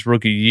starting his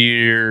rookie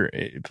year,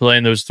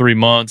 playing those 3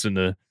 months, and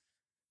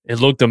it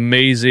looked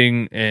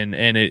amazing,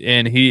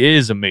 and he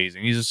is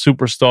amazing. He's a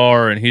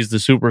superstar, and he's the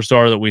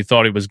superstar that we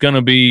thought he was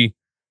gonna be.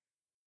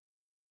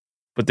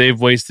 But they've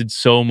wasted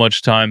so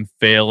much time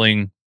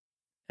failing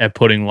at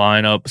putting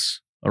lineups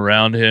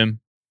around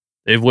him.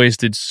 They've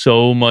wasted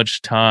so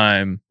much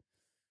time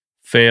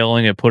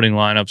failing at putting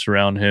lineups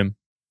around him.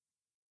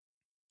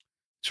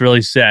 It's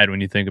really sad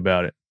when you think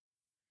about it.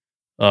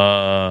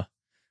 But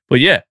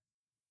yeah,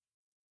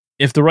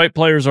 if the right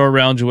players are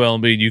around Joel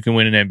Embiid, you can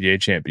win an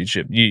NBA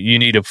championship. You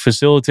need a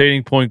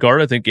facilitating point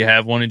guard. I think you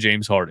have one in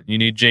James Harden. You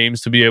need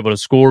James to be able to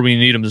score when you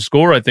need him to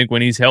score. I think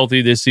when he's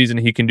healthy this season,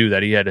 he can do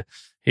that.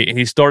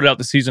 He started out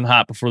the season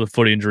hot before the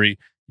foot injury.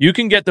 You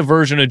can get the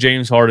version of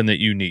James Harden that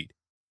you need.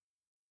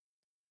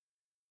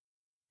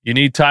 You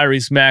need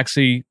Tyrese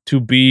Maxey to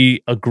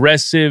be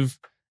aggressive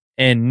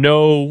and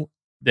know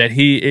that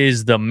he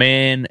is the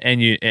man,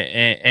 and you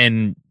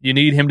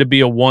need him to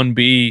be a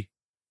 1B,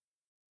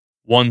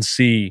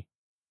 1C,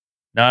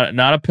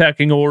 not a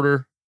pecking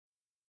order.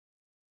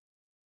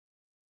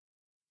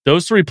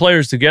 Those three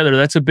players together,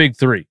 that's a big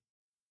three.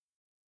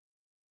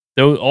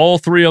 All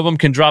three of them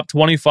can drop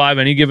 25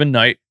 any given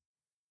night.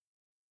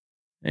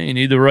 And you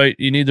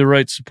need the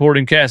right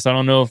supporting cast. I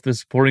don't know if the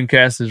supporting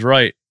cast is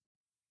right.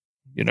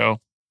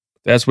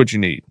 That's what you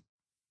need.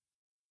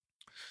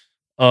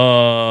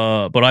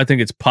 But I think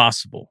it's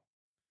possible.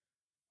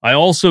 I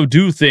also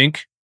do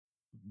think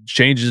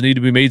changes need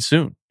to be made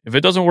soon. If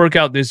it doesn't work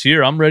out this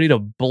year, I'm ready to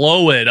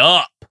blow it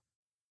up.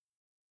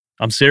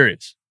 I'm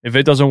serious. If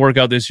it doesn't work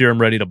out this year,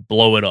 I'm ready to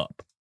blow it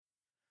up.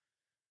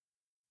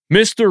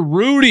 Mr.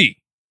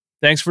 Rudy,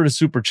 thanks for the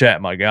super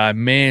chat, my guy.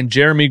 Man,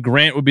 Jeremy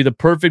Grant would be the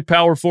perfect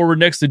power forward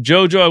next to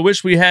JoJo. I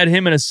wish we had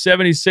him in a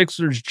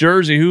 76ers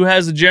jersey. Who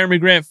has the Jeremy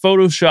Grant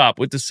Photoshop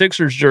with the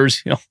Sixers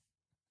jersey?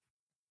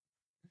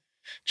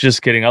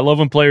 Just kidding. I love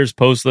when players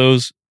post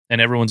those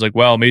and everyone's like,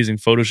 wow, amazing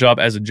Photoshop,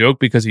 as a joke,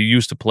 because he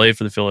used to play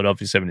for the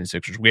Philadelphia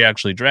 76ers. We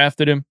actually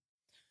drafted him.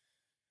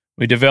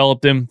 We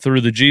developed him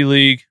through the G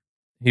League.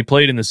 He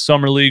played in the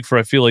Summer League for,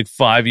 I feel like,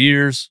 5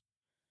 years.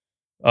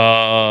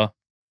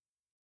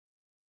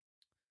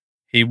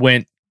 He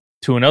went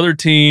to another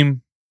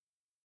team,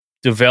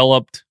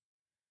 developed,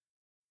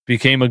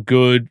 became a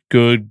good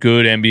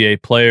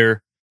NBA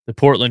player. The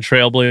Portland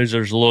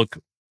Trailblazers look,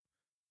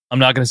 I'm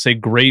not going to say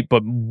great,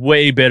 but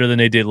way better than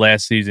they did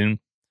last season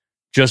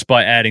just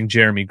by adding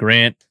Jeremy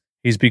Grant.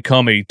 He's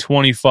become a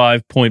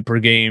 25-point per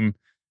game,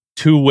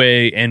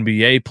 two-way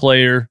NBA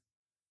player.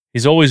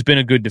 He's always been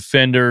a good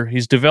defender.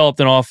 He's developed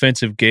an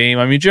offensive game.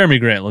 I mean, Jeremy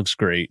Grant looks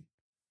great.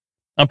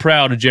 I'm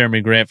proud of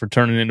Jeremy Grant for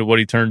turning into what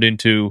he turned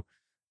into.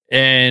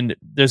 And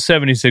the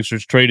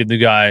 76ers traded the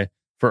guy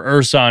for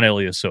Ersan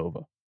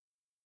Ilyasova.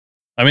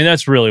 I mean,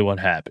 that's really what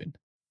happened.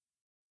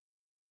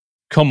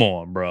 Come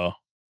on, bro.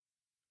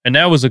 And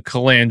that was a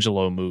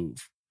Colangelo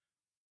move.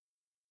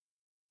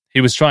 He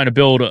was trying to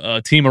build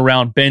a team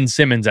around Ben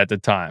Simmons at the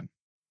time.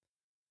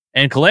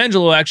 And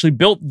Colangelo actually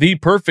built the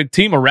perfect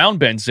team around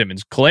Ben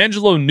Simmons.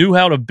 Colangelo knew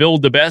how to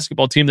build the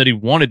basketball team that he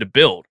wanted to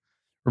build.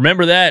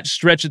 Remember that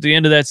stretch at the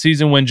end of that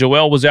season when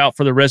Joel was out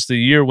for the rest of the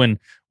year, when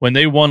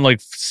they won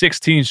like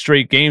 16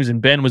 straight games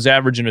and Ben was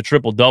averaging a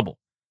triple-double.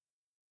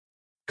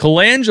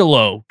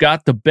 Colangelo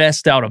got the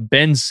best out of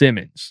Ben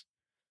Simmons.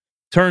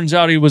 Turns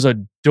out he was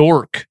a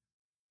dork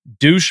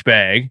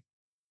douchebag,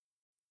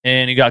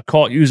 and he got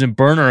caught using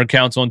burner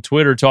accounts on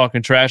Twitter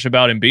talking trash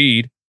about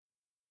Embiid.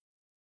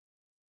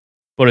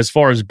 But as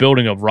far as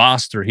building a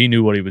roster, he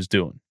knew what he was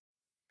doing.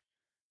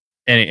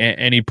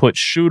 And he put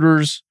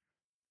shooters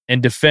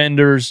and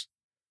defenders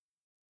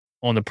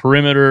on the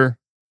perimeter.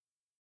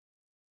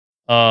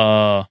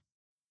 Colangelo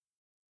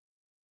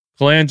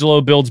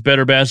builds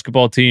better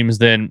basketball teams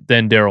than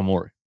Daryl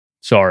Morey.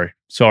 Sorry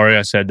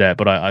I said that,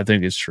 but I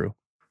think it's true.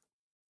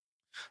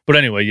 But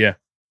anyway, yeah.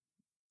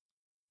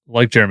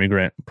 Like Jeremy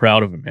Grant.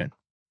 Proud of him, man.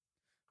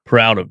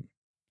 Proud of him.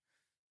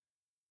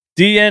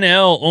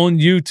 DNL on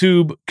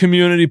YouTube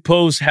community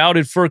post. How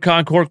did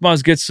Furkan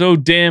Korkmaz get so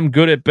damn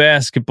good at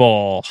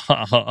basketball?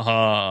 Ha ha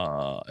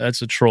ha.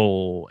 That's a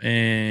troll,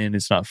 and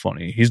it's not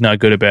funny. He's not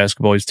good at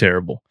basketball. He's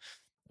terrible.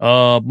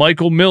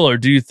 Michael Miller,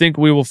 do you think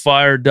we will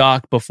fire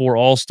Doc before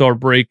All-Star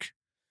break?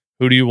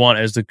 Who do you want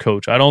as the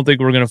coach? I don't think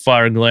we're going to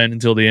fire Glenn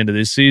until the end of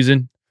this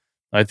season.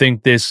 I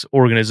think this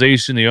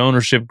organization, the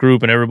ownership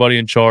group, and everybody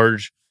in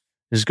charge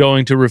is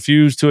going to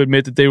refuse to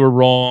admit that they were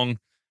wrong.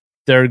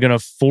 They're going to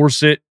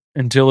force it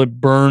until it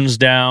burns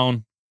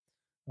down.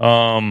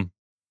 And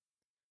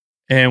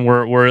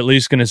we're at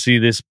least going to see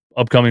this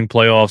upcoming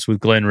playoffs with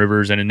Glenn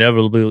Rivers and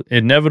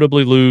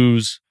inevitably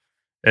lose,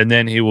 and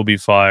then he will be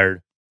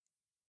fired.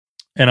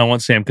 And I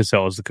want Sam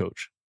Cassell as the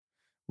coach.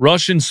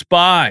 Russian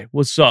Spy,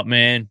 what's up,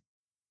 man?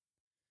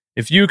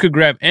 If you could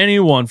grab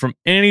anyone from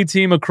any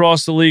team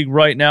across the league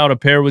right now to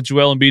pair with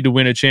Joel Embiid to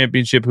win a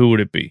championship, who would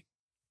it be?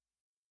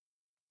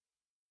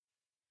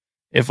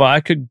 If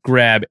I could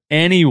grab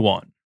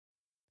anyone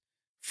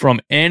from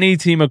any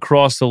team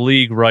across the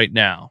league right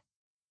now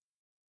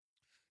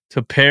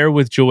to pair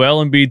with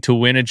Joel Embiid to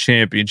win a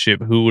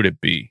championship, who would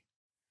it be?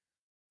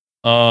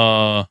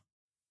 One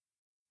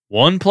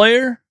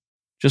player?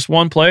 Just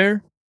one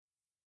player?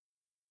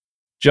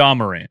 Ja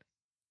Morant.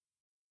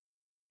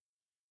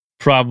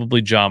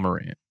 Probably Ja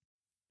Morant.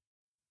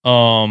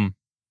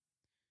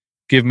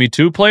 Give me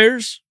two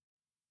players.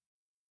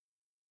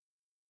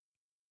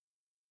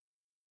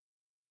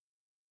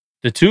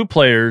 The two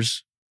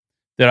players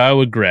that I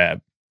would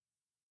grab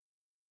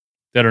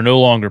that are no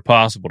longer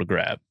possible to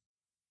grab,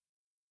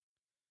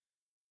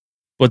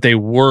 but they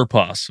were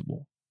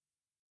possible.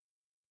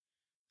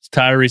 It's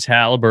Tyrese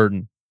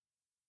Halliburton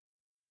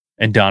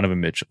and Donovan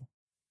Mitchell.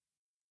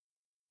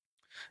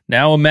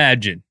 Now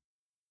imagine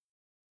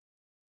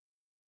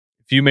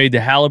if you made the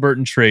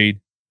Halliburton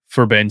trade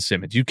for Ben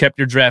Simmons. You kept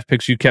your draft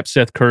picks. You kept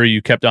Seth Curry.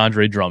 You kept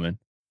Andre Drummond.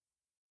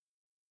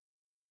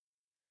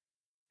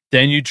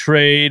 Then you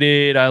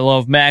traded, I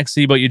love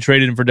Maxey, but you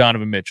traded him for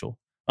Donovan Mitchell.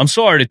 I'm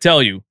sorry to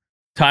tell you,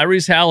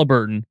 Tyrese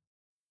Halliburton,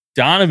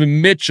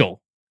 Donovan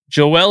Mitchell,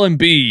 Joel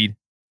Embiid,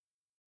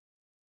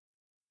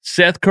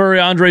 Seth Curry,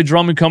 Andre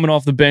Drummond coming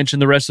off the bench,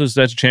 and the rest of us,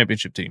 that's a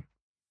championship team.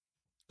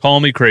 Call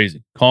me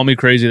crazy. Call me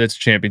crazy. That's a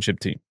championship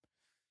team.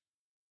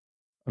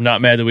 I'm not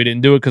mad that we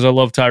didn't do it because I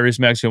love Tyrese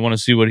Maxey. I want to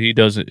see what he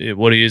does,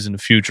 what he is in the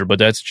future, but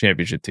that's a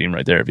championship team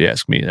right there, if you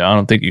ask me. I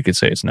don't think you could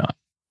say it's not.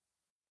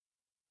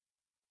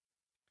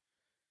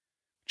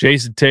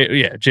 Jason Tatum,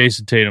 yeah,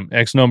 Jason Tatum.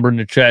 X number in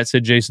the chat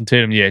said Jason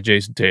Tatum. Yeah,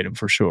 Jason Tatum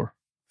for sure.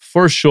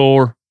 For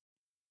sure.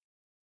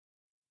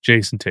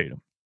 Jason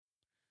Tatum.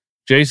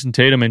 Jason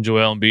Tatum and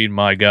Joel Embiid,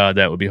 my God,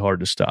 that would be hard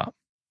to stop.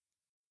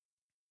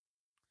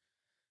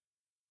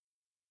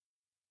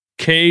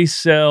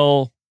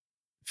 K-Cell,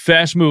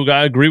 Fast Moog,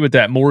 I agree with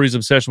that. Morey's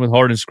obsession with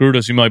Harden screwed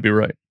us. You might be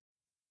right.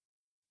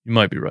 You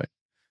might be right.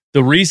 The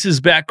Reese's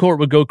backcourt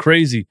would go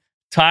crazy.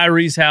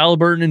 Tyrese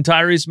Halliburton and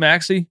Tyrese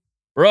Maxey?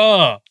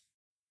 Bruh.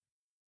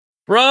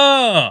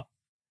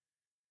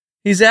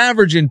 He's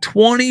averaging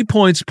 20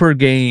 points per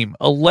game,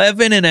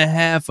 11 and a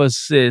half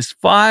assists,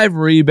 5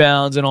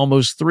 rebounds, and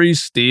almost 3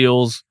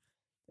 steals,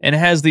 and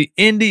has the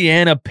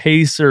Indiana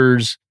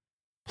Pacers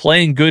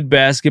playing good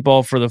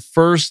basketball for the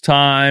first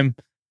time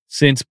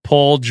since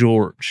Paul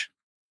George.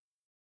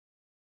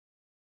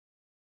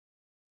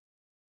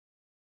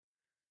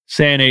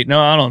 San 8,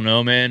 no, I don't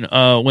know, man.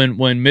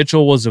 When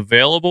Mitchell was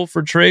available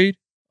for trade,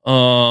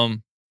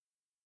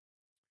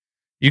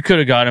 you could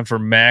have got him for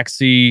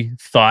Maxey,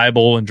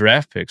 Thibault, and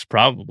draft picks,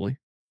 probably.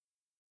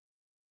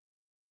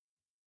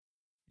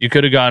 You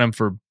could have got him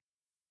for,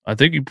 I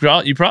think you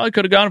probably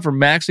could have got him for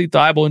Maxey,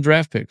 Thibault, and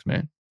draft picks,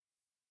 man.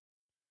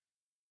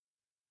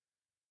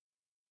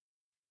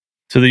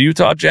 To the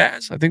Utah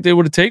Jazz, I think they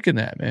would have taken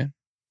that, man.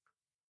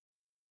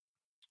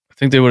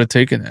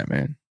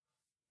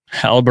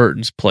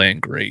 Halliburton's playing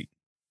great.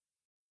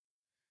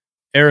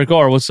 Eric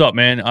R., what's up,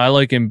 man? I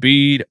like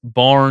Embiid,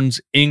 Barnes,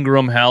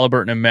 Ingram,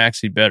 Halliburton, and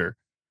Maxey better.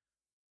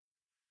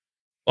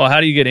 Well,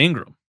 how do you get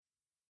Ingram?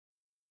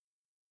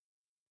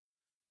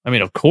 I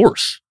mean, of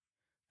course.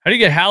 How do you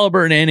get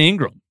Halliburton and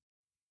Ingram?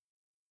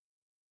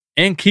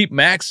 And keep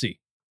Maxey?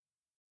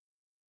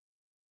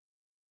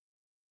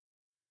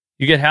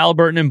 You get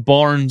Halliburton and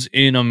Barnes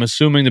in, I'm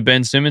assuming, the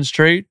Ben Simmons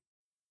trade?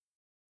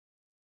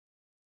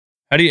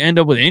 How do you end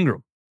up with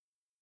Ingram?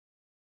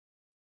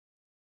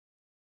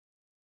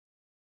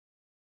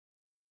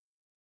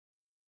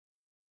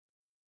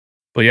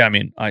 But yeah, I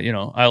mean,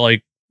 I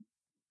like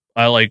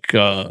I like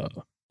Ja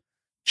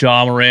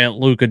Morant,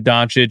 Luka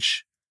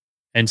Doncic,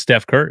 and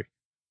Steph Curry.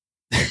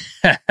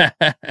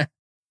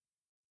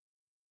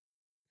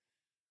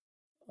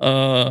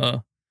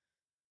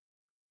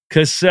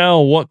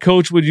 Cassell, what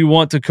coach would you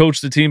want to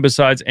coach the team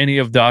besides any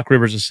of Doc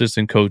Rivers'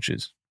 assistant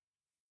coaches?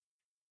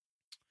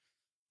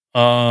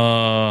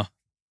 Ime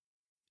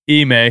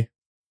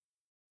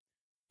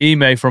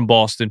from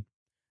Boston.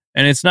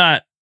 And that's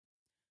not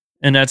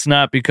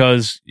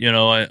because,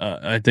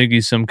 I think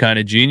he's some kind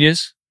of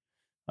genius.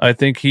 I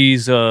think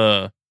he's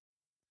a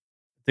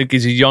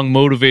young,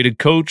 motivated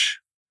coach.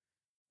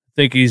 I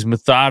think he's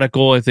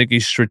methodical. I think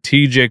he's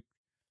strategic,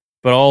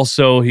 but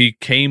also he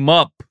came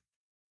up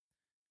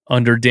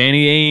under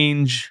Danny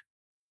Ainge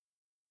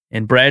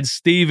and Brad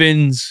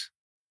Stevens,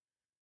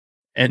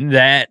 and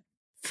that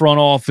front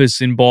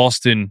office in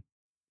Boston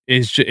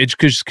it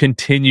just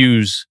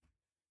continues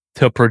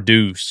to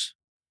produce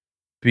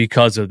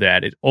because of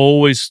that. It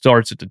always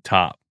starts at the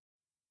top.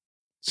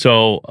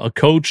 So a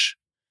coach,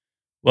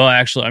 well,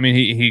 actually, I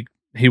mean,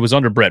 he was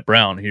under Brett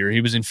Brown here.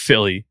 He was in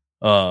Philly.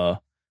 Then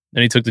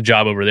he took the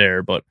job over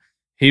there, but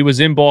he was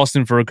in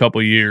Boston for a couple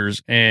of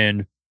years,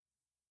 and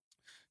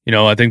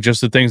I think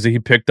just the things that he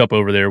picked up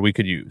over there we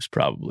could use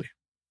probably.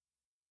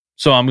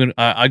 So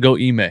I go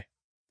Ime.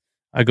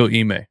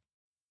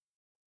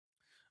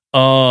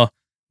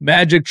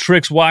 Magic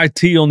Tricks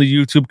YT on the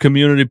YouTube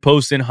community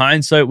post. In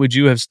hindsight, would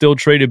you have still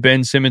traded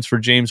Ben Simmons for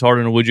James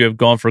Harden, or would you have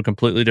gone for a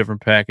completely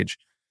different package?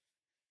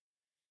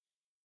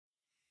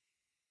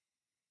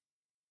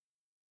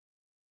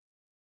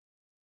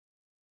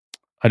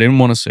 I didn't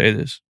want to say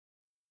this,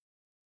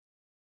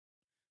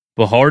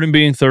 but Harden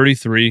being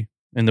 33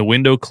 and the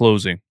window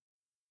closing,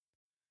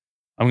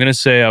 I'm going to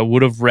say I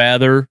would have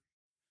rather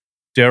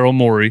Daryl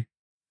Morey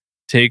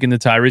taken the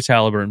Tyrese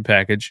Halliburton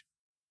package.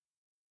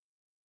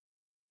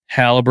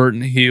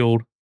 Halliburton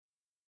healed,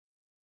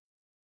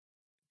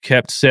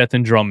 kept Seth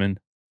and Drummond.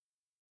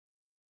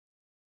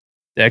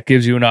 That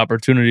gives you an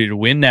opportunity to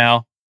win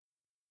now,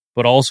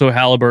 but also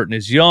Halliburton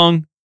is young.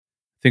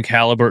 I think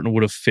Halliburton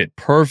would have fit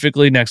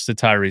perfectly next to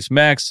Tyrese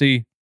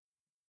Maxey.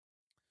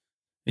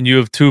 And you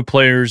have two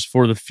players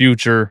for the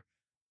future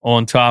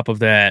on top of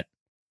that.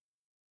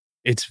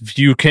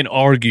 You can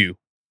argue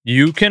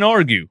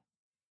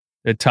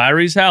that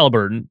Tyrese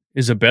Halliburton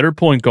is a better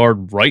point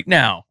guard right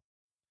now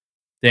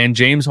than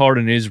James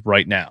Harden is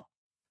right now.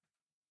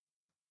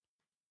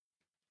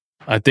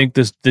 I think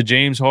the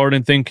James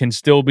Harden thing can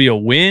still be a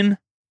win,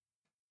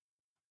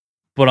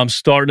 but I'm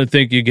starting to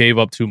think you gave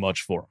up too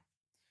much for him.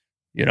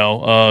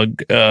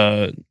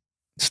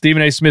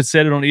 Stephen A. Smith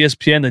said it on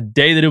ESPN the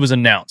day that it was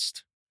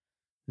announced.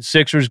 The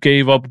Sixers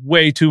gave up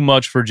way too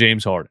much for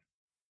James Harden.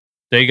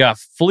 They got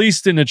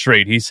fleeced in the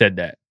trade. He said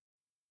that.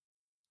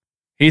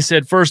 He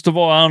said, first of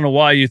all, I don't know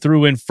why you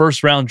threw in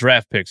first-round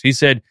draft picks. He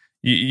said,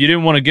 you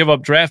didn't want to give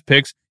up draft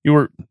picks. You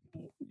were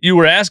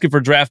asking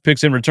for draft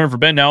picks in return for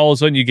Ben. Now all of a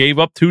sudden you gave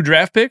up 2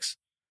 draft picks?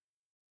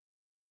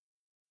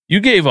 You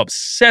gave up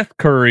Seth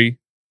Curry,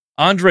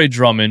 Andre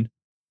Drummond,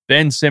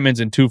 Ben Simmons,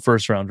 and 2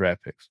 first-round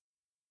draft picks.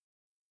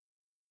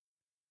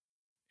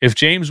 If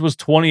James was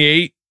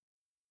 28,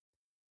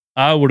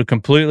 I would have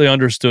completely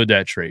understood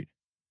that trade.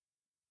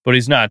 But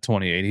he's not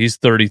 28. He's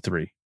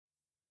 33.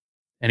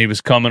 And he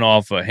was coming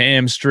off a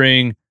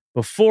hamstring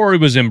before he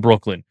was in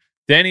Brooklyn.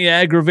 Then he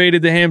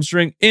aggravated the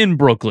hamstring in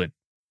Brooklyn.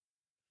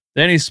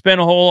 Then he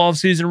spent a whole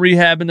offseason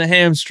rehabbing the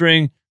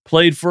hamstring,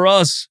 played for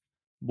us,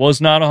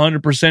 was not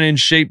 100% in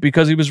shape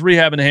because he was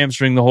rehabbing the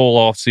hamstring the whole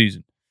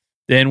offseason.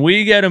 Then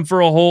we get him for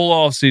a whole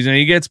offseason.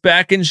 He gets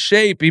back in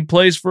shape. He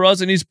plays for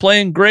us, and he's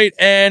playing great,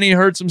 and he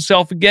hurts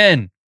himself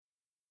again.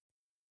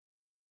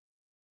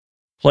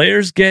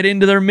 Players get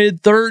into their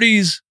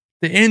mid-30s.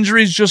 The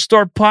injuries just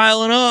start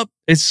piling up.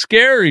 It's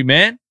scary,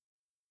 man.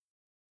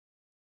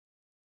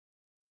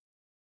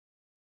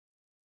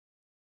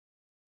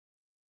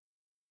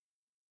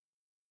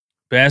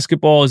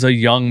 Basketball is a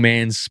young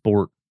man's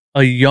sport.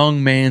 A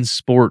young man's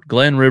sport.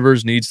 Glenn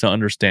Rivers needs to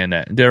understand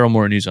that. And Daryl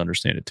Morey needs to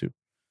understand it too.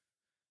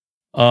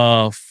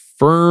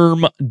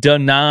 Firm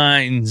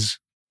Denines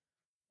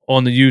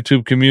on the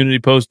YouTube community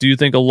post. Do you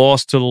think a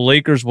loss to the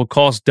Lakers will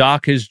cost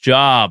Doc his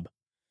job?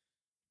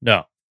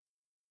 No.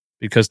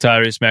 Because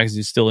Tyrese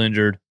Maxey is still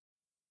injured.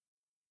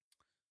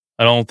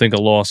 I don't think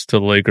a loss to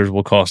the Lakers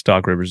will cost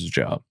Doc Rivers his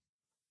job.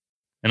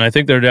 And I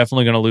think they're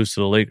definitely going to lose to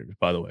the Lakers,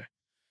 by the way.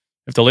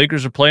 If the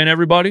Lakers are playing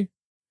everybody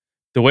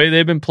the way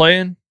they've been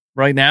playing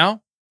right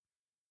now,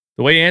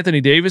 the way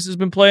Anthony Davis has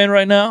been playing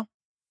right now,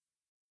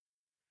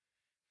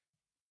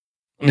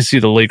 let me see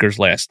the Lakers'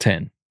 last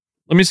 10.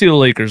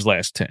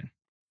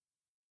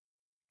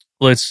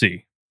 Let's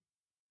see.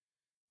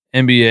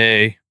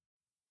 NBA.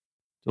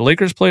 The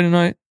Lakers play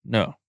tonight?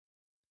 No.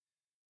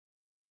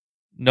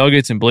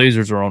 Nuggets and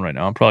Blazers are on right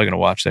now. I'm probably going to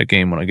watch that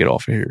game when I get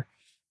off of here.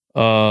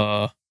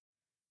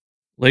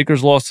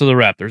 Lakers lost to the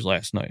Raptors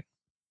last night.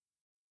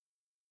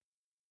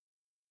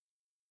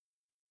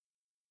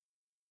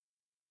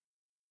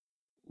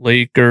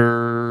 Lakers.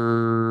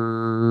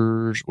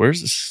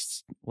 Where's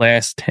this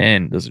last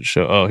 10? Does it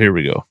show? Oh, here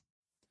we go.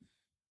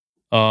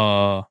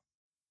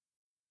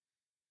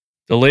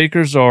 The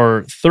Lakers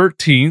are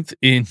 13th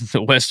in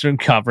the Western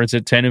Conference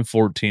at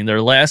 10-14.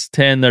 Their last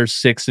 10, they're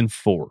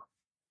 6-4.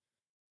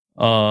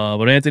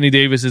 But Anthony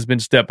Davis has been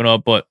stepping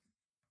up. But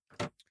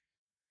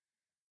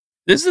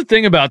this is the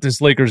thing about this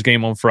Lakers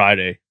game on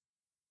Friday.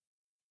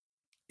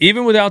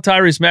 Even without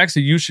Tyrese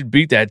Maxey, you should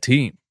beat that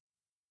team.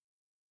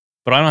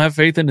 But I don't have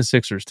faith in the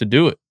Sixers to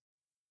do it.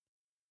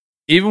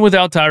 Even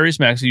without Tyrese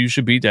Maxey, you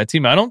should beat that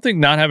team. I don't think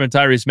not having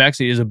Tyrese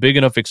Maxey is a big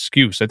enough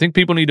excuse. I think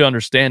people need to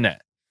understand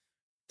that.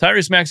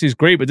 Tyrese Maxey is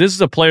great, but this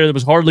is a player that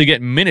was hardly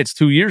getting minutes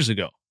 2 years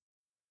ago.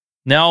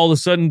 Now all of a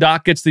sudden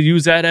Doc gets to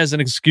use that as an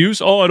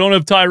excuse. Oh, I don't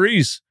have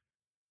Tyrese.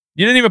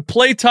 You didn't even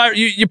play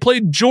You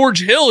played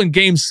George Hill in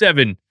Game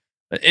 7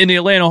 in the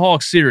Atlanta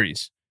Hawks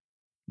series.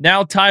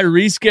 Now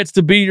Tyrese gets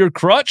to be your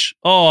crutch?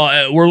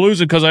 Oh, we're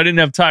losing because I didn't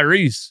have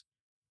Tyrese.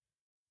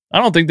 I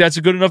don't think that's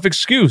a good enough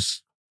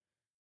excuse.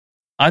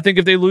 I think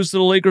if they lose to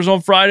the Lakers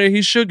on Friday,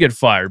 he should get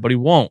fired, but he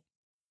won't.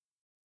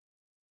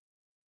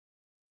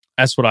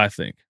 That's what I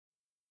think.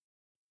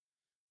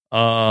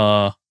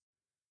 Tez29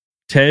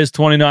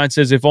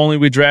 says, if only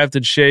we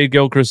drafted Shea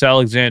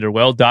Gilgeous-Alexander.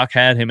 Well, Doc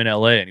had him in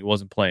LA and he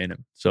wasn't playing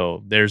him.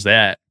 So there's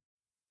that.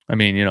 I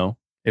mean,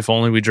 if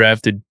only we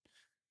drafted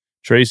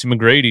Tracy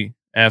McGrady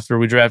after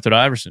we drafted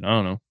Iverson. I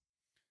don't know.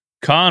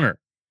 Connor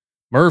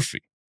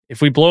Murphy.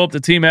 If we blow up the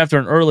team after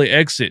an early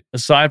exit,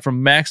 aside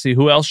from Maxey,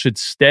 who else should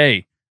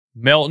stay?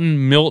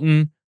 Melton,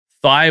 Milton,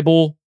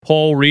 Thibault,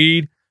 Paul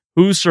Reed.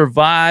 Who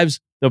survives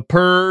the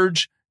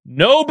purge?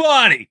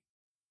 Nobody.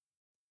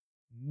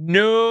 Nobody.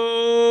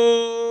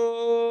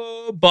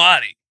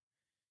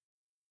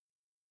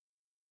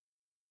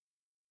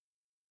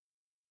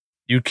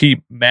 You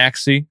keep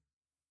Maxey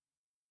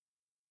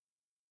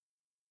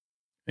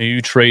and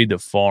you trade the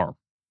farm.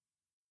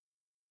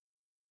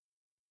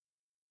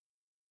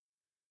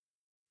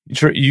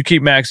 You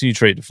keep Maxey, you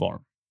trade the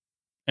farm.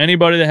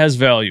 Anybody that has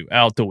value,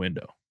 out the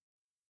window.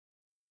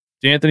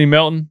 D'Anthony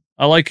Melton,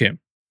 I like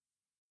him.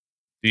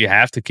 Do you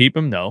have to keep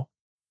him? No.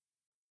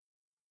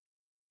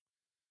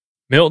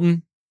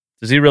 Milton,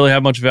 does he really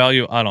have much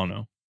value? I don't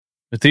know.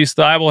 Matisse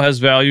Thybulle has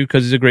value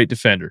because he's a great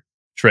defender.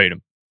 Trade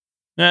him.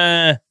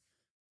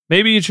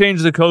 Maybe you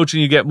change the coach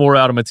and you get more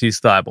out of Matisse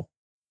Thybulle.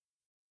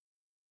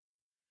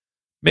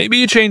 Maybe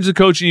you change the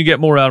coach and you get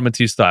more out of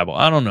Matisse Thybulle.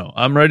 I don't know.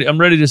 I'm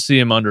ready to see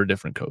him under a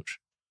different coach.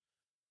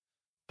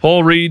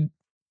 Paul Reed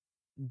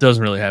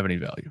doesn't really have any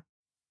value.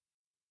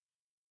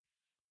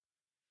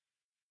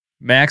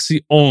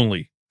 Maxey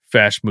only,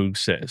 Fashmoog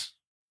says.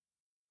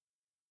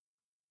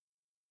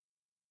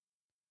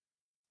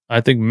 I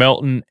think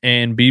Melton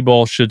and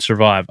B-Ball should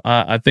survive.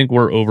 I think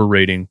we're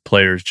overrating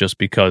players just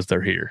because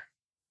they're here.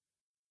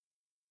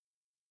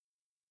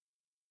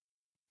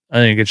 I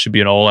think it should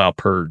be an all-out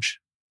purge.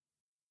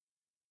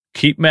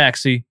 Keep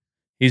Maxey.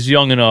 He's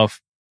young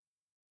enough.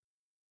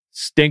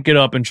 Stink it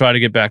up and try to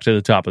get back to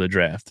the top of the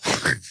draft.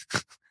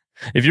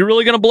 If you're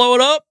really going to blow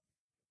it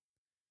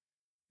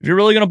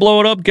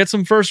up, get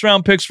some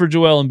first-round picks for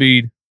Joel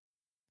Embiid.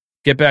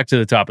 Get back to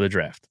the top of the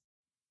draft.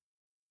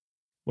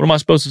 What am I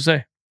supposed to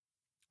say?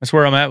 That's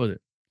where I'm at with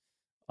it.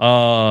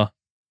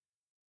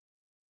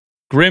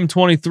 Grim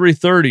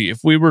 2330.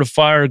 If we were to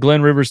fire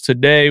Glenn Rivers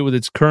today with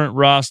its current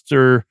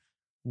roster,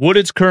 would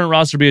its current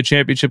roster be a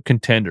championship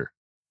contender?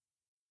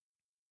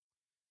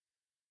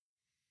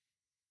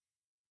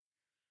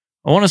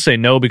 I want to say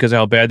no because of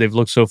how bad they've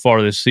looked so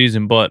far this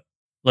season, but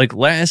like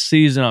last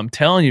season, I'm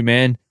telling you,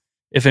 man,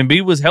 if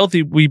Embiid was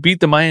healthy, we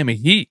beat the Miami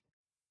Heat.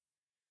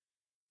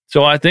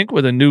 So I think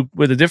with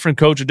a different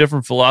coach, a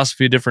different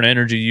philosophy, a different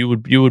energy, you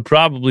would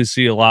probably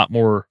see a lot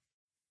more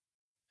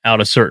out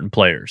of certain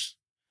players.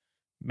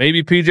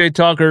 Maybe PJ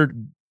Tucker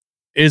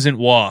isn't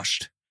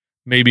washed.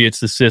 Maybe it's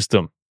the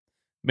system.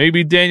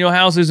 Maybe Daniel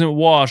House isn't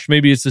washed.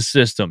 Maybe it's the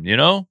system,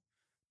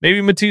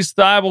 Maybe Matisse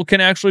Thybulle can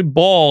actually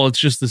ball. It's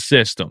just the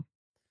system.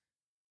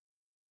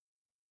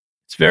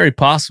 It's very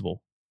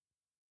possible.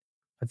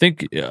 I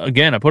think,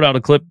 again, I put out a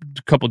clip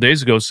a couple of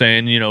days ago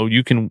saying,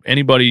 you can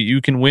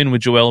win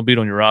with Joel Embiid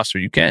on your roster.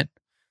 You can.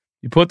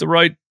 You put the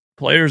right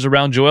players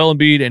around Joel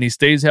Embiid and he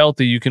stays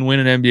healthy, you can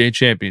win an NBA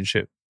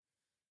championship.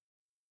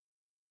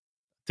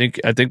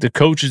 I think the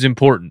coach is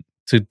important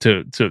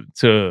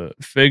to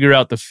figure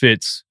out the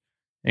fits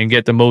and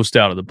get the most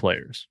out of the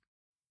players.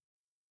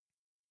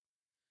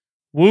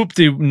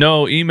 Whoop-de,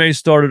 no, Ime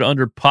started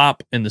under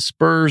Pop in the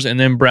Spurs and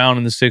then Brown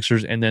in the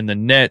Sixers and then the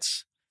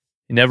Nets.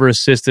 He never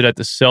assisted at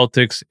the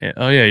Celtics.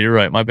 Oh, yeah, you're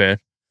right. My bad.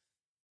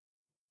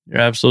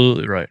 You're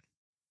absolutely right.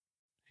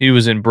 He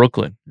was in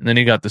Brooklyn, and then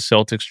he got the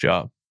Celtics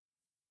job.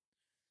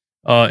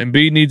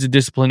 Embiid needs a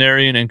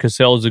disciplinarian, and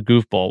Cassell is a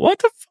goofball.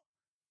 What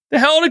the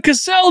hell did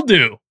Cassell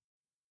do?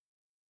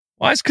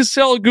 Why is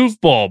Cassell a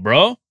goofball,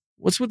 bro?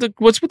 What's with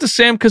the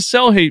Sam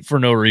Cassell hate for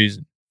no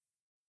reason?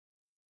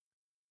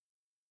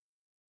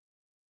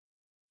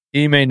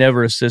 Ime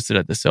never assisted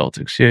at the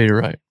Celtics. Yeah, you're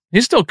right.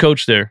 He's still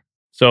coached there,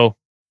 so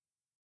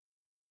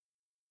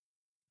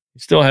he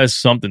still has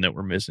something that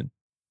we're missing.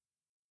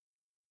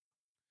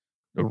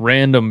 The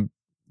random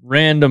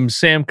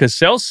Sam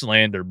Cassell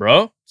slander, bro.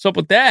 What's up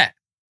with that?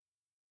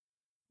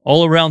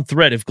 All-around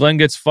threat. If Glenn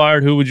gets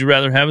fired, who would you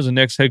rather have as the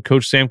next head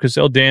coach? Sam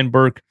Cassell, Dan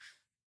Burke,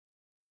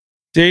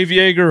 Dave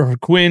Yeager, or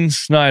Quinn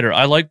Snyder?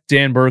 I liked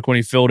Dan Burke when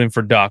he filled in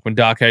for Doc. When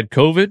Doc had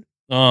COVID,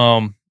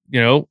 I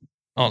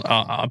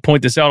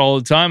point this out all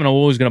the time, and I'm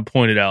always going to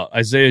point it out.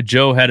 Isaiah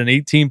Joe had an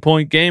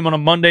 18-point game on a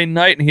Monday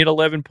night, and he had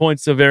 11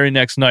 points the very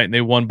next night, and they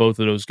won both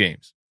of those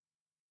games.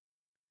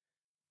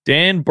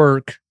 Dan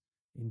Burke,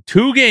 in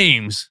 2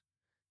 games,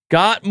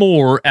 got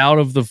more out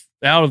of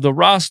the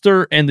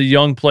roster and the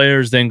young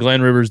players than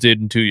Glenn Rivers did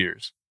in 2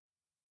 years.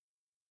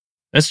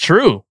 That's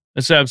true.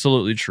 That's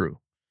absolutely true.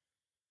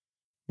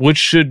 Which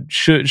should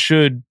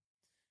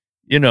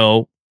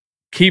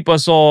keep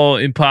us all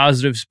in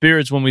positive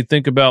spirits when we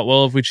think about,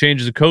 well, if we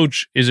change the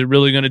coach, is it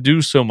really going to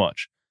do so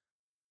much?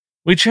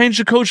 We changed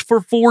the coach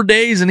for 4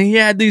 days, and he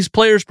had these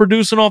players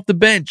producing off the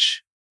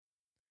bench.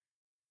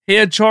 He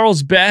had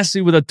Charles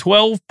Bassey with a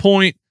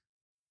 12-point,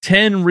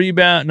 10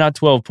 rebound, not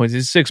 12 points,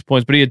 it's 6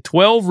 points, but he had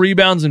 12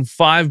 rebounds and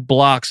 5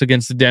 blocks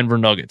against the Denver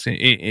Nuggets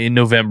in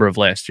November of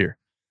last year.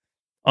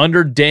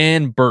 Under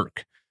Dan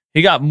Burke.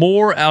 He got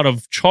more out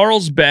of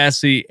Charles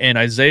Bassey and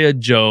Isaiah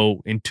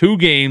Joe in 2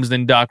 games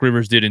than Doc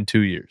Rivers did in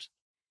 2 years.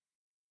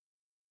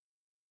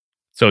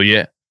 So,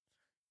 yeah,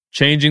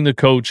 changing the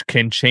coach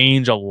can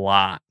change a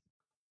lot.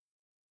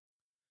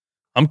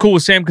 I'm cool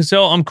with Sam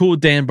Cassell. I'm cool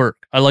with Dan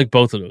Burke. I like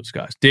both of those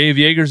guys. Dave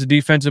Yeager's a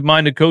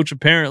defensive-minded coach,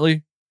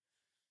 apparently.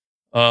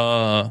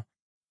 All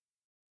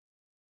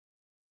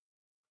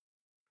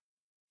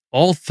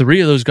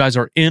 3 of those guys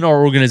are in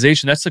our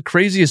organization. That's the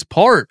craziest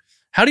part.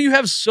 How do you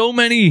have so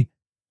many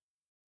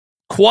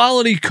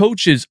quality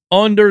coaches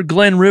under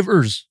Glenn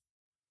Rivers?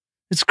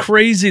 It's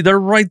crazy. They're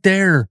right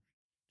there.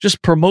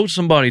 Just promote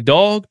somebody,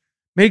 dog.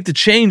 Make the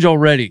change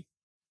already.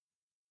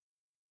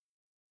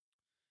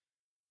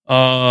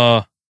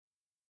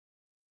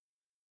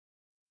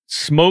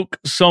 Smoke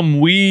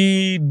some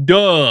weed,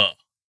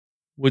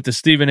 with the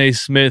Stephen A.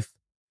 Smith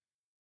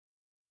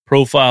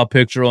profile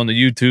picture on the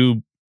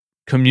YouTube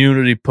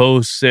community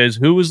post says,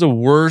 who was the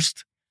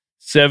worst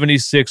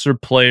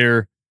 76er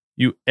player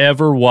you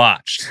ever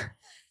watched?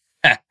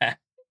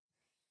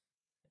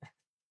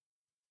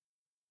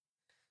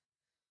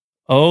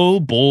 Oh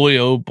boy,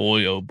 oh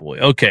boy, oh boy.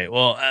 Okay,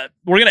 well,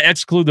 we're going to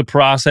exclude the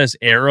process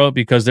era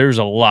because there's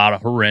a lot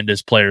of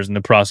horrendous players in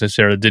the process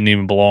era that didn't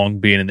even belong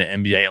being in the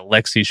NBA.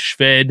 Alexei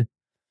Shved,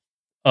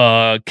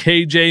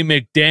 KJ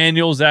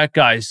McDaniels, that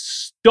guy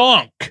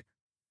stunk.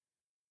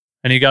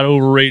 And he got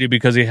overrated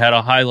because he had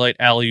a highlight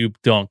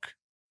alley-oop dunk.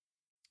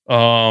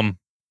 Tony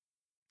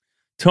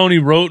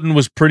Roten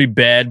was pretty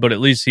bad, but at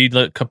least he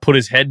put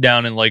his head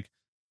down and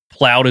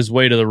plowed his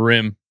way to the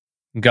rim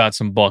and got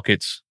some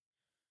buckets.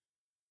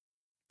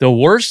 The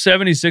worst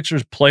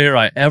 76ers player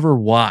I ever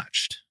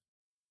watched.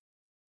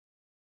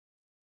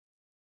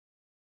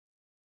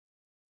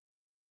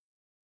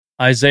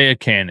 Isaiah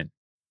Cannon.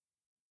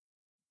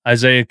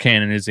 Isaiah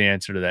Cannon is the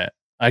answer to that.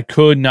 I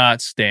could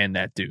not stand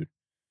that dude.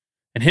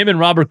 And him and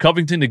Robert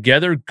Covington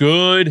together,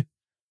 good.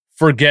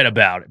 Forget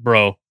about it,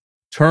 bro.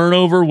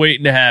 Turnover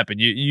waiting to happen.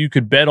 You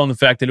could bet on the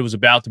fact that it was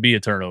about to be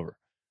a turnover.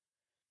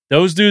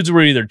 Those dudes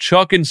were either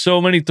chucking so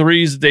many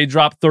threes that they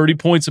dropped 30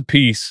 points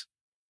apiece,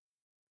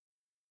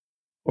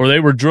 or they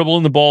were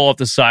dribbling the ball off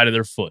the side of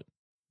their foot.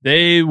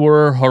 They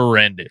were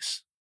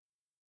horrendous.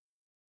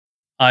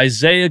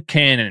 Isaiah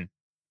Cannon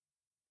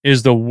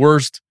is the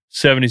worst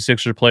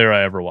 76er player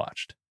I ever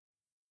watched.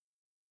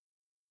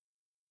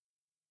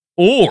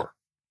 Or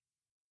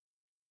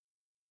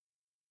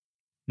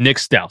Nick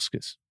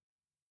Stauskas.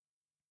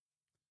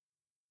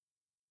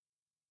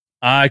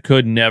 I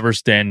could never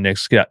stand Nick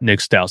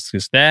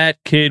Stauskas. That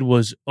kid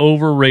was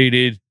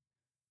overrated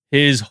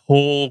his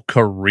whole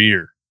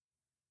career.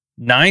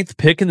 9th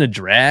pick in the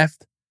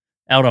draft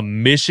out of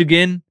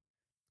Michigan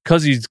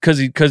because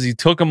he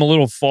took him a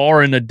little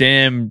far in the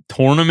damn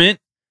tournament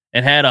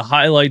and had a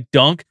highlight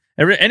dunk.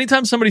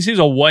 Anytime somebody sees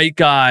a white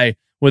guy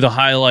with a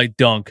highlight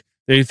dunk,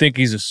 they think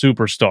he's a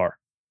superstar.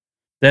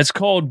 That's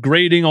called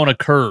grading on a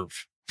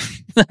curve.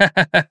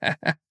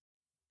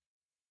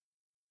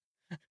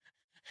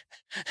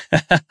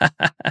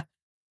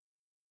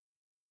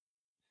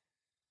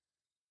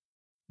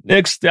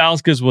 Nick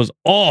Stauskas was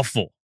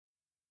awful.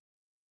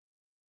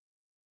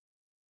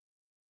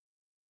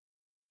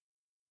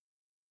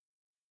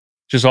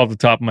 Just off the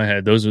top of my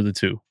head, those are the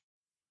 2.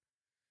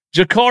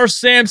 Jakar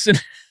Sampson.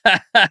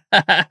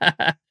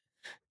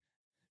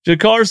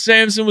 Jakar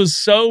Sampson was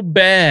so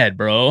bad,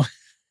 bro.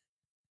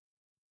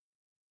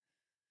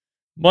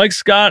 Mike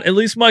Scott, at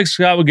least Mike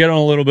Scott would get on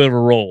a little bit of a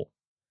roll.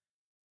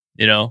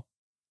 You know?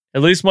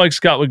 At least Mike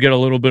Scott would get a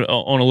little bit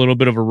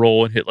of a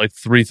roll and hit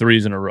 3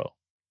 threes in a row.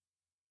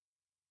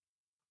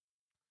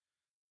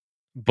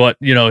 But,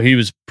 he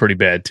was pretty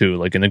bad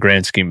too, in the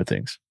grand scheme of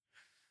things.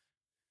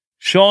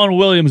 Sean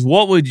Williams,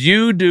 what would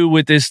you do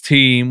with this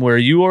team where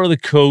you are the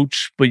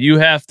coach, but you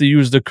have to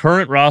use the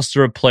current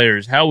roster of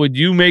players? How would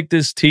you make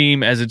this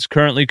team as it's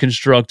currently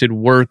constructed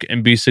work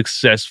and be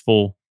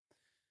successful?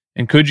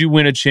 And could you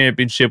win a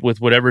championship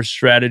with whatever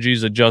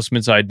strategies,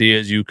 adjustments,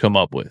 ideas you come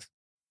up with?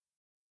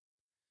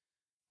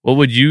 What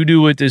would you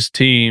do with this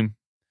team?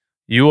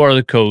 You are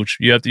the coach.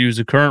 You have to use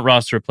the current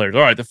roster of players.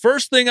 All right, the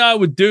first thing I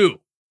would do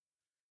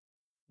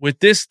with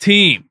this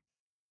team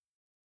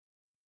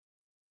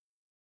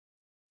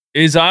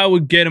is I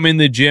would get them in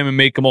the gym and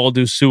make them all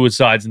do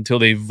suicides until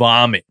they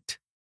vomit.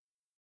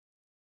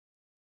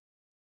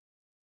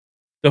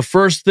 The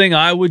first thing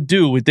I would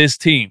do with this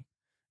team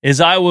is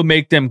I would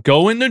make them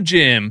go in the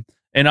gym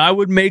and I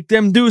would make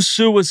them do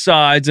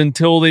suicides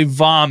until they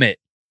vomit.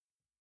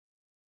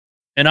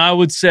 And I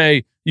would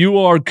say, you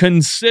are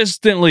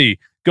consistently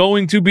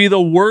going to be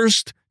the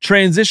worst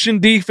transition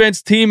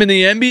defense team in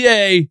the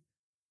NBA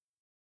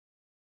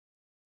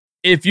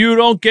if you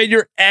don't get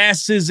your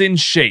asses in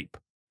shape.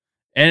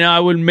 And I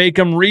would make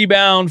them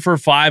rebound for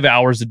 5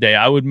 hours a day.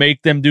 I would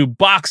make them do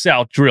box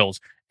out drills.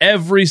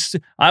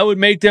 I would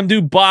make them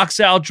do box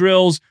out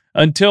drills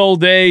until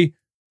they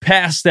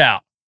passed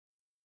out.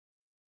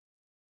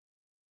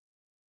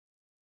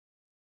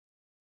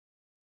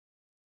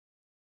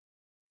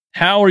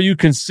 How are you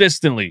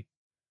consistently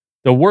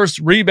the worst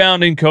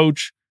rebounding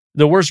coach,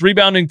 the worst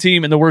rebounding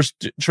team, and the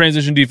worst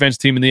transition defense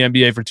team in the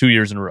NBA for 2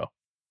 years in a row?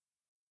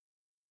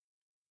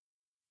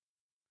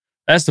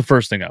 That's the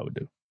first thing I would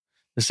do.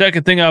 The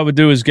second thing I would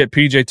do is get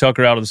PJ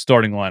Tucker out of the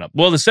starting lineup.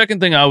 Well, the second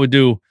thing I would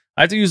do,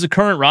 I have to use the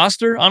current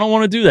roster. I don't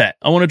want to do that.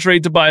 I want to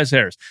trade Tobias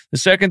Harris. The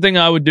second thing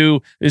I would do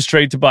is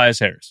trade Tobias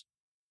Harris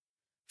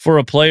for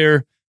a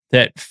player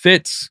that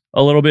fits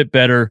a little bit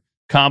better,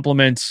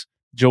 complements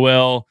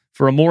Joel,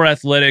 for a more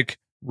athletic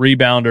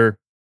rebounder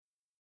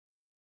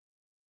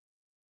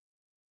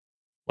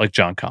like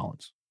John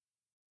Collins.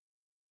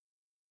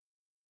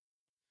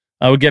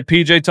 I would get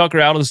PJ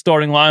Tucker out of the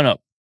starting lineup.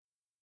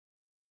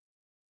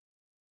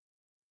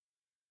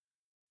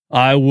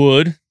 I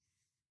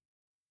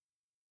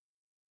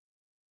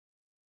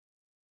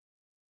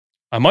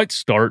might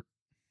start.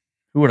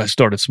 Who would I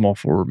start at small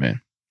forward, man?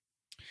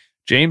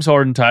 James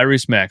Harden,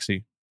 Tyrese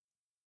Maxey.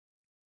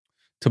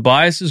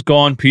 Tobias is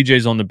gone.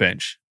 PJ's on the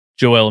bench.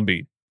 Joel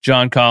Embiid.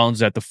 John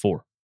Collins at the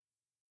 4.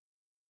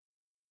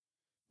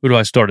 Who do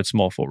I start at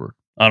small forward?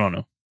 I don't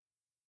know.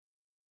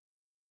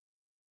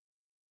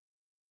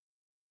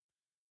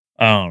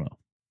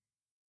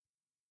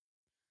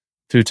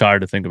 Too tired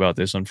to think about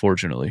this,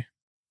 unfortunately.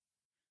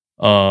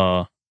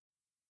 But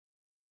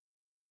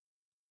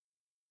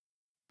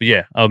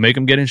yeah, I would make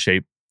them get in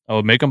shape. I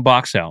would make them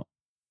box out.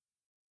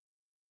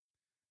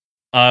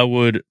 I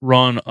would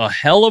run a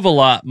hell of a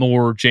lot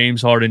more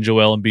James Harden,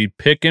 Joel Embiid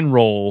pick and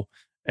roll,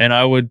 and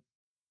I would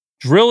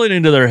drill it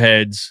into their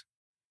heads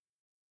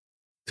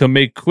to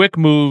make quick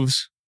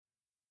moves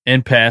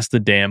and pass the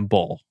damn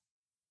ball.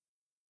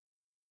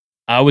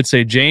 I would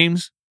say,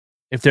 James,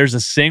 if there's a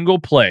single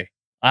play,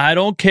 I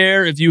don't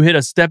care if you hit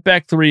a step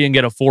back 3 and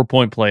get a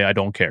 4-point play. I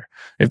don't care.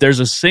 If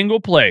there's a single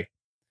play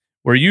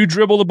where you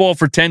dribble the ball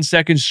for 10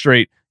 seconds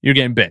straight, you're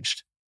getting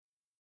benched.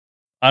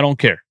 I don't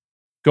care.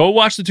 Go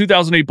watch the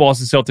 2008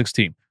 Boston Celtics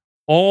team.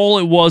 All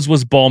it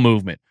was ball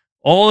movement.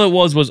 All it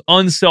was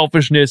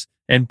unselfishness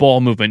and ball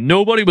movement.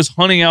 Nobody was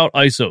hunting out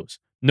ISOs.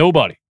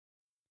 Nobody.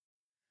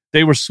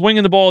 They were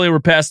swinging the ball. They were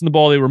passing the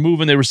ball. They were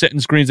moving. They were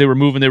setting screens. They were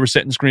moving. They were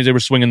setting screens. They were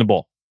swinging the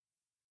ball.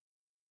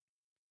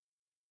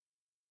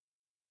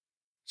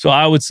 So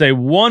I would say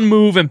one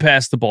move and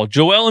pass the ball.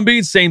 Joel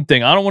Embiid, same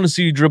thing. I don't want to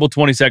see you dribble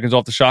 20 seconds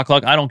off the shot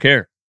clock. I don't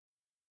care.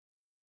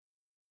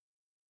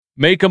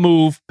 Make a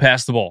move,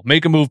 pass the ball.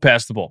 Make a move,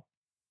 pass the ball.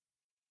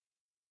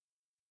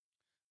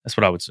 That's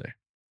what I would say.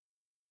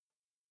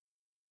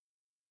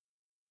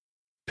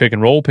 Pick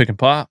and roll, pick and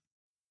pop.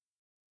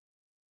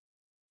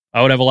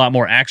 I would have a lot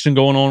more action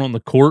going on the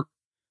court.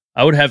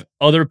 I would have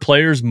other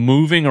players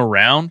moving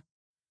around.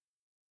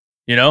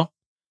 You know?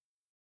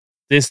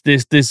 This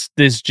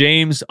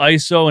James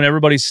ISO and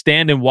everybody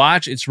stand and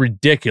watch. It's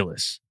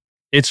ridiculous.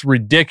 It's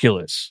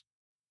ridiculous.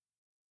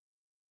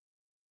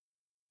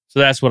 So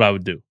that's what I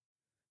would do.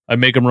 I'd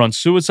make them run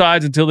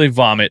suicides until they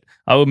vomit.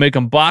 I would make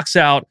them box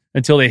out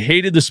until they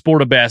hated the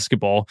sport of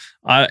basketball.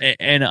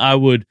 And I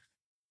would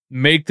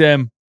make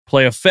them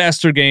play a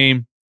faster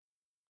game,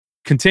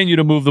 continue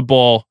to move the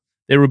ball.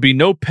 There would be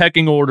no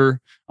pecking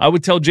order. I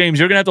would tell James,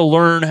 you're going to have to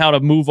learn how to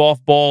move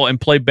off ball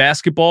and play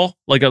basketball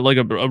like a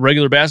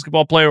regular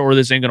basketball player, or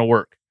this ain't going to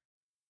work.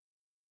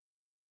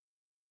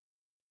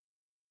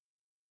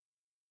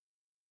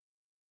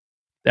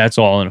 That's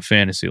all in a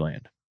fantasy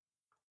land.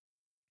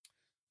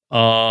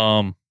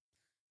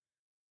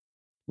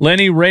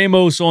 Lenny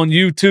Ramos on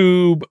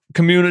YouTube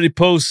community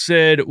post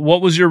said,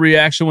 what was your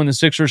reaction when the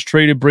Sixers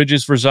traded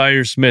Bridges for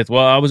Zaire Smith?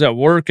 Well, I was at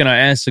work and I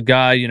asked the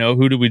guy,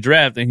 who did we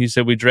draft? And he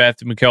said, we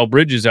drafted Mikal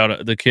Bridges,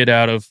 the kid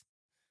out of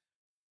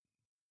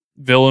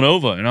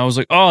Villanova. And I was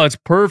like, oh, that's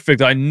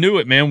perfect. I knew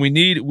it, man. We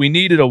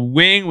needed a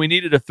wing. We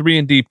needed a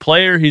 3-and-D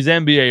player. He's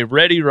NBA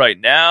ready right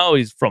now.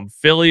 He's from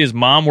Philly. His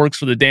mom works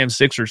for the damn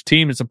Sixers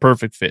team. It's a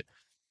perfect fit.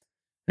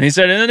 And he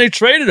said, and then they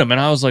traded him.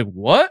 And I was like,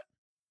 what?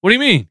 What do you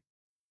mean?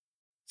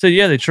 Said,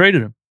 yeah, they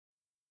traded him.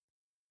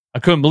 I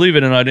couldn't believe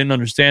it, and I didn't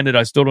understand it.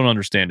 I still don't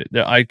understand it.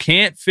 I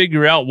can't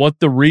figure out what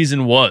the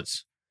reason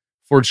was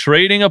for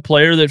trading a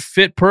player that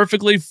fit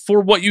perfectly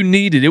for what you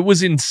needed. It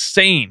was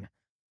insane.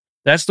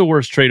 That's the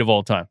worst trade of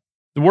all time.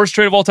 The worst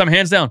trade of all time,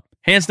 hands down.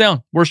 Hands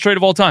down, worst trade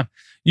of all time.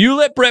 You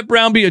let Brett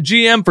Brown be a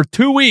GM for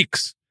 2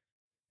 weeks,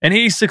 and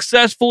he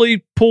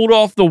successfully pulled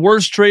off the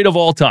worst trade of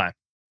all time.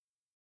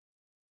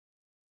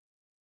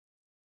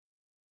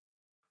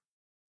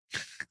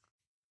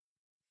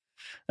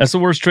 That's the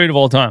worst trade of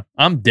all time.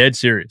 I'm dead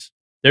serious.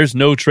 There's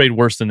no trade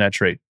worse than that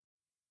trade.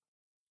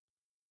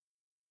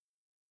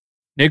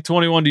 Nick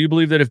 21, do you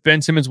believe that if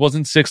Ben Simmons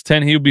wasn't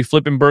 6'10", he would be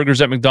flipping burgers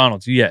at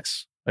McDonald's?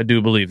 Yes, I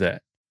do believe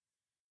that.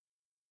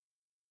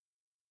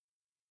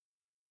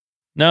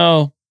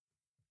 No.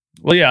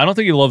 Well, yeah, I don't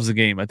think he loves the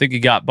game. I think he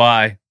got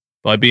by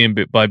being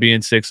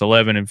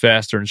 6'11" and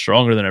faster and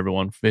stronger than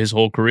everyone for his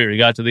whole career. He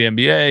got to the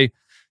NBA.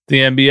 The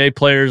NBA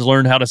players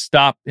learned how to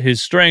stop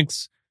his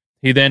strengths.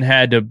 He then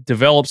had to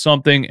develop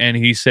something, and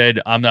he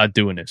said, I'm not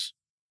doing this.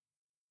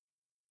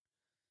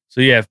 So,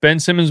 yeah, if Ben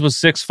Simmons was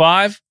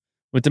 6'5",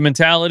 with the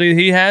mentality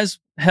he has,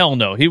 hell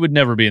no. He would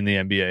never be in the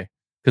NBA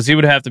because he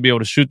would have to be able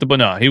to shoot the ball.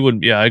 No, he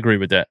wouldn't. Yeah, I agree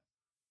with that.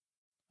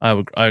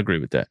 I agree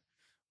with that.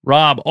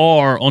 Rob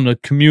R. on the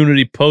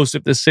community post,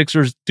 if the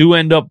Sixers do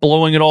end up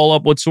blowing it all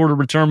up, what sort of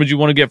return would you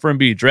want to get for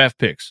Embiid? Draft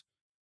picks.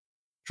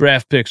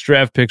 Draft picks,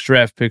 draft picks,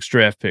 draft picks,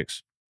 draft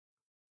picks.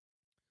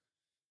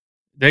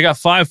 They got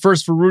 5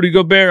 firsts for Rudy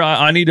Gobert.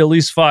 I need at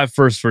least 5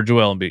 firsts for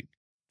Joel Embiid.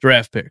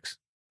 Draft picks.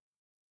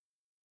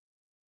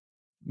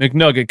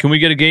 McNugget, can we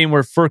get a game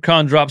where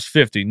Furkan drops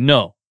 50?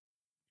 No.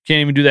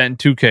 Can't even do that in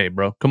 2K,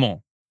 bro. Come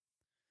on.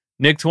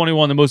 Nick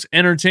 21, the most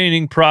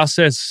entertaining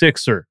process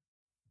Sixer.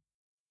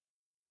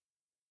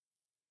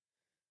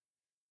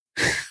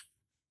 The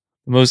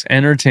most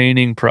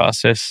entertaining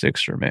process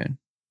Sixer, man.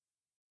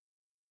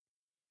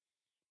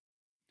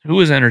 Who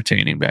was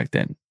entertaining back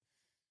then?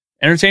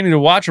 Entertaining to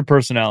watch or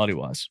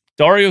personality-wise?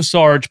 Dario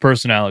Saric,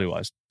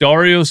 personality-wise.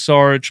 Dario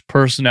Saric,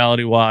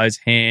 personality-wise,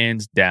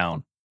 hands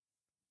down.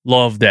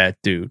 Love that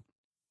dude.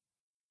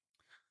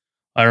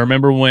 I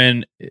remember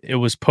when it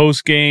was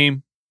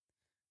post-game,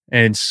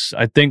 and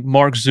I think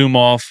Mark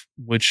Zumoff,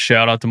 which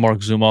shout out to Mark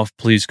Zumoff,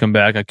 please come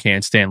back. I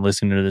can't stand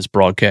listening to this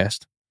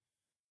broadcast.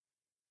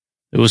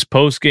 It was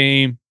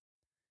post-game,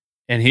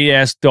 and he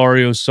asked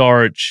Dario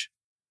Saric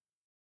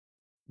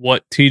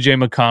what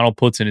TJ McConnell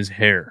puts in his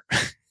hair.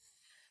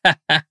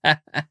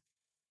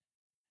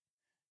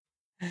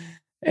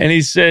 And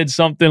he said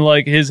something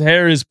like his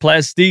hair is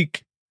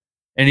plastique,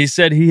 and he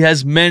said he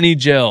has many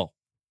gel.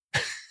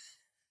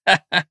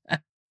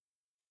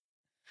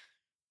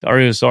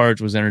 Dario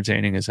Saric was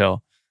entertaining as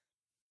hell.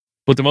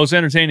 But the most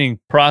entertaining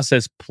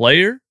process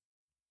player,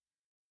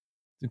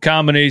 the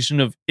combination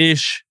of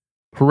Ish,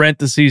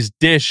 parentheses,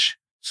 Dish,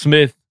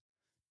 Smith,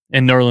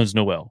 and Nerlens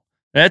Noel.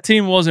 That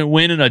team wasn't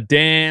winning a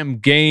damn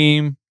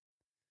game,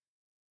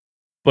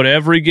 but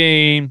every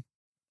game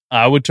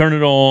I would turn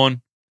it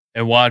on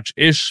and watch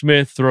Ish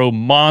Smith throw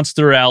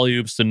monster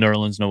alley-oops to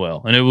Nerlens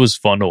Noel, and it was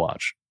fun to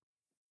watch.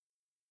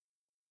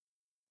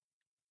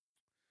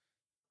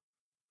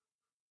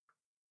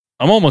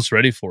 I'm almost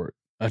ready for it.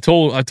 I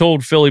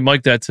told Philly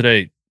Mike that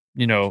today.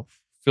 You know,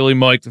 Philly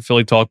Mike, the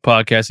Philly Talk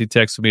podcast, he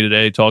texted me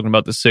today talking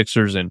about the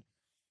Sixers, and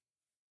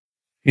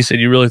he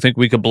said, you really think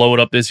we could blow it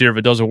up this year if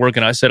it doesn't work?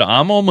 And I said,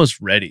 I'm almost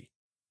ready.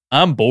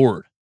 I'm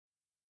bored.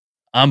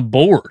 I'm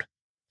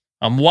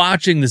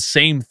watching the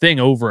same thing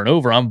over and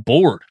over. I'm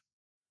bored.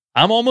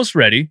 I'm almost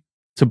ready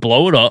to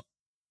blow it up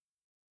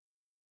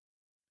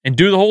and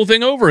do the whole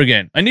thing over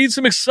again. I need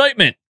some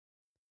excitement.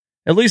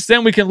 At least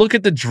then we can look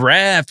at the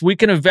draft. We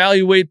can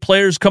evaluate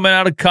players coming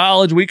out of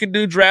college. We can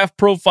do draft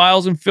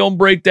profiles and film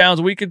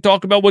breakdowns. We can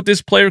talk about what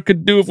this player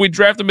could do if we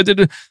draft him.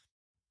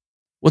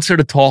 What's there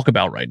to talk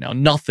about right now?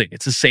 Nothing.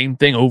 It's the same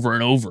thing over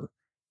and over.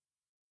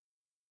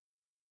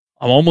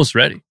 I'm almost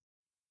ready.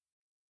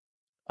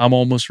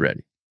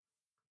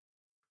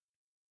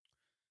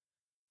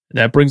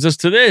 That brings us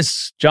to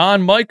this.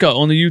 John Micah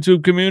on the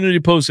YouTube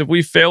community post. If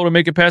we fail to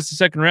make it past the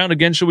second round,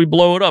 again, should we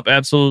blow it up?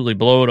 Absolutely.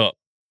 Blow it up.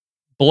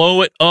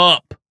 Blow it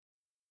up.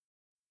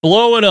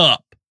 Blow it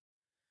up.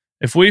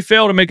 If we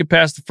fail to make it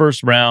past the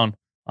first round,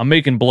 I'm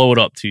making blow it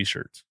up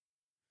t-shirts.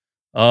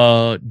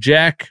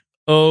 Jack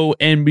O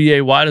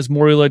NBA. Why does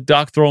Morey let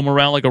Doc throw him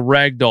around like a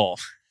rag doll?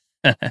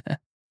 I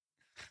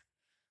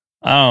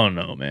don't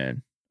know,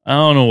 man. I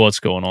don't know what's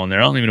going on there.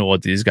 I don't even know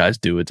what these guys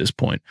do at this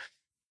point.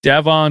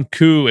 Davon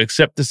Koo,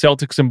 except the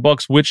Celtics and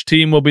Bucks, which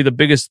team will be the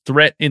biggest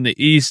threat in the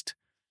East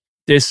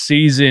this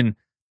season?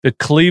 The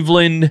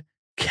Cleveland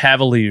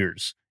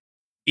Cavaliers.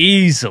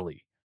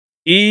 Easily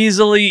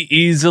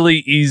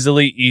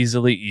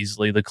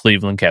the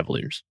Cleveland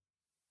Cavaliers.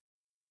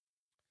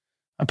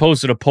 I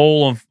posted a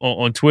poll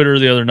on Twitter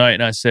the other night,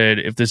 and I said,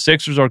 if the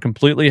Sixers are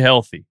completely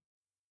healthy,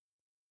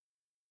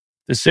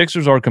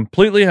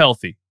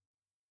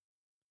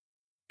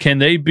 can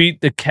they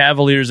beat the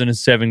Cavaliers in a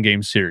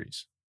 7-game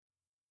series?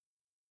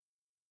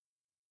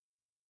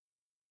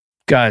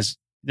 Guys,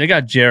 they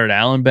got Jared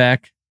Allen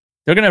back.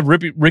 They're going to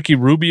have Ricky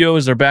Rubio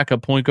as their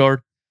backup point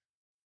guard.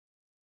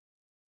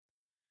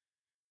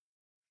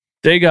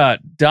 They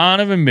got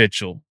Donovan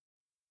Mitchell,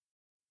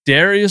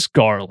 Darius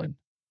Garland,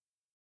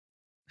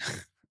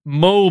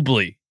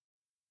 Mobley,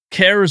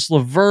 Karis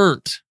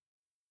LeVert,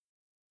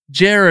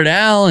 Jared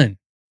Allen.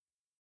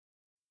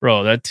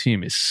 Bro, that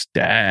team is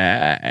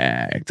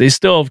stacked. They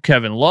still have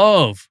Kevin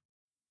Love.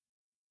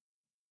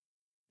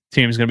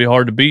 Team's going to be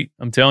hard to beat.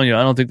 I'm telling you,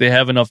 I don't think they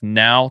have enough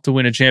now to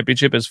win a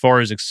championship as far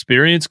as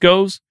experience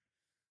goes.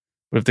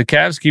 But if the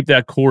Cavs keep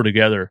that core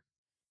together,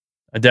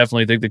 I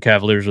definitely think the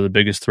Cavaliers are the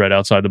biggest threat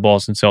outside the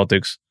Boston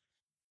Celtics.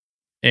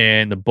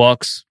 And the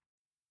Bucks,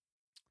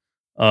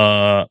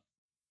 Raptors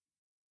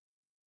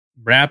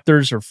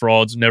are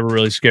frauds. Never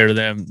really scared of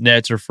them.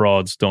 Nets are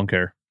frauds. Don't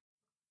care.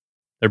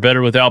 They're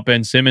better without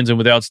Ben Simmons and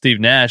without Steve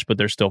Nash, but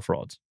they're still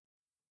frauds.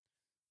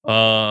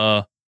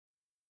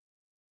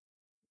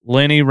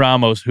 Lenny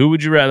Ramos, who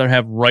would you rather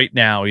have right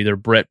now, either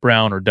Brett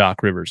Brown or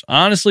Doc Rivers?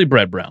 Honestly,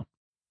 Brett Brown.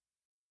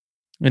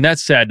 And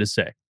that's sad to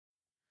say.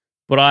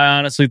 But I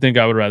honestly think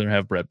I would rather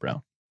have Brett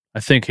Brown. I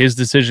think his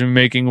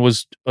decision-making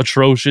was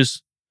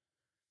atrocious,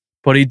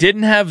 but he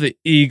didn't have the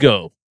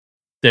ego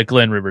that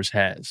Glenn Rivers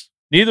has.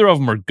 Neither of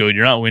them are good.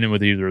 You're not winning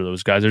with either of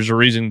those guys. There's a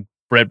reason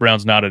Brett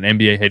Brown's not an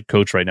NBA head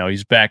coach right now.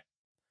 He's back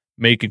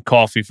making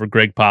coffee for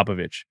Greg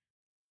Popovich.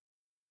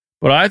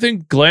 But I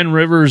think Glenn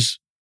Rivers'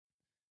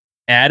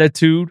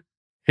 attitude,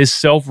 his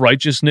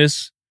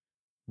self-righteousness,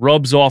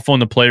 rubs off on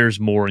the players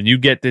more. And you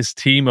get this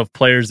team of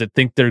players that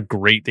think they're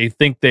great. They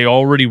think they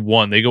already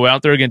won. They go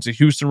out there against the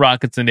Houston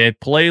Rockets and they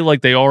play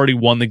like they already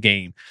won the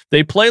game.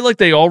 They play like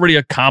they already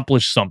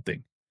accomplished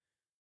something.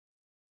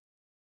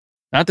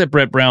 Not that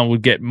Brett Brown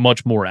would get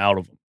much more out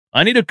of them.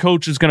 I need a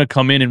coach who's going to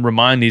come in and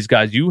remind these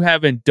guys, you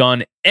haven't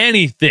done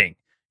anything.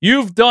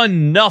 You've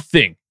done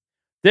nothing.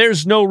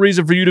 There's no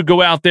reason for you to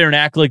go out there and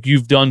act like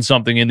you've done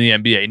something in the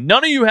NBA.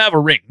 None of you have a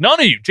ring.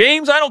 None of you.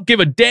 James, I don't give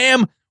a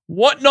damn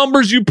what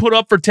numbers you put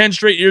up for 10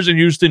 straight years in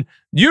Houston.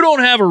 You don't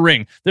have a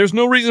ring. There's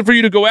no reason for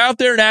you to go out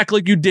there and act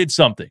like you did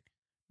something.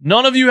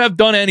 None of you have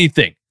done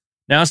anything.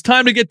 Now it's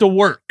time to get to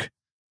work.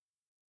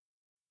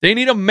 They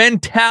need a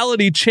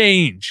mentality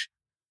change.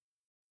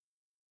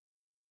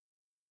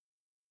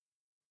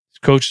 These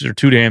coaches are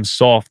too damn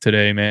soft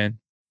today, man.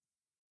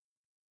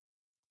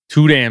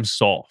 Too damn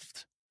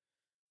soft.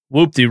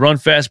 Whoop-de, run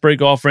fast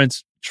break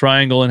offense,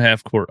 triangle and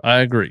half court. I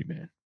agree,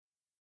 man.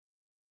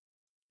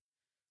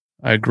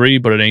 I agree,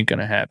 but it ain't going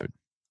to happen.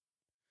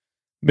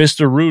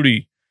 Mr.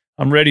 Rudy,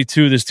 I'm ready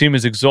too. This team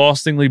is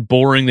exhaustingly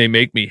boring. They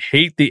make me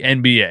hate the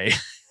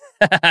NBA.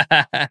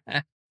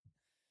 I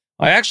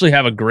actually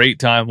have a great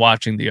time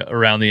watching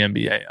around the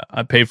NBA.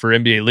 I pay for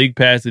NBA League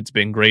Pass. It's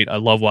been great. I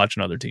love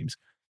watching other teams.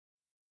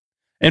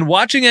 And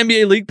watching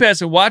NBA League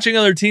Pass and watching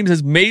other teams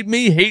has made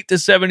me hate the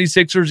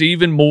 76ers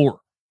even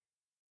more.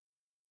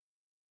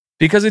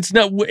 Because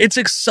it's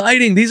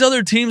exciting. These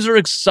other teams are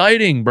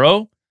exciting,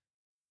 bro.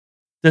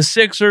 The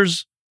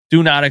Sixers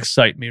do not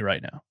excite me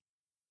right now.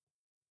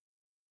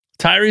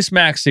 Tyrese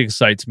Maxey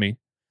excites me.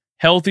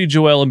 Healthy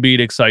Joel Embiid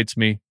excites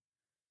me.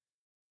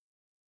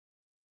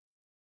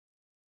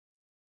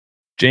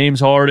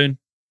 James Harden,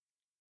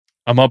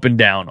 I'm up and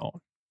down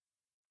on.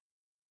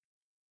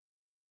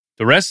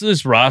 The rest of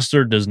this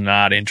roster does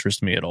not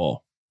interest me at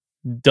all.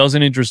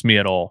 Doesn't interest me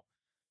at all.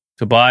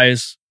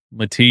 Tobias,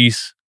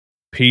 Matisse,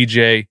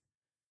 PJ.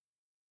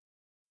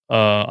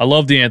 I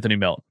love DeAnthony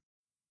Melton.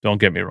 Don't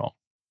get me wrong.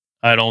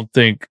 I don't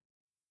think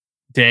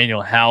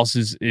Daniel House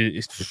is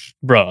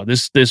bro,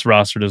 this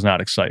roster does not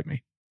excite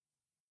me.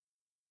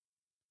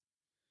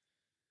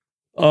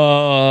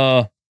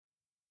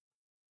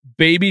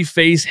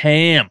 Babyface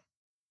Ham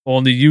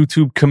on the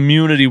YouTube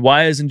community.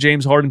 Why isn't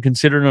James Harden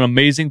considered an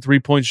amazing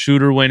three-point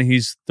shooter when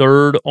he's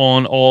third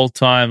on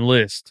all-time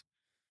list?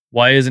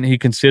 Why isn't he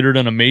considered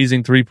an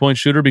amazing three-point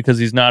shooter? Because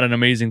he's not an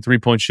amazing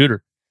three-point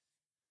shooter.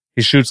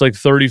 He shoots like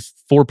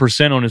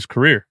 34% on his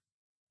career.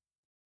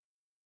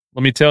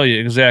 Let me tell you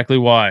exactly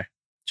why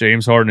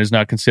James Harden is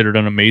not considered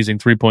an amazing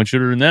three-point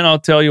shooter, and then I'll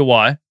tell you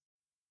why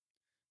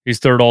he's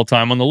third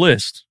all-time on the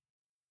list.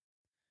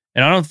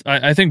 And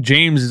I think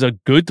James is a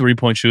good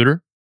three-point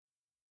shooter.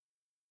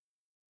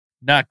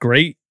 Not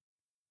great,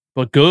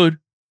 but good.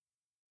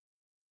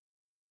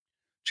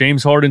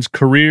 James Harden's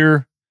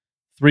career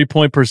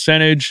three-point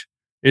percentage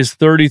is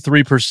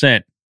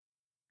 33%.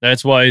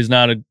 That's why he's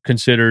not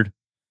considered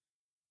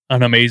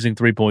an amazing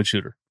three-point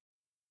shooter.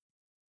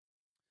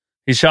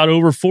 He shot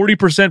over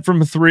 40%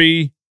 from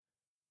three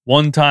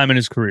one time in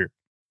his career.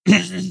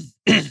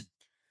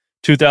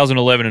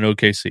 2011 in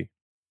OKC.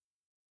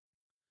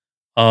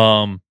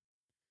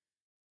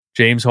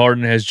 James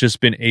Harden has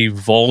just been a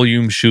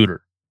volume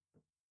shooter.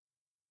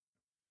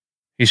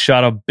 He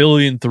shot 1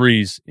 billion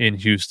threes in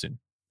Houston.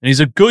 And he's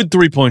a good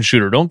three-point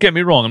shooter. Don't get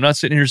me wrong. I'm not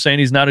sitting here saying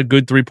he's not a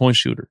good three-point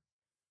shooter.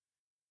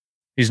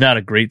 He's not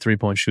a great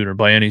three-point shooter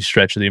by any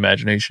stretch of the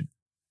imagination.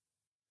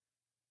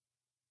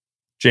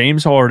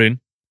 James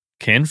Harden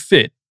can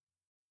fit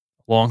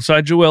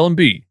alongside Joel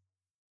Embiid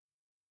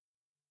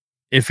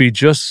if he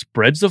just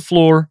spreads the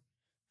floor,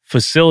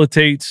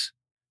 facilitates,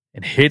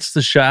 and hits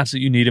the shots that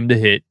you need him to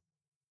hit.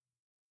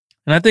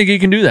 And I think he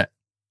can do that.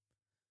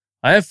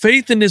 I have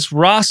faith in this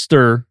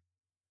roster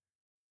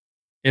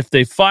if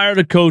they fire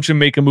the coach and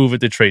make a move at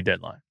the trade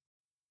deadline.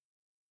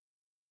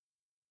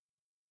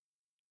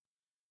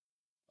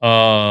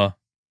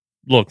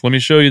 Look, let me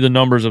show you the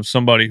numbers of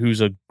somebody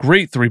who's a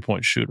great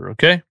three-point shooter,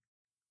 okay?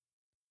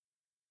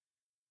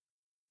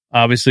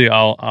 Obviously,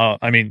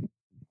 I mean,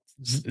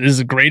 this is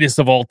the greatest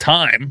of all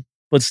time,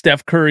 but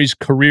Steph Curry's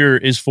career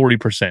is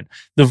 40%.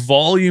 The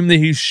volume that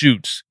he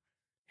shoots,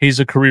 he's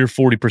a career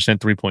 40%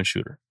 three-point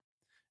shooter.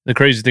 The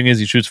crazy thing is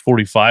he shoots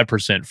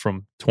 45%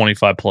 from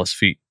 25-plus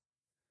feet.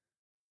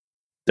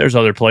 There's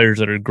other players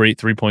that are great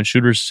three-point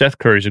shooters. Seth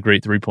Curry's a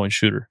great three-point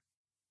shooter.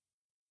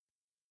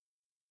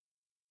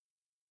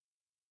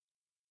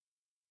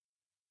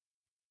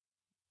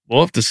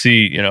 We'll have to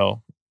see,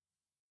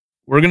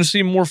 we're going to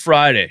see more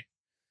Friday.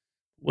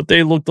 What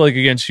they looked like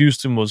against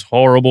Houston was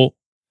horrible.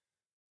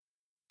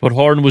 But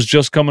Harden was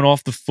just coming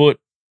off the foot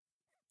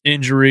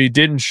injury,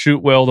 didn't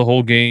shoot well the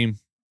whole game.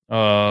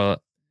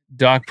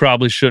 Doc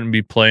probably shouldn't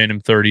be playing him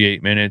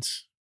 38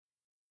 minutes.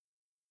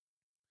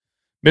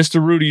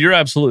 Mr. Rudy, you're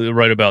absolutely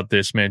right about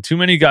this, man. Too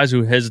many guys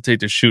who hesitate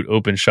to shoot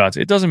open shots.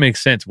 It doesn't make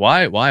sense.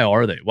 Why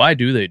are they? Why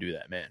do they do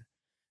that, man?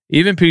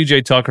 Even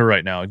PJ Tucker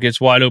right now, it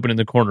gets wide open in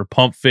the corner.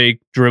 Pump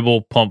fake,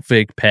 dribble, pump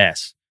fake,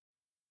 pass.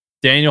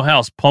 Daniel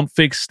House, pump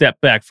fake,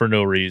 step back for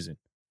no reason.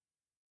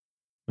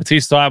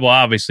 Matisse Thybulle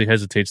obviously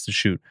hesitates to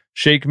shoot.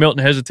 Shake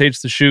Milton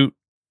hesitates to shoot.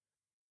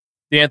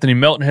 Anthony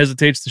Melton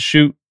hesitates to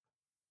shoot.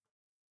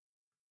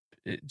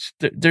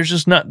 There's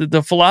just not,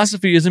 the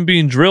philosophy isn't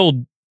being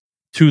drilled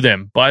to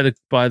them by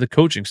the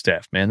coaching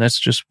staff, man. That's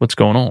just what's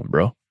going on,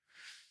 bro.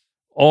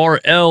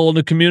 RL in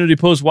the community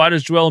post, why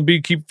does Joel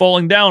Embiid keep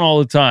falling down all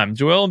the time?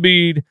 Joel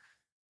Embiid,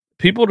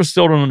 people just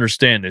still don't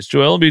understand this.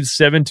 Joel Embiid's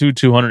 7'2",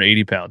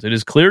 280 pounds. It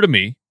is clear to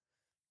me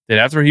that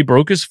after he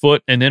broke his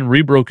foot and then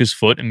re-broke his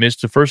foot and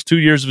missed the first 2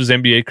 years of his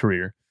NBA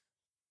career,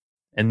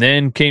 and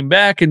then came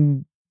back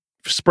and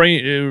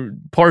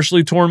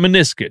partially torn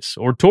meniscus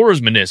or tore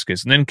his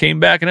meniscus, and then came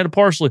back and had a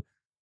partially.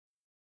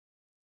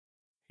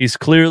 He's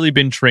clearly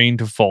been trained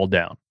to fall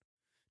down.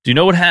 Do you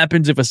know what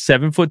happens if a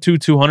 7'2",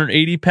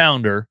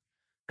 280-pounder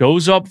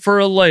goes up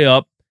for a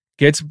layup,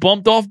 gets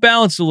bumped off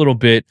balance a little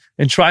bit,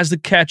 and tries to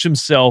catch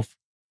himself?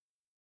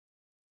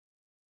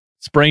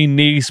 Sprained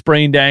knee,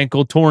 sprained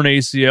ankle, torn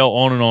ACL,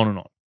 on and on and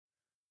on.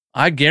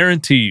 I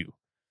guarantee you,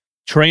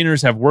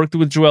 trainers have worked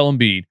with Joel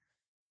Embiid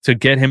to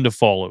get him to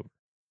fall over.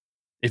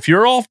 If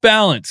you're off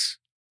balance,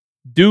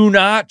 do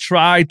not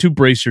try to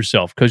brace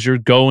yourself because you're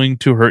going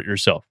to hurt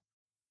yourself.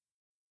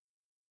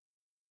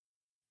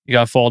 You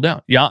got to fall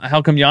down.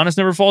 How come Giannis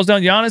never falls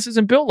down? Giannis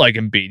isn't built like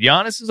Embiid.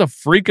 Giannis is a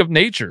freak of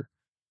nature.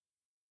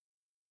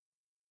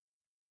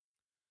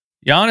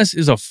 Giannis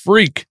is a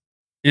freak.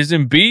 Is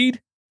Embiid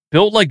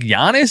built like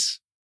Giannis?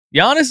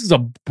 Giannis is a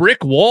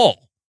brick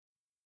wall.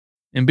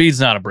 Embiid's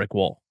not a brick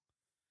wall.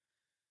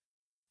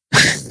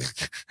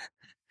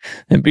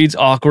 Embiid's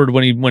awkward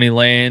when he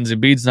lands.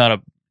 Embiid's not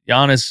a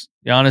Giannis.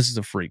 Giannis is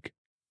a freak.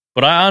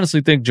 But I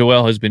honestly think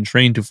Joel has been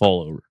trained to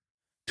fall over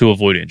to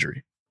avoid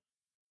injury.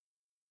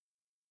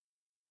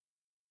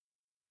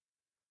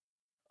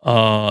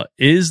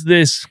 Is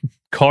this,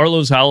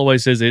 Carlos Holloway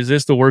says, is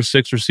this the worst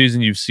Sixers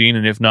season you've seen?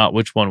 And if not,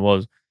 which one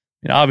was?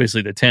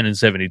 Obviously the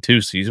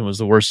 10-72 season was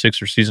the worst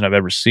Sixers season I've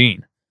ever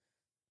seen.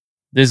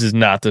 This is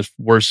not the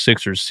worst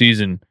Sixers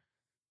season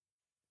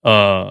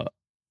I've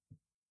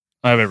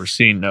ever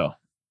seen, no.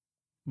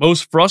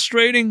 Most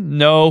frustrating?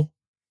 No.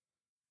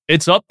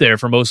 It's up there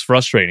for most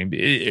frustrating.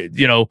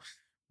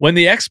 When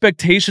the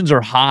expectations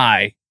are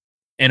high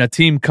and a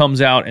team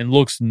comes out and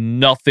looks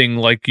nothing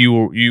like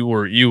you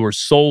were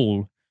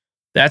sold,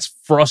 that's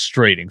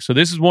frustrating. So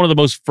this is one of the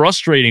most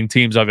frustrating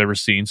teams I've ever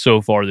seen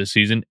so far this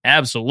season.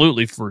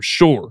 Absolutely, for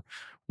sure.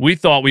 We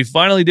thought we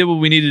finally did what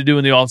we needed to do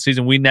in the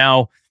offseason. We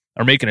now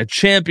are making a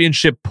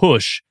championship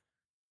push.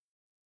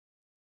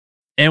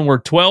 And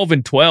we're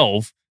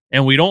 12-12,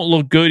 and we don't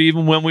look good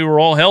even when we were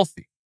all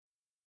healthy.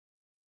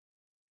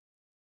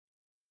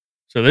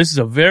 So this is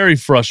a very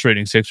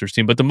frustrating Sixers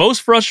team. But the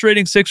most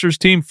frustrating Sixers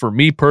team for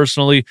me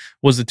personally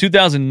was the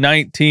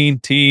 2019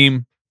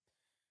 team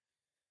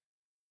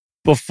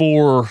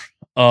before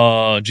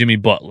Jimmy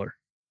Butler.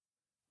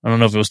 I don't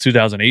know if it was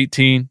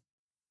 2018.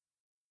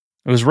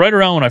 It was right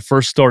around when I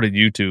first started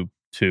YouTube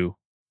too.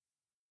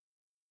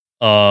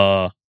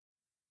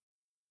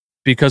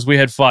 Because we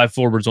had 5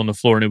 forwards on the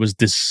floor and it was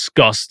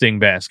disgusting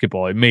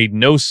basketball. It made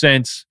no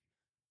sense.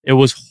 It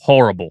was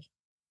horrible.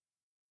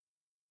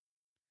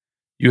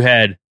 You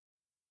had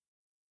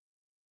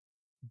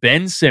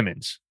Ben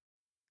Simmons,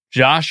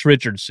 Josh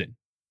Richardson,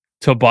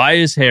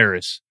 Tobias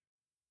Harris,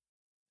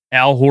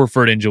 Al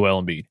Horford, and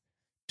Joel Embiid.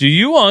 Do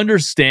you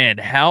understand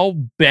how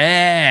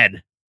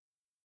bad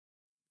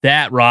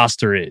that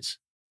roster is?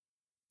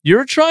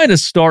 You're trying to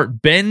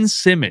start Ben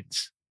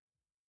Simmons,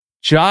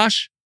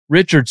 Josh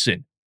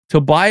Richardson,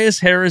 Tobias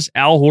Harris,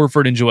 Al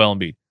Horford, and Joel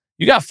Embiid.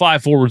 You got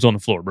 5 forwards on the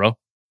floor, bro.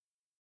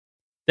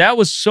 That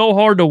was so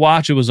hard to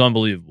watch. It was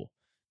unbelievable.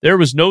 There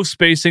was no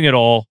spacing at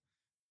all.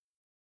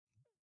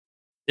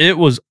 It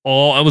was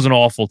an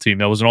awful team.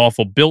 That was an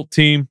awful built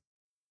team.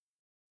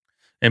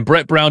 And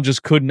Brett Brown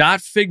just could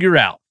not figure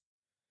out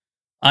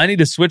I need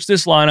to switch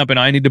this lineup and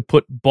I need to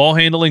put ball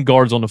handling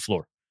guards on the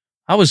floor.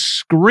 I was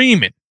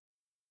screaming.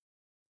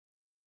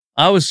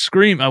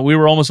 We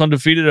were almost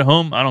undefeated at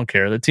home. I don't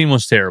care. The team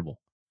was terrible.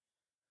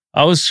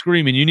 I was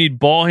screaming, you need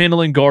ball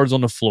handling guards on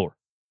the floor.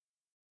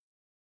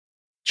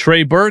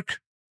 Trey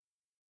Burke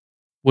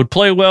would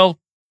play well.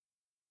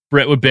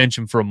 Brett would bench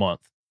him for a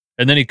month.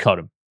 And then he cut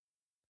him.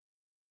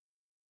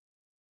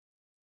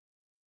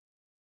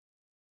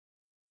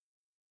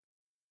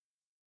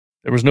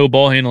 There was no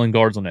ball handling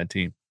guards on that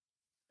team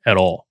at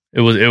all.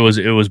 It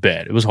was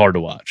bad. It was hard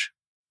to watch.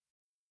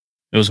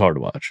 We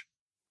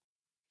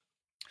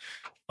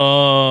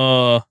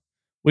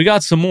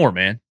got some more,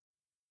 man.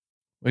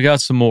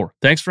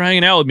 Thanks for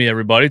hanging out with me,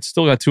 everybody. It's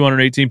still got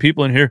 218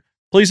 people in here.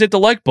 Please hit the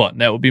like button.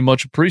 That would be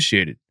much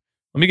appreciated.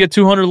 Let me get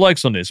 200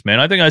 likes on this, man.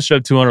 I think I should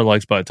have 200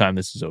 likes by the time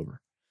this is over.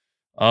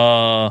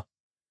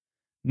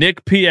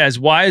 Nick P.S.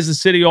 Why is the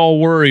city all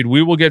worried?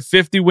 We will get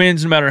 50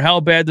 wins no matter how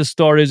bad the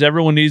start is.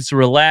 Everyone needs to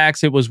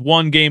relax. It was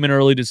one game in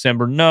early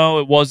December. No,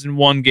 it wasn't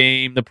one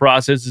game. The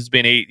process has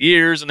been 8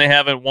 years, and they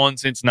haven't won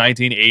since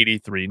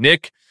 1983.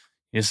 Nick,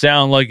 you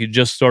sound like you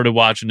just started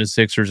watching the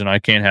Sixers, and I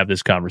can't have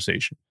this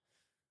conversation.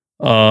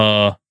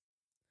 Let's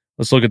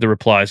look at the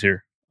replies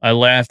here. I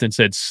laughed and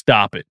said,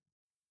 stop it.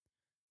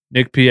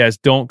 Nick P.S.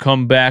 Don't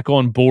come back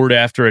on board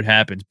after it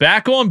happens.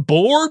 Back on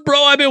board, bro?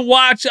 I've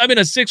been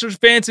a Sixers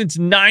fan since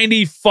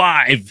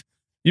 95.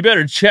 You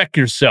better check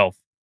yourself,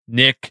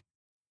 Nick.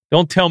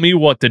 Don't tell me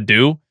what to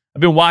do. I've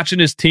been watching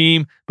this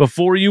team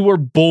before you were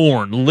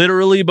born.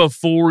 Literally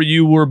before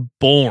you were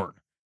born.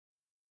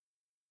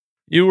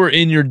 You were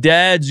in your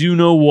dad's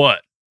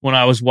you-know-what when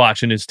I was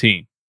watching this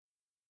team.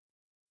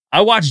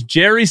 I watched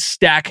Jerry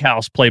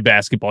Stackhouse play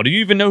basketball. Do you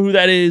even know who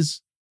that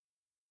is?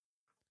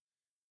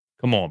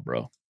 Come on,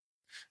 bro.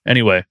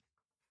 Anyway,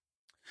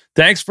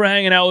 thanks for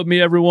hanging out with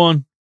me,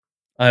 everyone.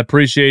 I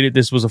appreciate it.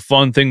 This was a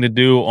fun thing to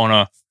do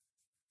on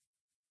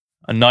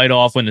a night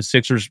off when the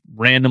Sixers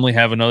randomly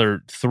have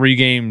another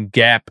 3-game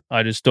gap.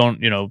 I just don't,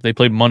 they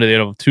played Monday, they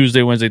have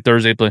Tuesday, Wednesday,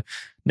 Thursday. Play.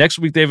 Next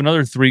week, they have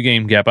another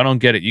 3-game gap. I don't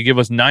get it. You give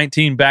us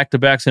 19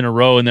 back-to-backs in a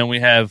row, and then we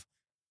have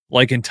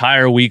like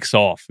entire weeks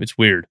off. It's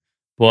weird.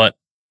 But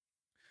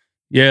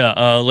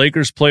yeah,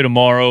 Lakers play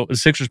tomorrow. The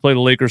Sixers play the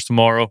Lakers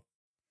tomorrow.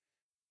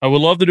 I would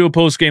love to do a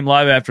post-game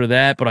live after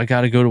that, but I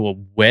got to go to a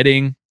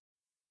wedding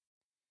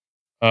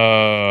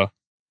at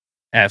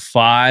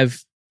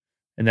 5,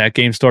 and that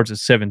game starts at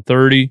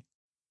 7:30.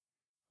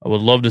 I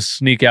would love to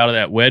sneak out of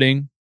that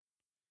wedding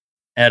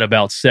at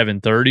about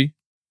 7:30.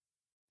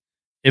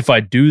 If I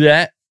do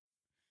that,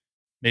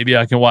 maybe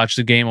I can watch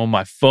the game on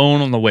my phone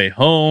on the way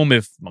home.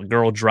 If my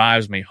girl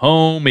drives me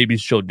home, maybe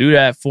she'll do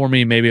that for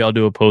me. Maybe I'll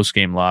do a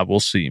post-game live. We'll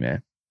see,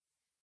 man.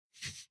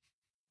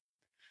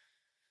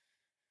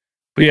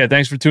 But yeah,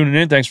 thanks for tuning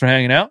in. Thanks for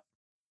hanging out.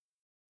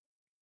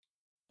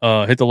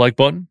 Hit the like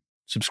button.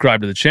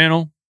 Subscribe to the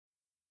channel.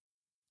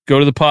 Go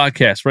to the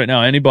podcast right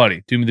now.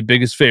 Anybody, do me the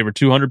biggest favor.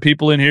 200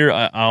 people in here.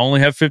 I only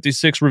have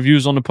 56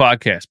 reviews on the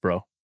podcast,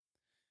 bro.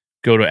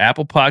 Go to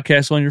Apple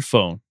Podcasts on your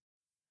phone.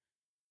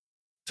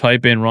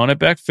 Type in Run It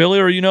Back Philly,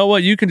 or you know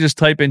what? You can just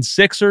type in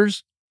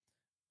Sixers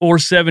or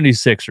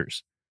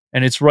 76ers,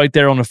 and it's right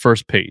there on the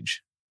first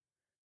page.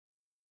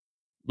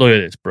 Look at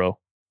this, bro.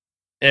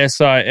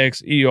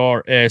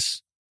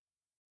 SIXERS.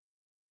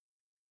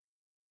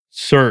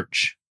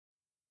 Search.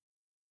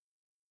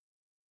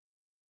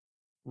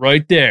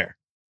 Right there.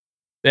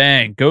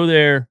 Bang. Go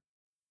there.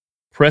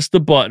 Press the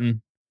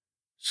button.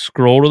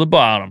 Scroll to the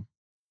bottom.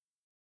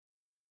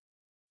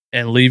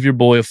 And leave your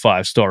boy a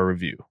 5-star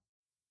review.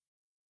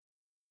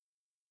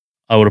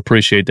 I would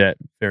appreciate that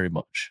very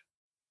much.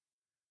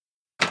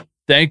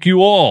 Thank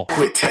you all.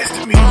 Quit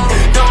testing me.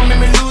 Don't make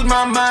me lose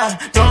my mind.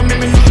 Don't make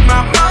me lose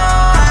my mind.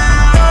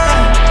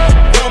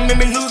 Don't make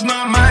me lose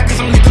my mind, cause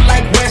I'm looking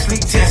like Wesley,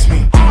 test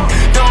me.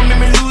 Don't make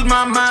me lose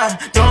my mind.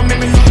 Don't make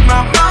me lose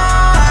my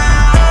mind.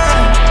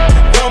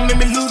 Don't make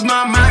me lose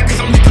my mind, cause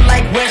I'm looking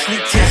like Wesley,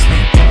 test me.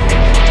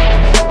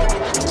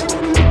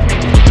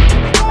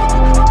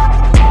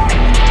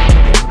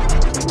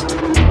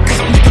 Cause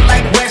I'm looking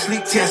like Wesley,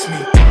 test me.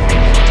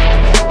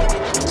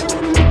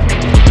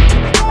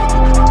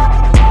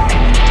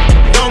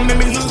 Don't make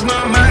me lose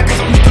my mind, cause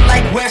I'm looking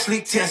like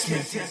Wesley, test me.